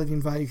as the alien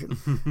invasion?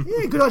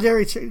 Yeah, good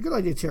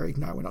idea, Terry.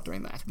 No, we're not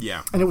doing that.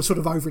 Yeah. And it was sort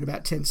of over in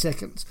about 10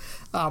 seconds.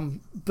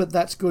 But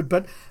that's good.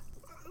 But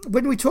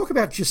when we talk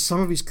about just some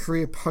of his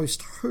career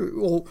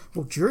post-Who, or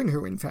well, during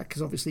Who, in fact,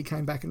 because obviously he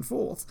came back and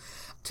forth,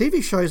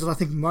 TV shows that I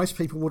think most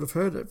people would have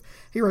heard of.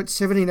 He wrote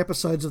 17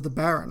 episodes of The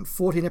Baron,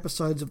 14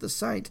 episodes of The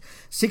Saint,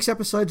 6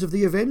 episodes of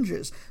The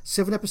Avengers,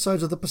 7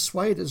 episodes of The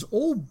Persuaders,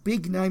 all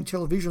big-name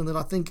television that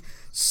I think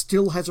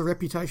still has a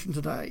reputation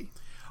today.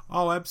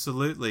 Oh,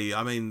 absolutely.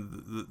 I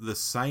mean, The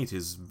Saint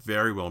is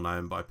very well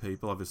known by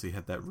people. Obviously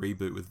had that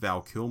reboot with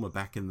Val Kilmer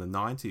back in the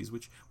 90s,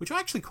 which I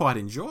actually quite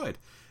enjoyed.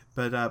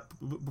 But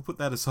we'll put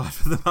that aside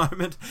for the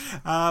moment.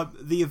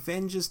 The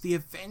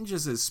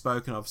Avengers is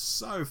spoken of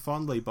so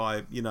fondly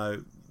by,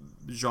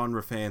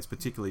 genre fans,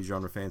 particularly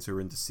genre fans who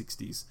are into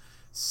 60s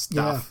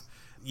stuff.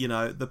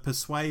 Yeah. The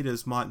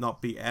Persuaders might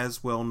not be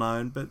as well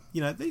known, but,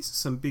 these are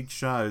some big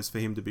shows for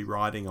him to be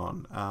writing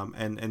on,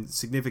 and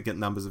significant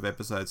numbers of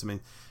episodes. I mean,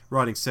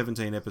 writing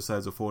 17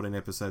 episodes or 14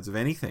 episodes of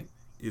anything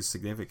is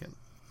significant.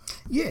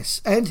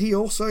 Yes, and he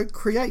also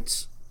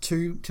creates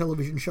 2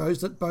 television shows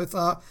that both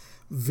are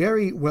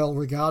very well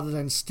regarded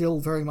and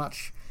still very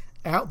much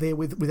out there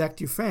with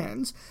active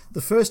fans. The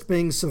first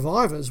being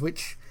Survivors,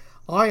 which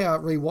I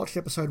rewatched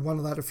episode 1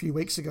 of that a few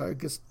weeks ago,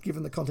 just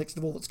given the context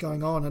of all that's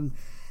going on, and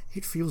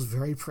it feels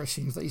very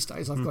prescient these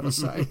days, I've got to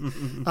say.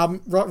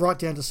 Right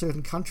down to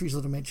certain countries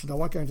that are mentioned. I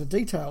won't go into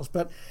details,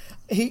 but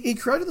he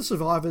created the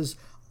Survivors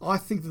I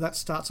think that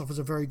starts off as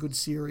a very good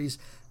series.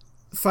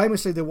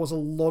 Famously, there was a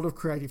lot of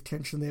creative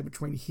tension there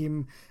between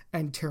him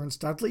and Terence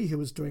Dudley, who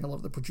was doing a lot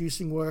of the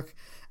producing work,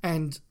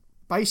 and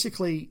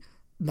basically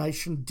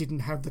Nation didn't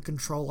have the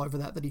control over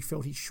that he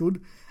felt he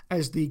should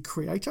as the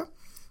creator,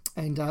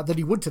 and that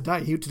he would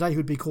today. Today he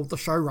would be called the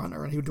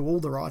showrunner, and he would do all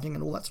the writing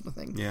and all that sort of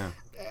thing. Yeah.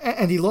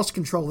 And he lost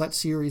control of that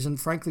series, and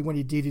frankly, when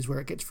he did, is where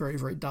it gets very,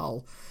 very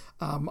dull.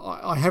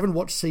 I haven't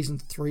watched season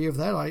 3 of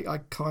that. I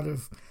kind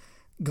of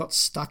got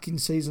stuck in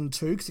season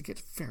 2 because it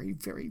gets very,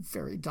 very,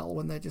 very dull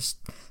when they just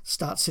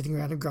start sitting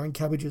around and growing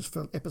cabbages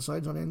for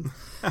episodes on end.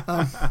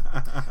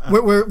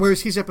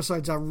 Whereas his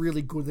episodes are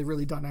really good. They're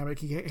really dynamic.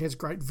 He has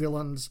great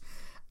villains.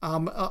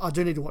 I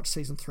do need to watch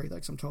season 3 though,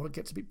 because I'm told it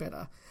gets a bit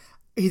better.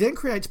 He then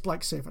creates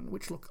Blake Seven,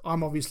 which, look,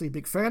 I'm obviously a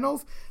big fan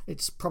of.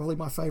 It's probably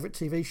my favourite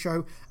TV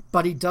show,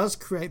 but he does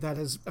create that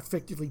as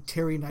effectively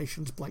Terry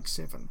Nation's Blake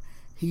Seven.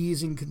 He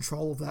is in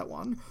control of that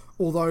one,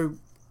 although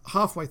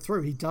halfway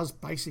through he does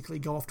basically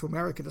go off to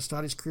America to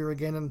start his career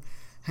again and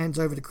hands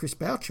over to Chris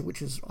Boucher,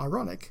 which is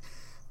ironic.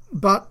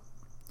 But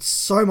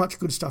so much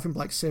good stuff in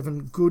Blake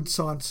Seven, good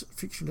science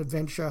fiction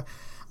adventure.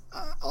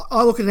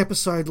 I look at an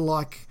episode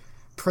like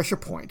Pressure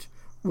Point,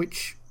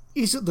 which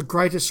isn't the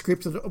greatest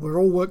script that it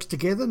all works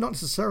together, not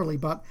necessarily,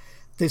 but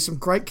there's some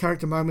great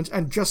character moments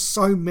and just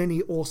so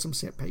many awesome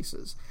set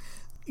pieces.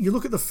 You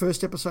look at the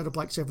first episode of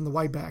Blake Seven, The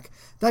Way Back,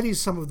 that is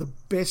some of the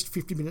best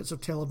 50 minutes of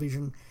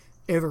television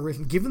ever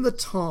written. Given the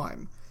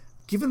time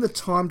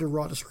to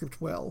write a script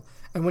well,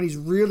 and when he's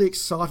really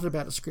excited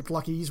about a script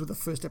like he is with the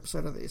first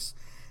episode of this,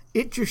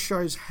 it just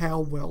shows how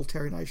well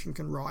Terry Nation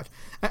can write.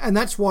 And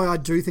that's why I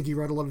do think he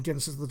wrote a lot of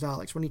Genesis of the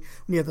Daleks. When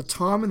he had the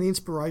time and the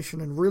inspiration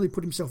and really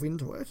put himself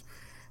into it,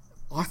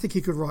 I think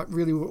he could write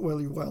really,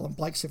 really well, and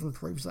Blake Seven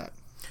proves that.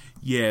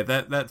 Yeah,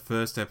 that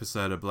first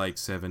episode of Blake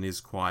Seven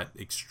is quite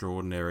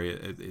extraordinary.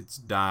 It's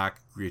dark,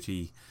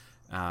 gritty,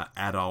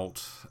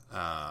 adult.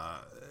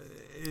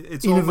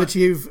 It's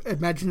innovative,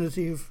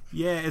 imaginative.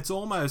 Yeah, it's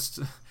almost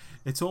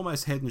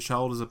head and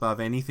shoulders above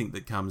anything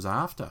that comes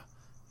after,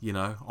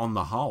 on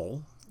the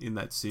whole, in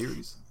that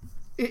series.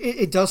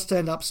 It does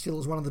stand up still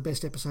as one of the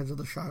best episodes of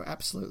the show,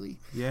 absolutely.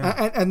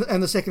 Yeah.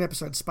 And the second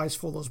episode,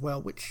 Spacefall, as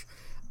well, which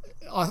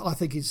I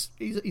think is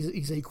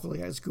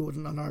equally as good.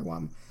 And I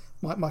know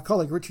my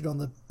colleague Richard on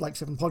the Blake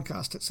Seven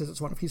podcast, it says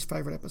it's one of his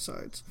favourite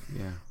episodes.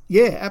 Yeah.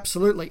 Yeah,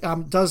 absolutely.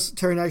 Does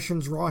Terry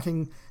Nation's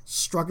writing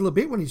struggle a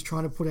bit when he's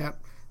trying to put out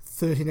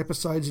 13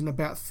 episodes in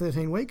about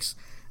 13 weeks?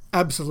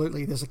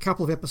 Absolutely. There's a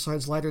couple of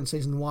episodes later in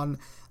season 1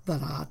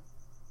 that are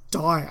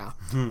dire.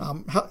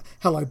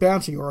 Hello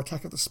Bounty, or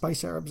Attack of the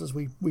Space Arabs, as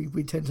we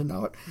tend to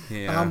know it.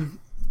 Yeah.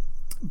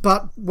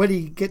 But when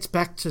he gets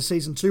back to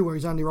season 2, where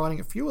he's only writing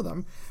a few of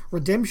them,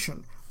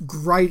 Redemption,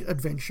 great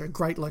adventure,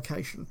 great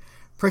location.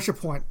 Pressure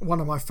Point, one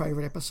of my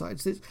favourite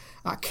episodes.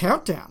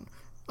 Countdown.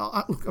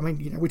 Look, I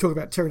mean, we talk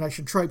about Terry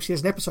Nation tropes. He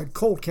has an episode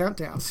called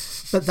Countdown,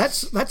 but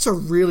that's a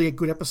really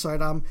good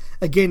episode.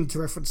 Again, to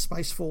reference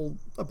Spacefall,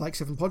 a Blake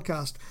Seven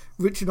podcast,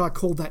 Rich and I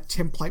called that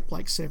template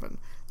Blake Seven,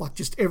 like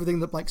just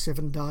everything that Blake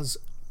Seven does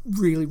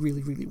really,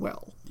 really, really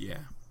well. Yeah,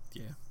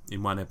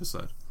 in one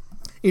episode.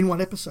 In one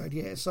episode,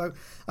 yeah. So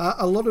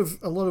a lot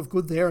of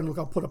good there. And look,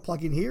 I'll put a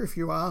plug in here if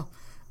you are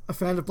a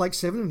fan of Blake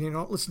Seven and you're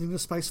not listening to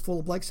Spacefall,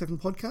 a Blake Seven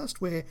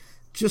podcast, we're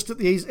just at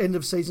the end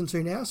of season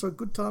 2 now, so a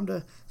good time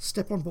to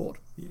step on board.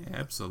 Yeah,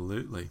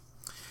 absolutely.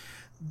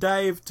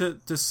 Dave,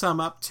 to sum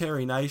up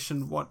Terry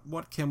Nation,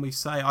 what can we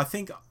say?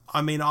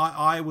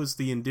 I was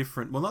the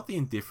indifferent, well, not the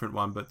indifferent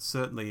one, but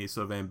certainly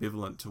sort of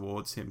ambivalent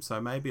towards him, so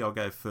maybe I'll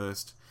go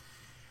first.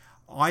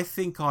 I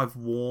think I've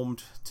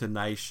warmed to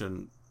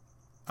Nation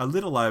a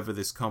little over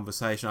this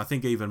conversation, I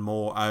think even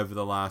more over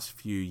the last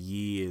few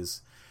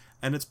years,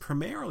 and it's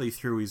primarily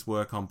through his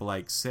work on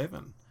Blake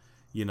Seven,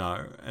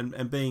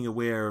 and being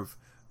aware of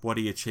what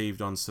he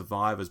achieved on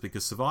Survivors,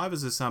 because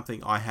Survivors is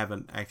something I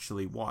haven't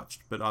actually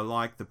watched, but I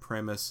like the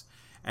premise,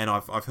 and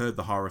I've heard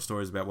the horror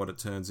stories about what it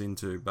turns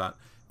into, but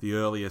the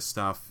earlier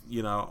stuff,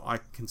 I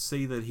can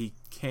see that he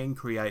can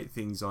create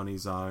things on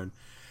his own,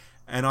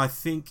 and I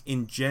think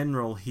in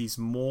general he's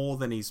more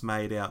than he's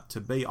made out to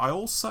be. I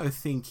also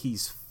think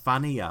he's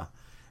funnier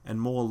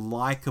and more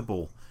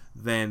likeable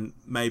than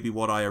maybe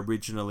what I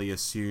originally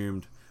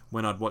assumed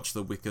when I'd watch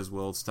the Wickers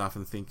World stuff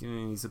and think,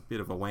 he's a bit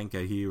of a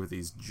wanker here with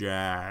his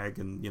jag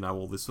and,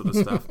 all this sort of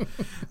stuff.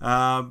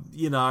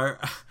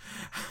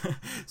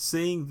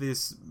 Seeing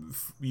this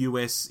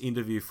US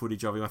interview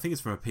footage of him, I think it's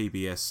from a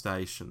PBS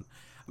station,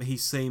 he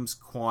seems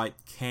quite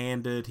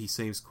candid, he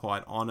seems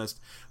quite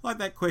honest. Like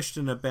that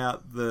question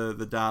about the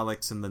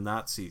Daleks and the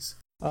Nazis.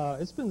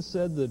 It's been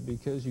said that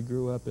because you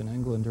grew up in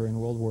England during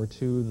World War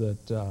II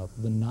that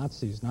the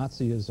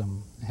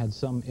Nazism, had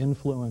some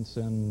influence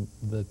in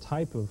the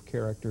type of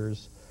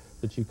characters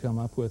that you come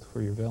up with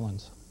for your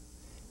villains.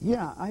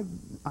 Yeah,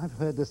 I've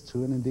heard this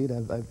too, and indeed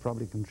I've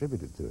probably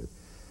contributed to it.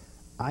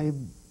 I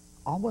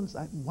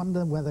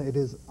wonder whether it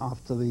is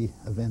after the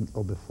event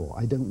or before.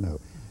 I don't know.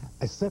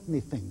 I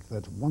certainly think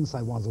that once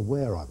I was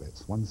aware of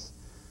it,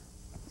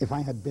 if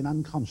I had been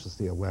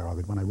unconsciously aware of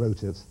it when I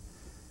wrote it,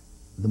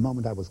 the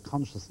moment I was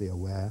consciously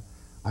aware,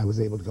 I was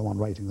able to go on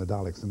writing the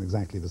Daleks in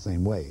exactly the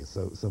same way.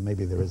 So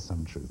maybe there is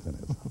some truth in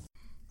it.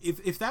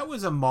 If that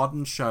was a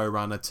modern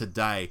showrunner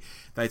today,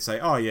 they'd say,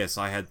 "Oh yes,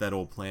 I had that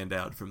all planned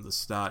out from the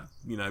start.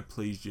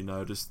 Please you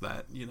notice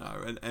that,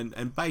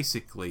 and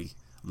basically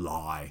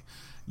lie,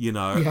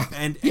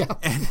 Yeah.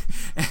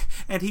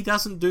 And he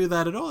doesn't do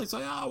that at all. He's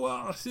like, "Oh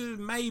well,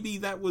 maybe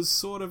that was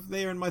sort of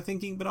there in my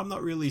thinking, but I'm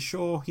not really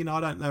sure. I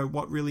don't know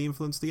what really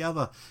influenced the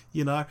other.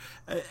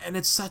 And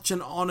it's such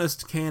an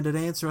honest, candid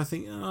answer. I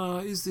think,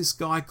 is this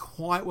guy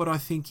quite what I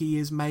think he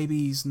is? Maybe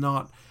he's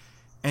not."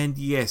 And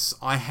yes,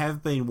 I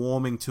have been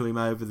warming to him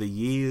over the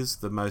years,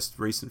 the most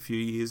recent few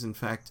years, in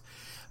fact.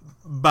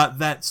 But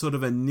that sort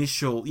of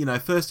initial,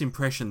 first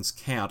impressions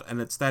count, and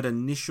it's that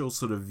initial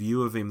sort of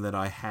view of him that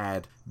I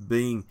had,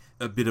 being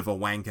a bit of a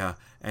wanker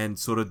and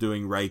sort of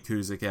doing Ray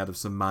Kuzik out of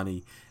some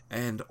money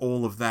and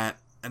all of that.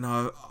 And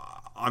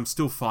I'm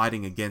still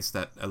fighting against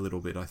that a little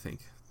bit, I think.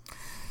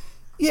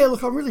 Yeah,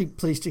 look, I'm really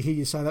pleased to hear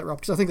you say that,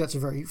 Rob, because I think that's a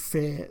very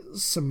fair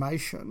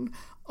summation.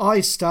 I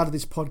started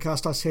this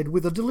podcast, I said,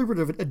 with a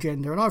deliberative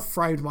agenda, and I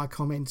framed my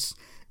comments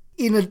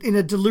in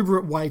a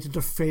deliberate way to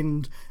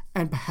defend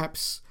and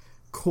perhaps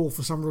call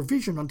for some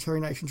revision on Terry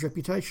Nation's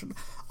reputation.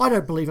 I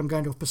don't believe I'm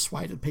going to have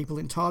persuaded people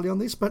entirely on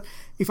this, but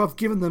if I've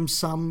given them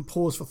some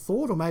pause for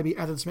thought or maybe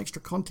added some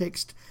extra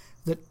context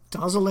that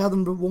does allow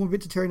them to warm a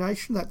bit to Terry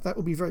Nation, that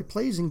will be very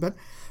pleasing. But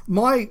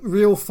my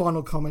real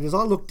final comment is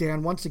I look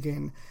down, once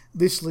again,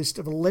 this list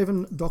of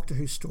 11 Doctor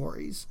Who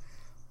stories.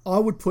 I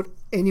would put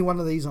any one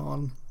of these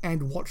on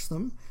and watch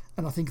them,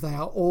 and I think they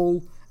are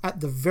all,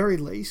 at the very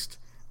least,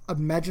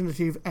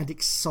 imaginative and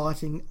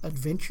exciting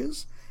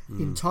adventures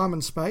in time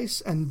and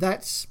space, and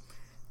that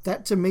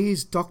to me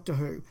is Doctor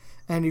Who.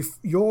 And if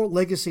your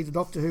legacy to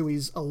Doctor Who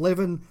is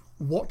 11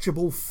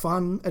 watchable,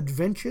 fun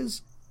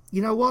adventures,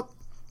 you know what?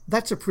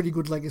 That's a pretty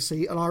good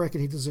legacy, and I reckon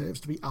he deserves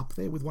to be up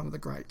there with one of the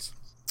greats.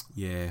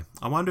 Yeah,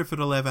 I wonder if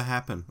it'll ever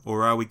happen,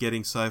 or are we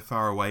getting so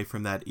far away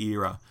from that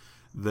era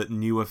that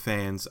newer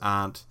fans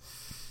aren't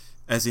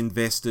as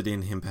invested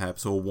in him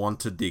perhaps, or want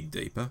to dig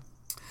deeper?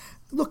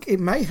 Look, it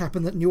may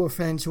happen that newer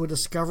fans who are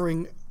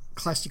discovering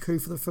Classic Who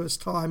for the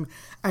first time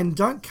and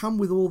don't come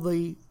with all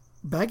the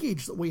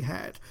baggage that we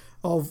had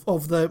of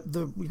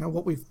the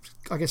what we've,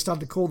 I guess,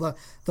 started to call the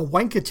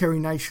wanker Terry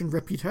Nation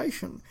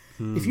reputation.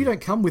 If you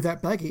don't come with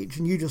that baggage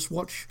and you just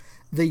watch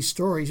these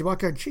stories, you might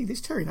go, gee,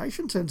 this Terry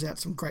Nation turns out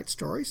some great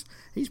stories.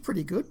 He's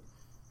pretty good.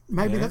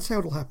 Maybe that's how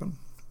it'll happen.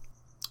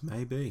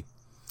 Maybe.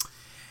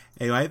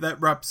 Anyway, that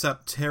wraps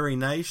up Terry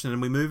Nation,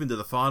 and we move into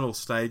the final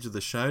stage of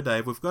the show,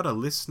 Dave. We've got a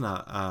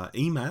listener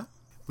email,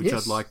 which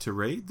I'd like to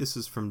read. This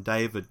is from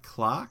David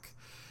Clark.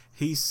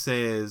 He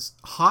says,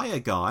 "Hiya,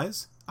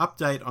 guys.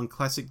 Update on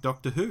classic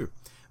Doctor Who.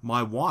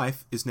 My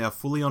wife is now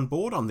fully on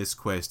board on this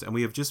quest, and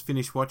we have just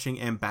finished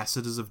watching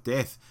Ambassadors of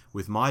Death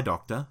with my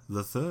Doctor,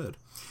 the Third.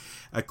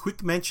 A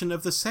quick mention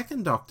of the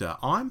second Doctor.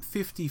 I'm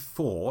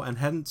 54 and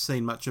hadn't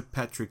seen much of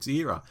Patrick's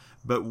era,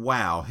 but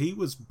wow, he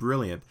was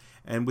brilliant.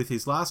 And with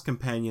his last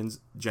companions,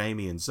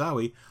 Jamie and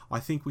Zoe, I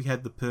think we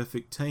had the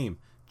perfect team.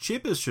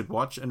 Chibbers should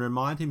watch and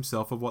remind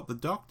himself of what the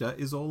Doctor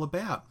is all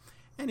about.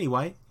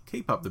 Anyway,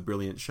 keep up the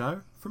brilliant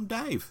show." From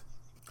Dave.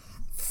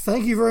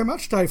 Thank you very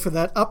much, Dave, for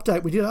that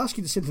update. We did ask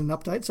you to send an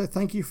update, so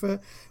thank you for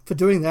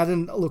doing that.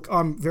 And look,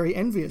 I'm very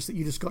envious that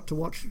you just got to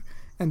watch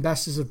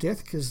Ambassadors of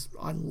Death, because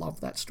I love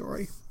that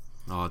story.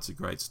 Oh, it's a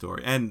great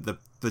story. And the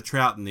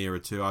Troughton era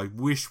too. I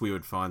wish we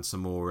would find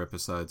some more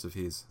episodes of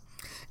his.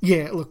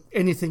 Yeah, look,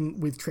 anything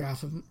with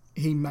Troughton,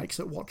 he makes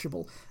it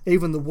watchable.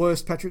 Even the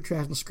worst Patrick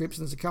Troughton scripts,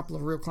 and there's a couple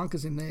of real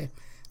clunkers in there,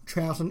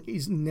 Troughton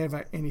is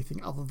never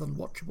anything other than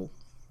watchable.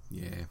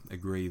 Yeah,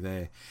 agree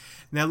there.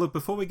 Now, look,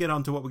 before we get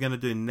on to what we're going to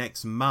do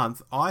next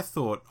month, I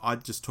thought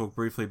I'd just talk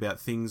briefly about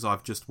things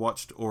I've just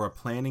watched or are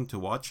planning to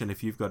watch, and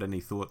if you've got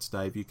any thoughts,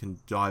 Dave, you can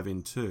dive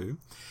in too.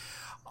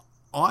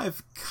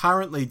 I've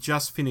currently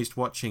just finished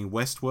watching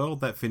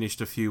Westworld. That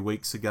finished a few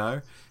weeks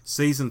ago.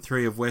 Season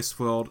 3 of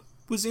Westworld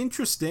was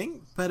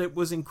interesting, but it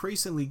was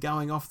increasingly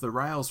going off the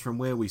rails from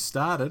where we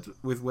started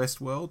with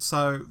Westworld,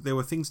 so there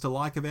were things to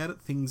like about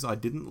it, things I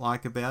didn't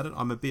like about it.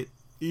 I'm a bit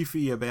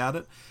iffy about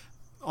it.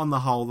 On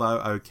the whole, though,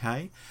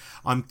 okay.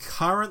 I'm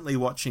currently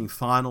watching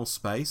Final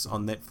Space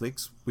on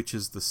Netflix, which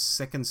is the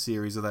second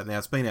series of that now.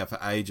 It's been out for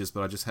ages,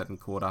 but I just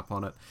hadn't caught up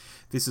on it.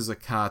 This is a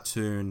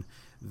cartoon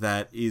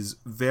that is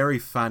very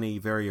funny,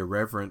 very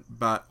irreverent,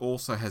 but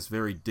also has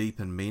very deep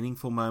and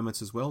meaningful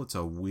moments as well. It's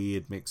a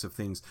weird mix of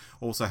things.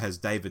 Also has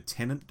David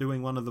Tennant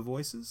doing one of the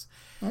voices.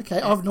 Okay,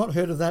 I've not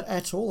heard of that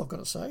at all, I've got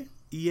to say.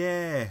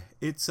 Yeah,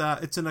 it's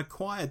an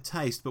acquired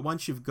taste, but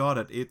once you've got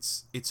it,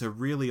 it's a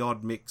really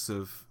odd mix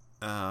of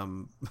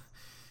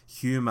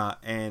humour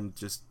and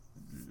just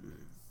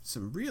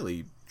some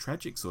really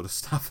tragic sort of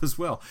stuff as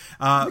well.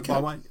 Okay.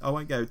 I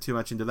won't go too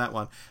much into that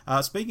one.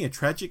 Speaking of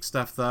tragic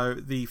stuff, though,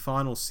 the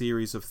final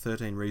series of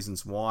 13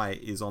 Reasons Why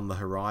is on the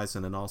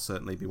horizon, and I'll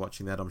certainly be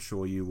watching that. I'm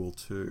sure you will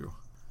too.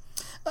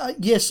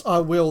 Yes, I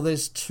will.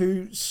 There's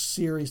 2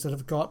 series that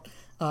have got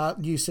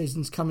new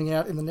seasons coming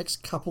out in the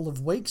next couple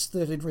of weeks.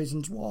 13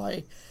 Reasons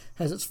Why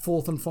has its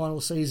 4th and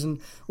final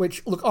season,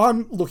 which, look,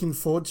 I'm looking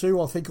forward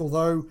to. I think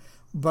although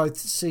both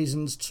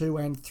seasons 2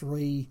 and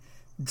 3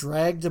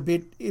 dragged a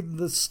bit in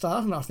the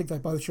start, and I think they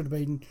both should have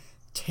been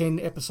 10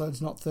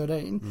 episodes, not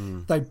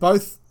 13, they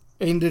both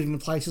ended in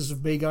places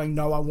of me going,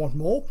 no, I want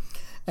more.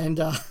 And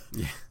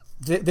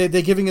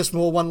they're giving us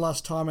more one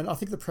last time, and I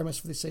think the premise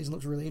for this season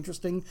looks really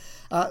interesting.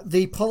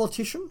 The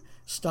Politician,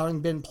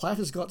 starring Ben Platt,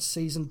 has got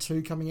season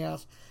 2 coming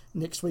out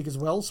next week as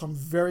well, so I'm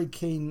very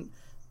keen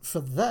for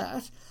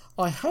that.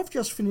 I have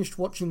just finished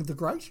watching The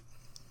Great,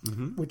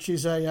 which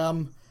is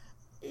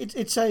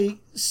it's a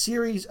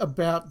series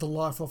about the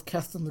life of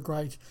Catherine the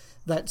Great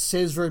that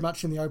says very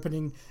much in the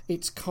opening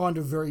it's kind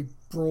of very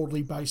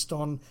broadly based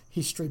on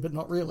history, but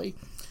not really.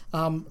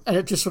 And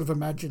it just sort of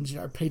imagines,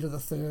 Peter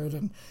III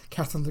and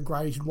Catherine the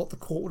Great and what the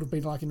court would have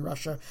been like in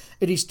Russia.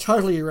 It is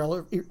totally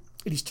irrelevant.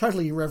 It is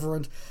totally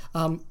irreverent,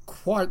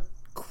 quite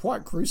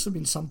gruesome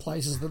in some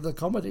places, the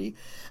comedy.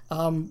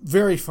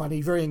 Very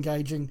funny, very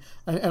engaging,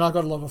 and I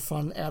got a lot of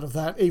fun out of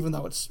that, even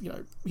though it's,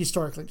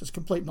 historically just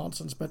complete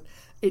nonsense, but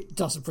it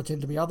doesn't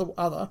pretend to be other.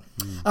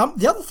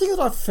 The other thing that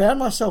I've found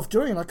myself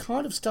doing, and I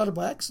kind of started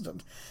by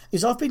accident,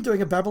 is I've been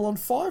doing a Babylon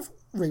 5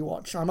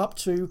 rewatch. I'm up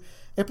to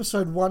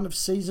episode 1 of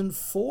season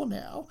 4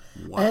 now.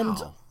 Wow. And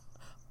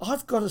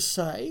I've got to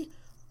say,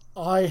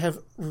 I have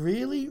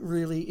really,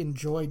 really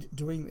enjoyed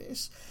doing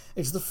this.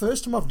 It's the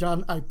first time I've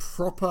done a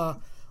proper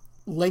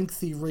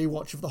lengthy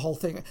rewatch of the whole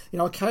thing.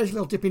 Occasionally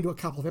I'll dip into a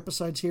couple of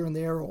episodes here and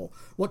there, or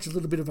watch a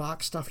little bit of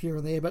ARC stuff here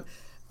and there, but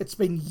it's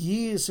been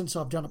years since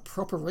I've done a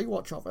proper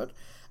rewatch of it.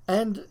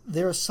 And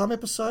there are some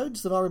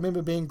episodes that I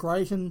remember being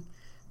great, and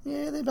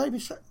they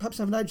maybe perhaps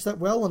haven't aged that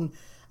well, and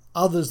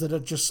others that are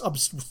just, I'm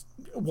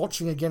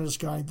watching again and just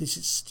going, this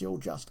is still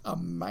just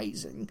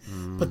amazing.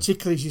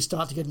 Particularly as you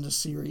start to get into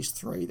series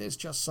 3, there's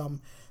just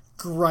some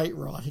great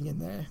writing in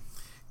there.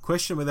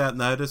 Question without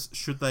notice,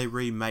 should they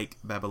remake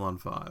Babylon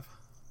 5?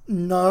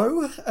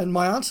 No, and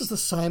my answer's the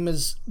same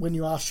as when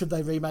you ask, should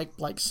they remake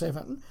Blake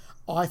 7?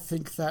 I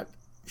think that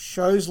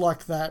shows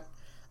like that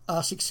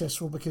are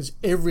successful because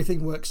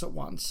everything works at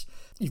once.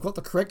 You've got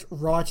the correct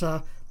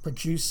writer,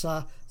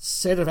 producer,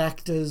 set of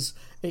actors,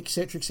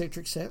 etc.,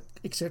 etc.,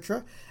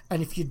 etc.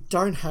 And if you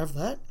don't have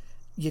that,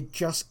 you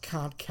just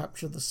can't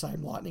capture the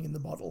same lightning in the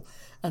bottle.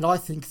 And I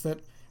think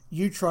that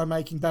you try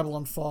making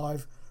Babylon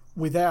 5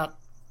 without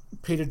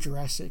Peter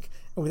Jurasik,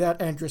 and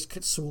without Andres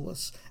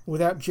Katsoulis, and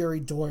without Jerry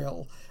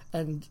Doyle,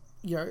 and,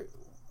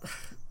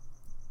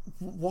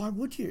 why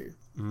would you?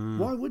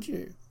 Why would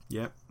you?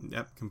 Yep,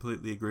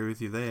 completely agree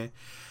with you there.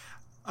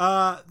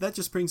 That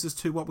just brings us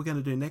to what we're going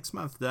to do next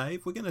month,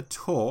 Dave. We're going to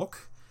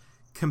talk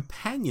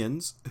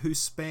companions who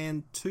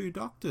span 2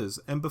 doctors.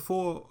 And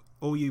before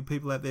all you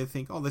people out there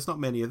think, oh, there's not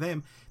many of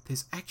them,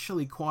 there's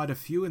actually quite a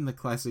few in the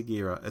classic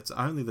era. It's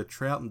only the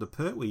Troughton to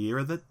Pertwee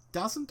era that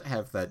doesn't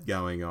have that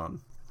going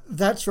on.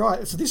 That's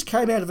right. So this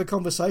came out of a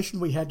conversation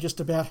we had just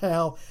about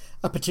how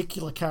a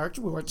particular character,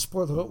 we won't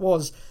spoil who it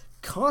was,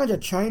 kind of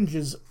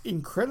changes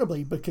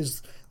incredibly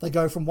because they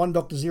go from one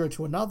Dr. Zero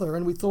to another,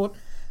 and we thought,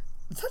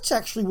 that's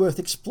actually worth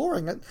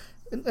exploring. And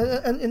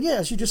yeah,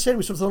 as you just said,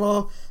 we sort of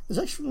thought,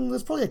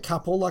 there's probably a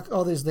couple, like,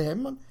 oh, there's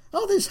them, and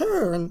oh, there's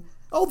her, and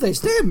oh, there's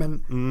them,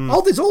 and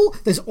oh, there's all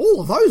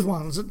of those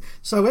ones. And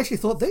so we actually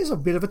thought there's a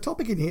bit of a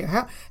topic in here.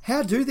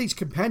 How do these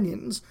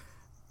companions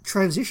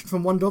transition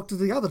from one doctor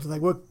to the other? Do they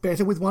work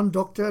better with one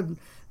doctor and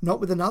not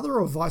with another,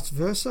 or vice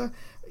versa?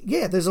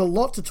 Yeah, there's a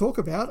lot to talk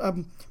about.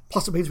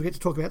 Plus it means we get to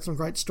talk about some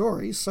great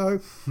stories. So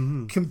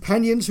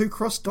Companions Who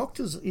Cross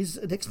Doctors is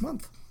next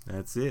month.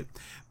 That's it.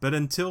 But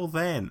until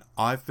then,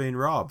 I've been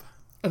Rob.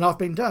 And I've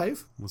been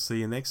Dave. We'll see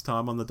you next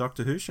time on The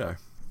Doctor Who Show.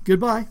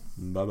 Goodbye.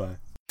 Bye-bye.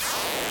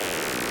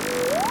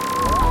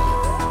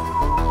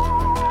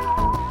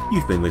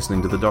 You've been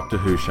listening to The Doctor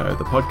Who Show,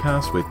 the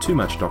podcast where too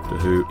much Doctor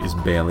Who is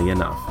barely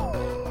enough.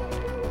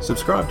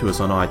 Subscribe to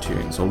us on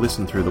iTunes or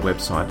listen through the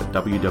website at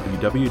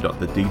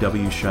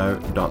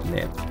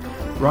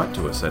www.thedwshow.net. Write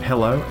to us at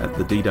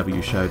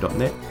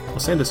hello@thedwshow.net or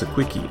send us a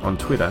quickie on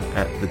Twitter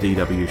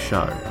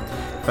 @thedwshow.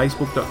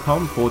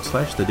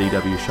 Facebook.com/The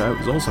DW Show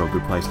is also a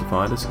good place to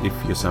find us if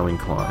you're so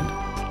inclined.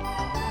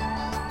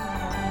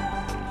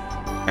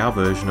 Our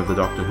version of the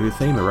Doctor Who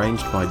theme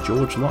arranged by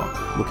George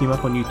Locke. Look him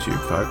up on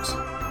YouTube, folks.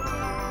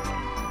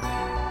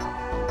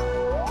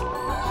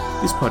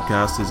 This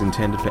podcast is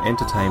intended for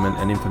entertainment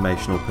and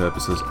informational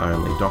purposes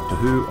only. Doctor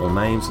Who, all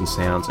names and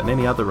sounds, and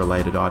any other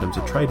related items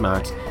are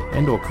trademarks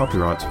and or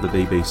copyrights of the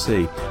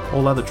BBC.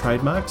 All other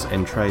trademarks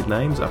and trade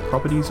names are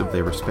properties of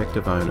their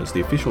respective owners.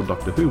 The official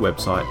Doctor Who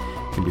website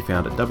can be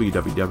found at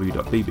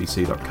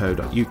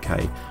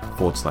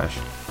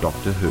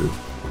www.bbc.co.uk/Doctor Who.